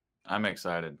 I'm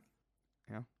excited.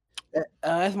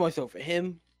 That's more so for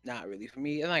him, not really for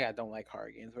me. And like I don't like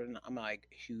horror games, but I'm not like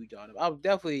huge on them. I'll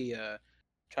definitely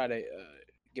try to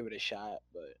give it a shot,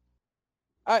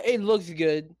 but it looks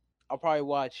good. I'll probably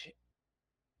watch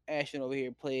Ashton over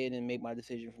here play it and make my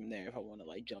decision from there if I want to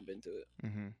like jump into it.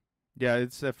 Mm-hmm. Yeah,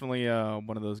 it's definitely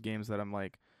one of those games that I'm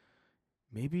like,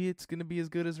 maybe it's gonna be as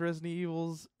good as Resident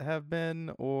Evils have been,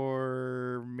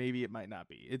 or maybe it might not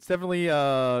be. It's definitely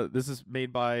this is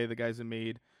made by the guys who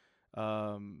made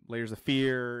Layers of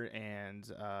Fear and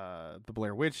the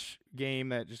Blair Witch game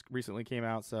that just recently came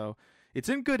out. So it's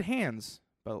in good hands,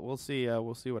 but we'll see.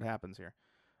 We'll see what happens here.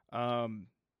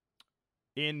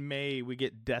 In May we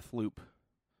get Deathloop,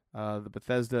 the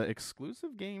Bethesda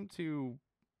exclusive game to,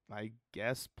 I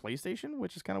guess, PlayStation,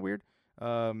 which is kind of weird.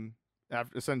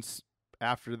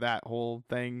 After that whole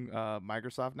thing,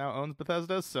 Microsoft now owns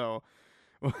Bethesda, so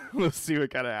we'll see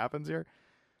what kind of happens here.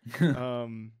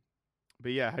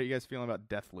 But yeah, how are you guys feeling about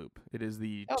Deathloop? It is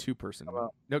the 2-person.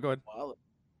 No, go ahead. Wow.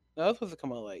 No, that's supposed to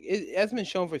come out like it hasn't been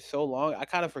shown for so long. I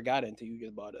kind of forgot it until you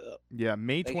just brought it up. Yeah,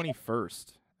 May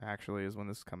 21st actually is when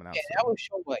this is coming out. Yeah, that was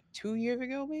shown like 2 years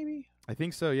ago, maybe. I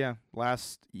think so. Yeah,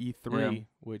 last E3,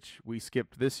 which we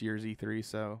skipped this year's E3.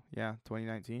 So yeah,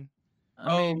 2019.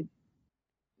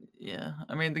 Yeah,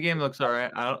 I mean the game looks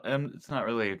alright. It's not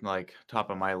really like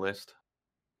top of my list,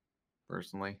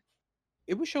 personally.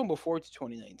 It was shown before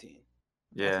 2019.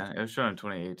 Yeah, it was shown in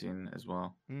 2018 as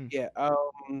well. Yeah,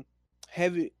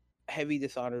 heavy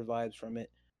Dishonored vibes from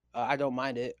it. I don't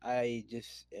mind it. I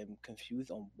just am confused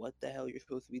on what the hell you're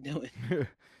supposed to be doing.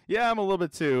 Yeah, I'm a little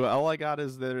bit too. All I got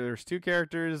is that there's 2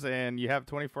 characters and you have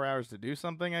 24 hours to do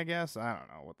something, I guess. I don't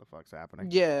know what the fuck's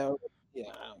happening. Yeah, I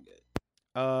don't get it.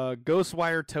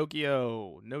 Ghostwire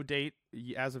Tokyo. No date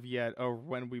as of yet or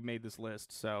when we made this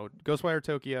list. So Ghostwire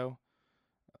Tokyo.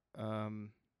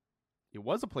 It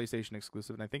was a PlayStation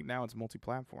exclusive, and I think now it's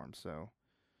multi-platform. So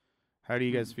how do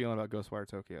you guys feeling about Ghostwire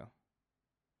Tokyo?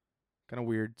 Kind of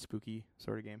weird, spooky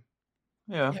sort of game.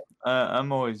 Yeah,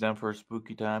 I'm always down for a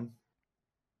spooky time.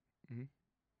 Yeah.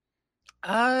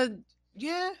 I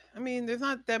mean, there's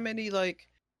not that many like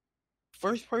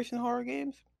first-person horror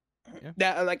games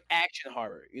that are like action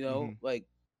horror. You know, like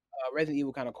Resident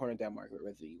Evil kind of cornered that market with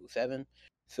Resident Evil 7.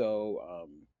 So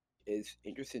it's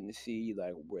interesting to see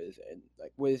like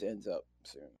where this ends up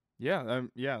soon. Yeah,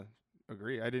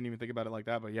 agree. I didn't even think about it like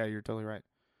that, but yeah, you're totally right.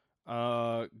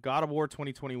 God of War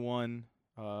 2021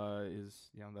 is,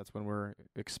 that's when we're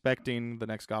expecting the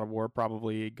next God of War.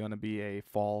 Probably gonna be a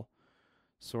fall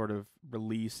sort of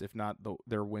release, if not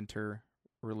their winter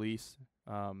release.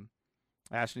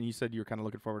 Ashton, you said you were kind of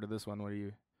looking forward to this one. What are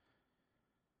you?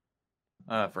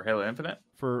 For Halo Infinite?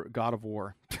 For God of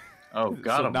War. Oh,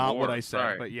 God of War. Not what I said,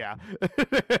 sorry. but yeah.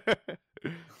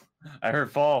 I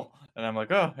heard fall, and I'm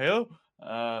like, oh, Halo?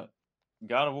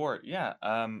 God of War. Yeah.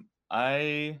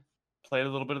 I played a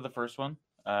little bit of the first one.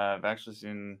 I've actually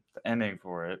seen the ending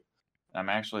for it. I'm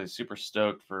actually super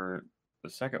stoked for the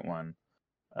second one.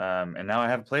 And now I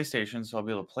have a PlayStation, so I'll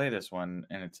be able to play this one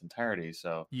in its entirety.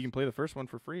 So you can play the first one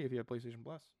for free if you have PlayStation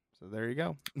Plus. So there you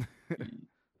go.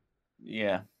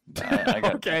 Yeah. I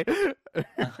got okay.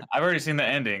 I've already seen the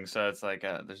ending, so it's like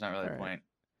there's not really a point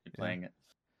in playing it.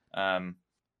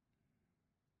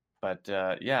 But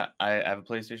yeah, I have a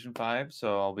PlayStation 5,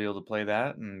 so I'll be able to play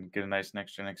that and get a nice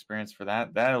next-gen experience for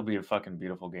that. That'll be a fucking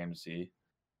beautiful game to see.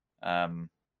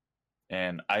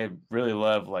 And I really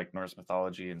love like Norse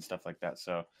mythology and stuff like that,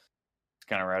 so it's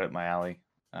kind of right up my alley.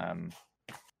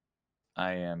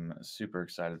 I am super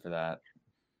excited for that.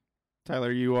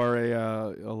 Tyler, you are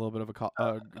a little bit of a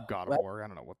God of War. I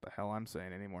don't know what the hell I'm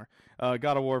saying anymore.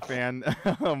 God of War fan.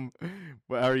 How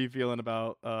are you feeling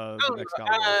about the next God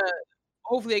of War?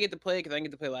 Hopefully I get to play it because I didn't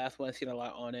get to play last one. I've seen a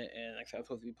lot on it, and like I'm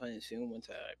supposed to be playing it soon once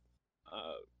I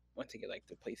get like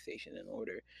the PlayStation in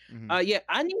order. Yeah,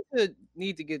 I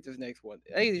need to get this next one.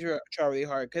 I need to try really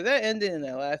hard because that ending in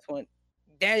that last one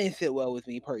that didn't sit well with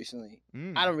me personally.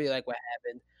 I don't really like what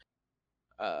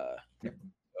Yep.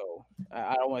 So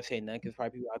I don't want to say none because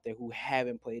probably people out there who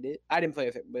haven't played it. I didn't play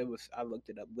it, but I looked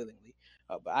it up willingly,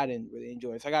 but I didn't really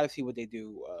enjoy it. So I got to see what they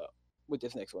do with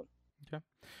this next one. Okay.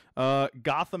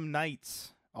 Gotham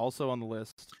Knights also on the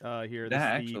list here. This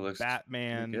That is actually the looks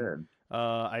Batman. good.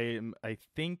 I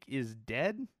think is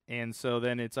dead, and so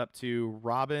then it's up to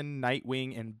Robin,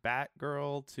 Nightwing, and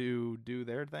Batgirl to do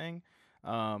their thing,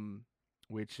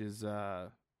 which is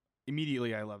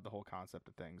immediately I love the whole concept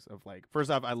of things. Of like,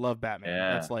 first off, I love Batman.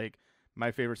 Yeah. That's like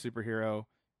my favorite superhero,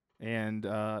 and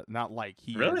not like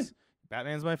he Really? is.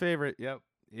 Batman's my favorite. Yep.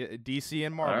 DC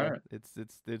and Marvel. Alright.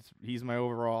 It's he's my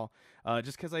overall.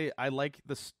 Just because I like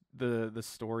the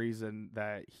stories and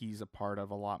that he's a part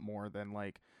of a lot more than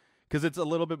like. Because it's a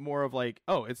little bit more of like,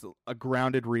 oh, it's a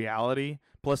grounded reality.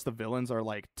 Plus, the villains are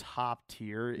like top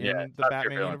tier in the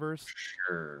Batman universe.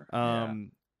 Sure.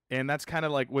 And that's kind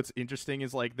of like what's interesting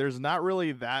is like there's not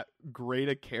really that great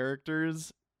of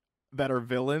characters that are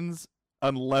villains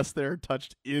unless they're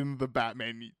touched in the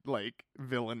Batman like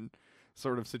villain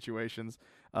sort of situations.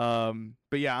 But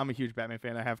yeah, I'm a huge Batman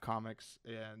fan. I have comics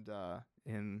and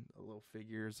in little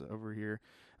figures over here.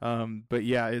 But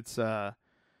yeah, it's yeah,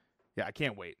 I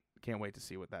can't wait. Can't wait to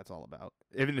see what that's all about.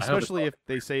 Even especially if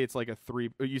they say it's like a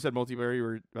 3. You said multiplayer. You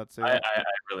were about to say. I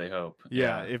really hope.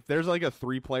 Yeah, if there's like a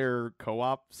 3-player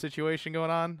co-op situation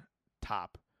going on,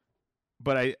 top.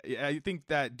 But I think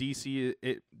that DC,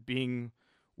 it being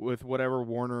with whatever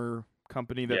Warner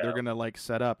company that they're gonna like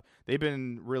set up, they've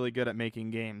been really good at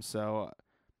making games. So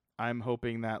I'm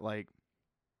hoping that like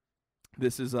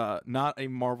this is not a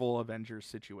Marvel Avengers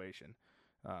situation.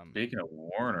 Speaking of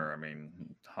Warner, I mean,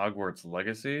 Hogwarts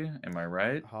Legacy, am I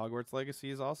right? Hogwarts Legacy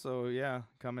is also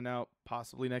coming out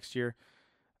possibly next year.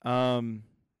 That's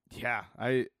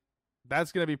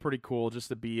gonna be pretty cool just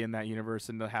to be in that universe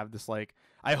and to have this like.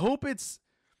 I hope it's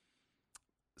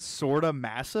sort of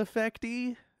Mass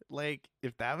Effect-y, like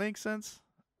if that makes sense.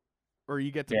 Or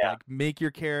you get to like make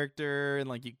your character and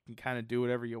like you can kind of do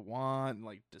whatever you want and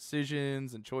like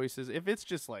decisions and choices. If it's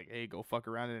just like, hey, go fuck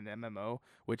around in an MMO,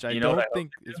 which I don't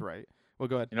think is right. Well,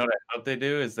 go ahead. You know what I hope they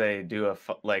do is they do a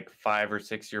like 5 or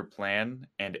 6 year plan,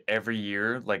 and every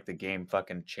year like the game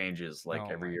fucking changes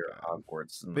like every year at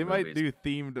Hogwarts. They might do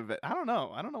themed event. I don't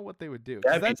know what they would do.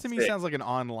 That to me sounds like an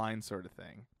online sort of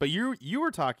thing. But you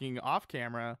were talking off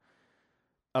camera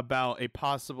about a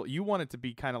possible. You want it to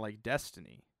be kind of like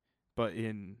Destiny. But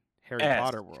in Harry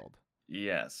Potter world.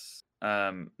 Yes.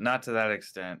 Not to that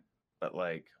extent, but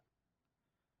like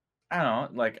I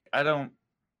don't know, like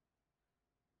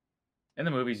in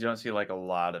the movies you don't see like a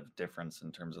lot of difference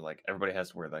in terms of like everybody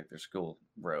has to wear like their school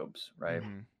robes, right?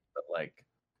 Mm-hmm. But like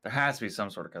there has to be some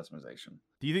sort of customization.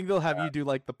 Do you think they'll have you do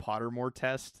like the Pottermore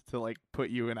test to like put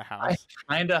you in a house?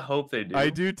 I kind of hope they do. I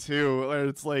do too.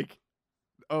 It's like,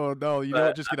 oh no, you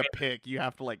don't just get a pick. You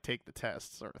have to like take the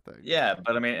test, sort of thing. Yeah,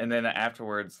 but I mean, and then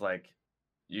afterwards, like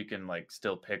you can like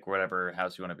still pick whatever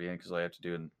house you want to be in because all you have to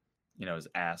do, is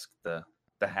ask the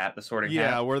sorting hat.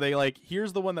 Yeah, where they like,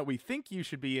 here's the one that we think you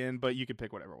should be in, but you can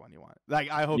pick whatever one you want. Like,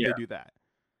 I hope they do that.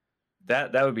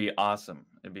 That would be awesome.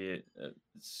 It'd be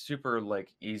super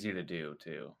like easy to do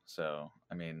too. So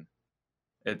I mean,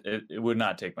 it would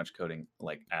not take much coding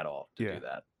like at all to do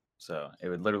that. So it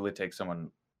would literally take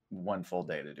someone one full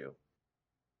day to do.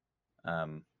 I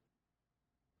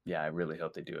really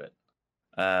hope they do it.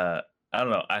 I don't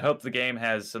know. I hope the game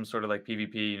has some sort of like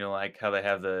PvP, like how they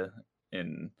have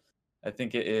I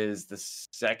think it is the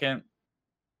second.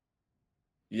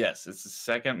 Yes, it's the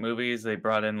second movies they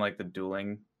brought in like the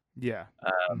dueling. Yeah.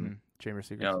 Chamber of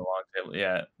Secrets. The long table.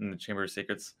 Yeah, in the Chamber of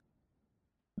Secrets.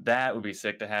 That would be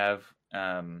sick to have.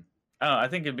 I don't know. I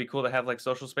think it'd be cool to have like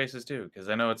social spaces too, because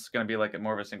I know it's going to be like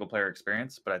more of a single player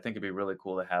experience, but I think it'd be really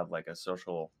cool to have like a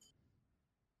social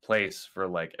place for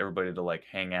like everybody to like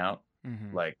hang out.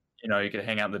 Mm-hmm. Like, you could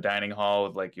hang out in the dining hall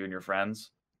with like you and your friends.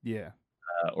 Yeah.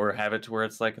 Or have it to where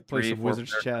it's like a place of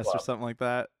Wizard's Chess co-op. or something like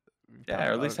that. Yeah,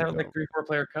 or at least have it like 3-4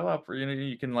 player co-op where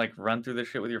you can like run through this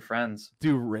shit with your friends.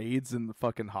 Do raids in the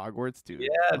fucking Hogwarts, dude.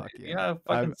 Yeah,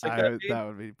 fucking sick that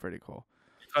would be pretty cool.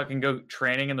 Fucking go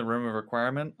training in the room of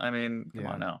requirement. I mean, come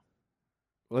on now.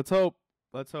 Let's hope.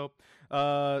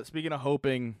 Speaking of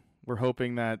hoping, we're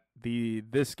hoping that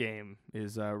this game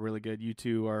is really good. You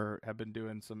two have been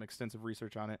doing some extensive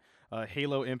research on it.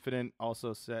 Halo Infinite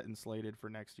also set and slated for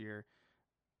next year.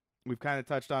 We've kind of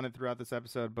touched on it throughout this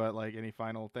episode, but like any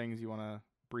final things you want to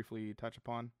briefly touch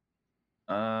upon?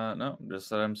 No, just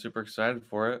that I'm super excited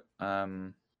for it.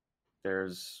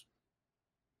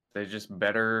 They just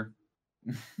better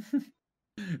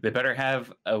they better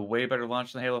have a way better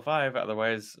launch than Halo 5,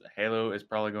 otherwise Halo is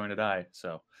probably going to die.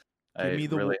 So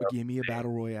give me a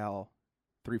battle royale.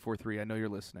 343. I know you're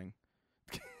listening.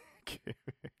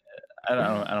 I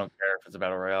don't care if it's a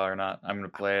battle royale or not. I'm gonna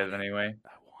play it anyway. I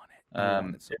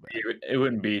want it so bad. It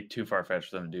wouldn't be too far fetched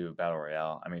for them to do a battle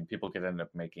royale. I mean, people could end up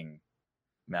making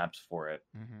maps for it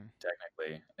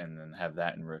technically, and then have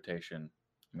that in rotation.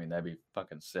 I mean, that'd be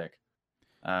fucking sick.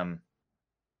 Tyler,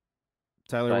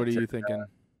 but, what are you thinking?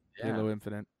 Yeah. Halo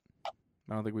Infinite.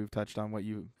 I don't think we've touched on what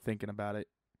you thinking about it.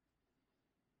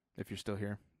 If you're still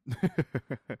here,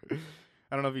 I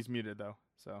don't know if he's muted though.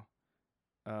 So,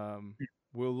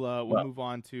 we'll move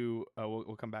on to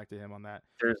we'll come back to him on that.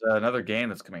 There's another game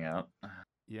that's coming out.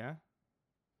 Yeah.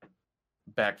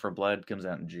 Back 4 Blood comes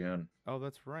out in June. Oh,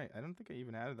 that's right. I don't think I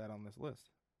even added that on this list.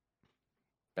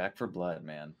 Back 4 Blood,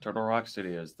 man. Turtle Rock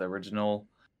Studios, the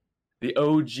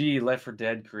OG Left 4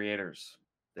 Dead creators.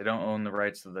 They don't own the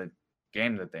rights to the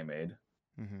game that they made.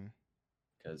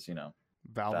 Because,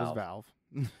 Valve is Valve.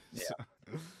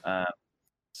 Yeah.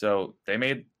 So they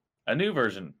made a new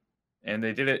version, and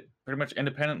they did it pretty much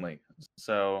independently.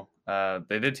 So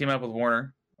they did team up with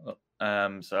Warner.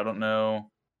 So I don't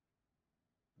know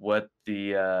what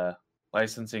the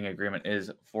licensing agreement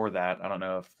is for that. I don't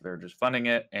know if they're just funding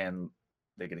it and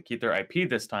they're going to keep their IP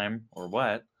this time or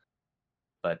what.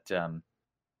 But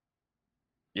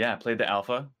yeah, I played the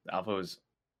alpha. The alpha was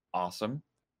awesome,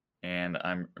 and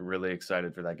I'm really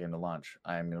excited for that game to launch.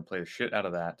 I'm going to play the shit out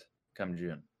of that come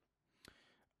June.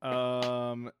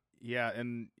 Yeah,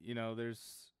 and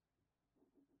there's,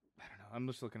 I don't know, I'm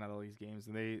just looking at all these games,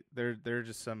 and they're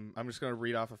just some. I'm just going to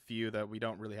read off a few that we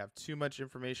don't really have too much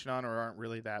information on, or aren't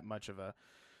really that much of a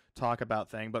talk about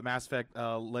thing. But Mass Effect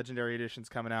Legendary Edition's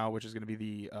coming out, which is going to be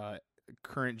the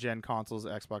current gen consoles,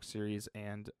 Xbox Series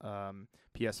and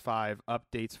PS5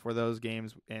 updates for those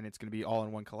games, and it's going to be all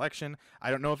in one collection.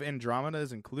 I don't know if Andromeda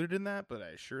is included in that, but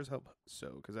I sure as hope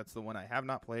so, because that's the one I have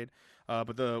not played.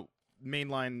 But the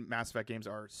mainline Mass Effect games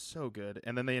are so good.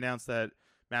 And then they announced that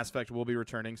Mass Effect will be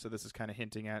returning, so this is kind of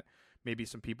hinting at maybe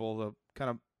some people to kind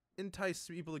of entice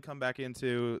people to come back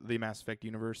into the Mass Effect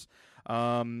universe.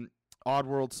 Oddworld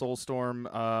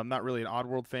Soulstorm, not really an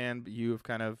Oddworld fan, but you have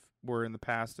kind of were in the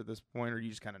past at this point, or you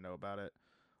just kind of know about it?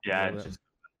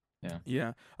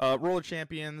 Yeah, Roller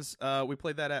Champions, we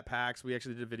played that at PAX. We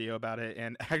actually did a video about it,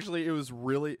 and actually it was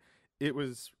really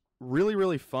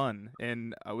fun,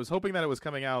 and I was hoping that it was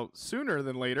coming out sooner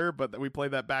than later, but we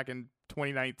played that back in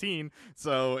 2019,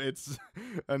 so it's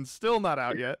and still not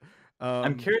out yet.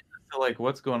 I'm curious as to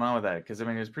what's going on with that, because I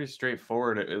mean it was pretty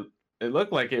straightforward. It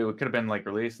looked like it could have been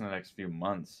released in the next few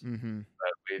months,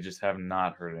 but we just have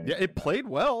not heard anything. Yeah, it played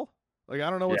well. I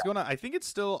don't know what's going on. I think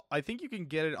you can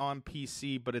get it on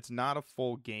PC, but it's not a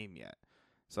full game yet,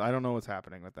 so I don't know what's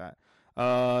happening with that.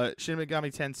 Shin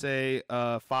Megami Tensei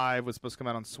 5 was supposed to come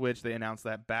out on Switch. They announced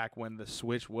that back when the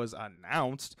Switch was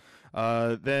announced.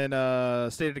 Then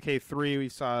State of Decay 3, we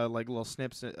saw little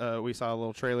snips. We saw a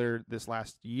little trailer this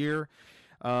last year.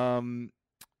 And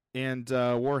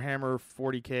Warhammer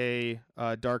 40K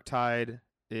Darktide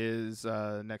is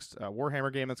next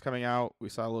Warhammer game that's coming out. We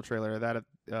saw a little trailer of that at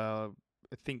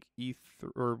I think E3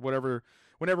 or whatever,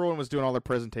 when everyone was doing all their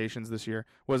presentations this year.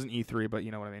 Wasn't E3, but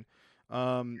you know what I mean.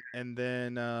 And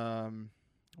then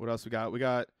what else we got? We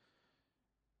got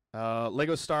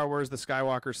Lego Star Wars: The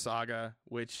Skywalker Saga,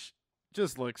 which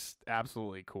just looks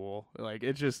absolutely cool.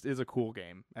 It just is a cool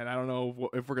game, and I don't know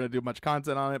if we're gonna do much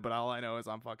content on it, but all I know is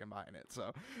I'm fucking buying it.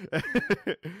 So,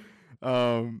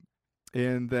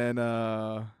 and then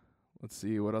let's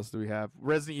see, what else do we have?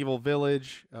 Resident Evil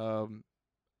Village.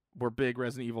 We're big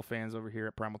Resident Evil fans over here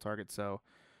at Primal Target, so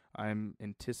I'm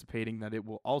anticipating that it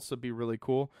will also be really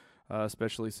cool.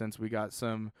 Especially since we got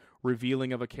some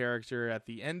revealing of a character at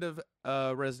the end of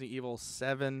Resident Evil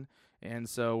 7, and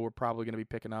so we're probably going to be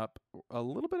picking up a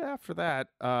little bit after that.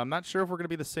 I'm not sure if we're going to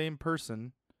be the same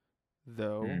person,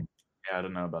 though. Yeah, I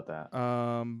don't know about that.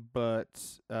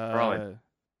 But probably.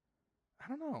 I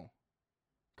don't know.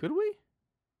 Could we?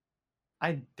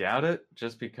 I doubt it,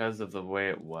 just because of the way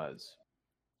it was.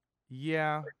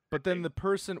 Yeah, but then the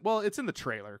person, well, it's in the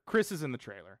trailer. Chris is in the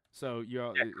trailer, so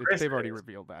they've already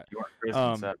revealed that.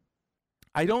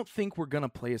 I don't think we're gonna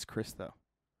play as Chris though.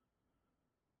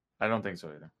 I don't think so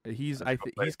either. He's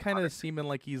kind of seeming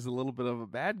like he's a little bit of a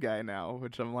bad guy now,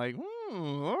 which I'm like,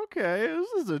 okay,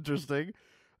 this is interesting.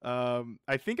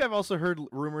 I think I've also heard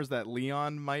rumors that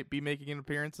Leon might be making an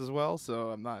appearance as well,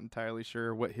 so I'm not entirely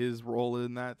sure what his role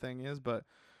in that thing is, but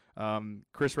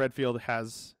Chris Redfield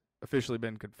has officially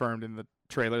been confirmed in the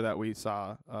trailer that we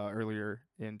saw earlier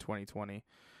in 2020.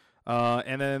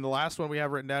 And then the last one we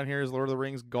have written down here is Lord of the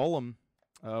Rings Gollum,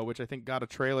 which I think got a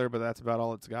trailer, but that's about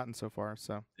all it's gotten so far.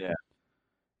 So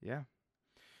yeah.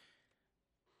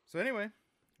 So anyway,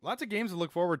 Lots of games to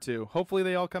look forward to. Hopefully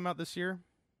they all come out this year.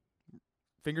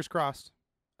 Fingers crossed.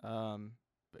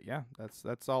 But yeah,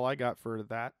 that's all I got for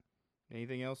that.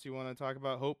 Anything else you want to talk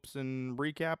about? Hopes and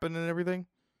recapping and everything?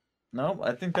 No,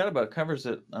 I think that about covers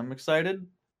it. I'm excited.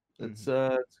 Let's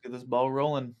get this ball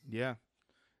rolling. Yeah.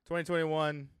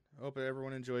 2021. Hope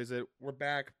everyone enjoys it. We're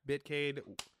back. Bitcade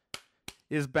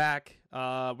is back.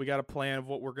 We got a plan of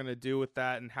what we're going to do with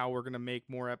that and how we're going to make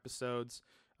more episodes.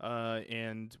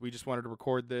 And we just wanted to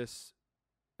record this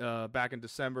back in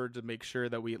December to make sure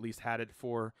that we at least had it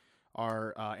for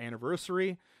our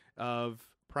anniversary of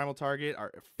Primal Target.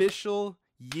 Our official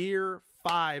year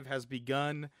 5 has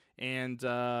begun. And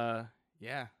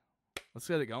yeah, let's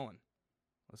get it going.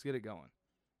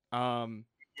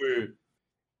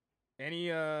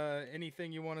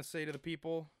 Anything you want to say to the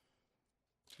people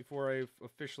before I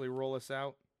officially roll us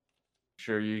out?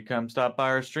 Sure, you come stop by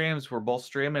our streams. We're both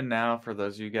streaming now. For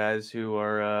those of you guys who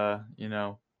are,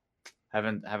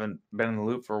 haven't been in the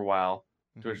loop for a while,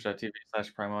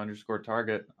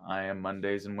 twitch.tv/primal_target. I am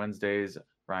Mondays and Wednesdays.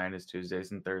 Ryan is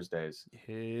Tuesdays and Thursdays.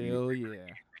 Hell yeah!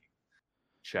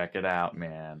 Check it out,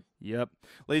 man. Yep,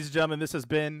 ladies and gentlemen, this has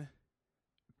been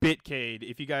Bitcade.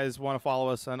 If you guys want to follow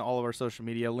us on all of our social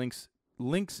media, links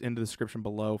in the description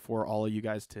below for all of you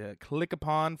guys to click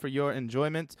upon for your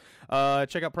enjoyment.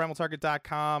 Check out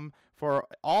primaltarget.com for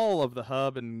all of the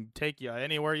hub and take you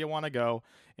anywhere you want to go.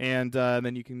 And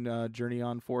then you can journey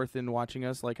on forth in watching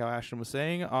us, like how Ashton was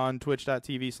saying, on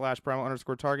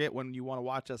twitch.tv/primal_target when you want to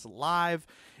watch us live.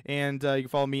 And you can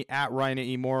follow me at Ryan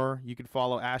E. Moore. You can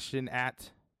follow Ashton at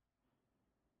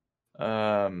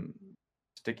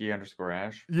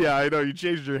Sticky_Ash. Yeah, I know you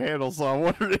changed your handle, so I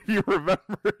wondered if you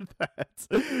remembered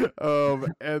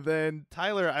that. And then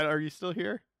Tyler, are you still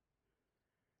here?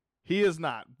 He is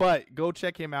not, but go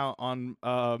check him out on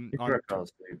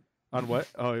what?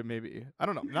 Oh, maybe I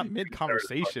don't know. Not mid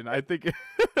conversation. I think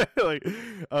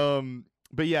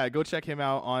but yeah, go check him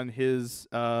out on his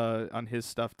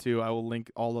stuff too. I will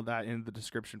link all of that in the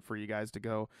description for you guys to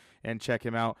go and check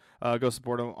him out. Go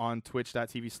support him on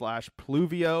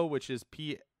twitch.tv/Pluvio, which is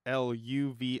PLUVIIO__.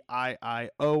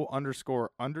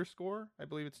 I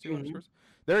believe it's 2 underscores.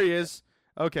 There he is.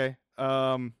 Okay.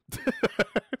 I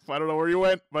don't know where you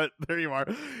went, but there you are.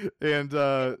 And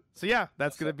so yeah,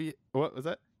 that's gonna be, what was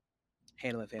that?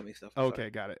 Handling family stuff. Okay,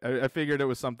 got it. I figured it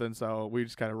was something, so we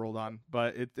just kind of rolled on.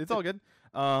 But it's all good.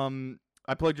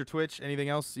 I plugged your Twitch. Anything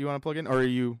else you want to plug in, or are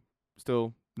you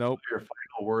still nope? Your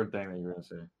final word thing that you were gonna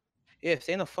say. Yeah,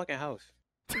 stay in the fucking house.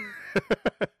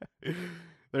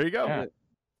 There you go. Yeah.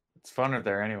 It's fun up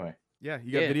there anyway. Yeah,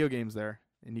 you got video games there,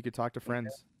 and you could talk to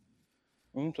friends.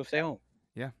 So stay home.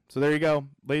 Yeah. So there you go,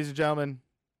 ladies and gentlemen.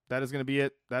 That is gonna be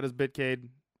it. That is Bitcade. And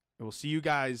we'll see you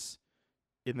guys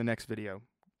in the next video.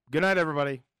 Good night,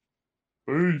 everybody.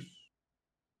 Peace.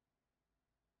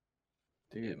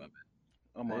 Dude, yeah, my bad.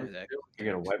 I'm on that. I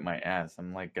gotta wipe my ass.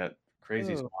 I'm like got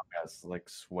crazy small ass, like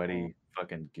sweaty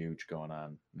fucking gooch going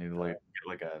on. I need to like get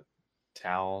like a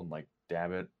towel and like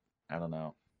dab it. I don't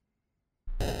know.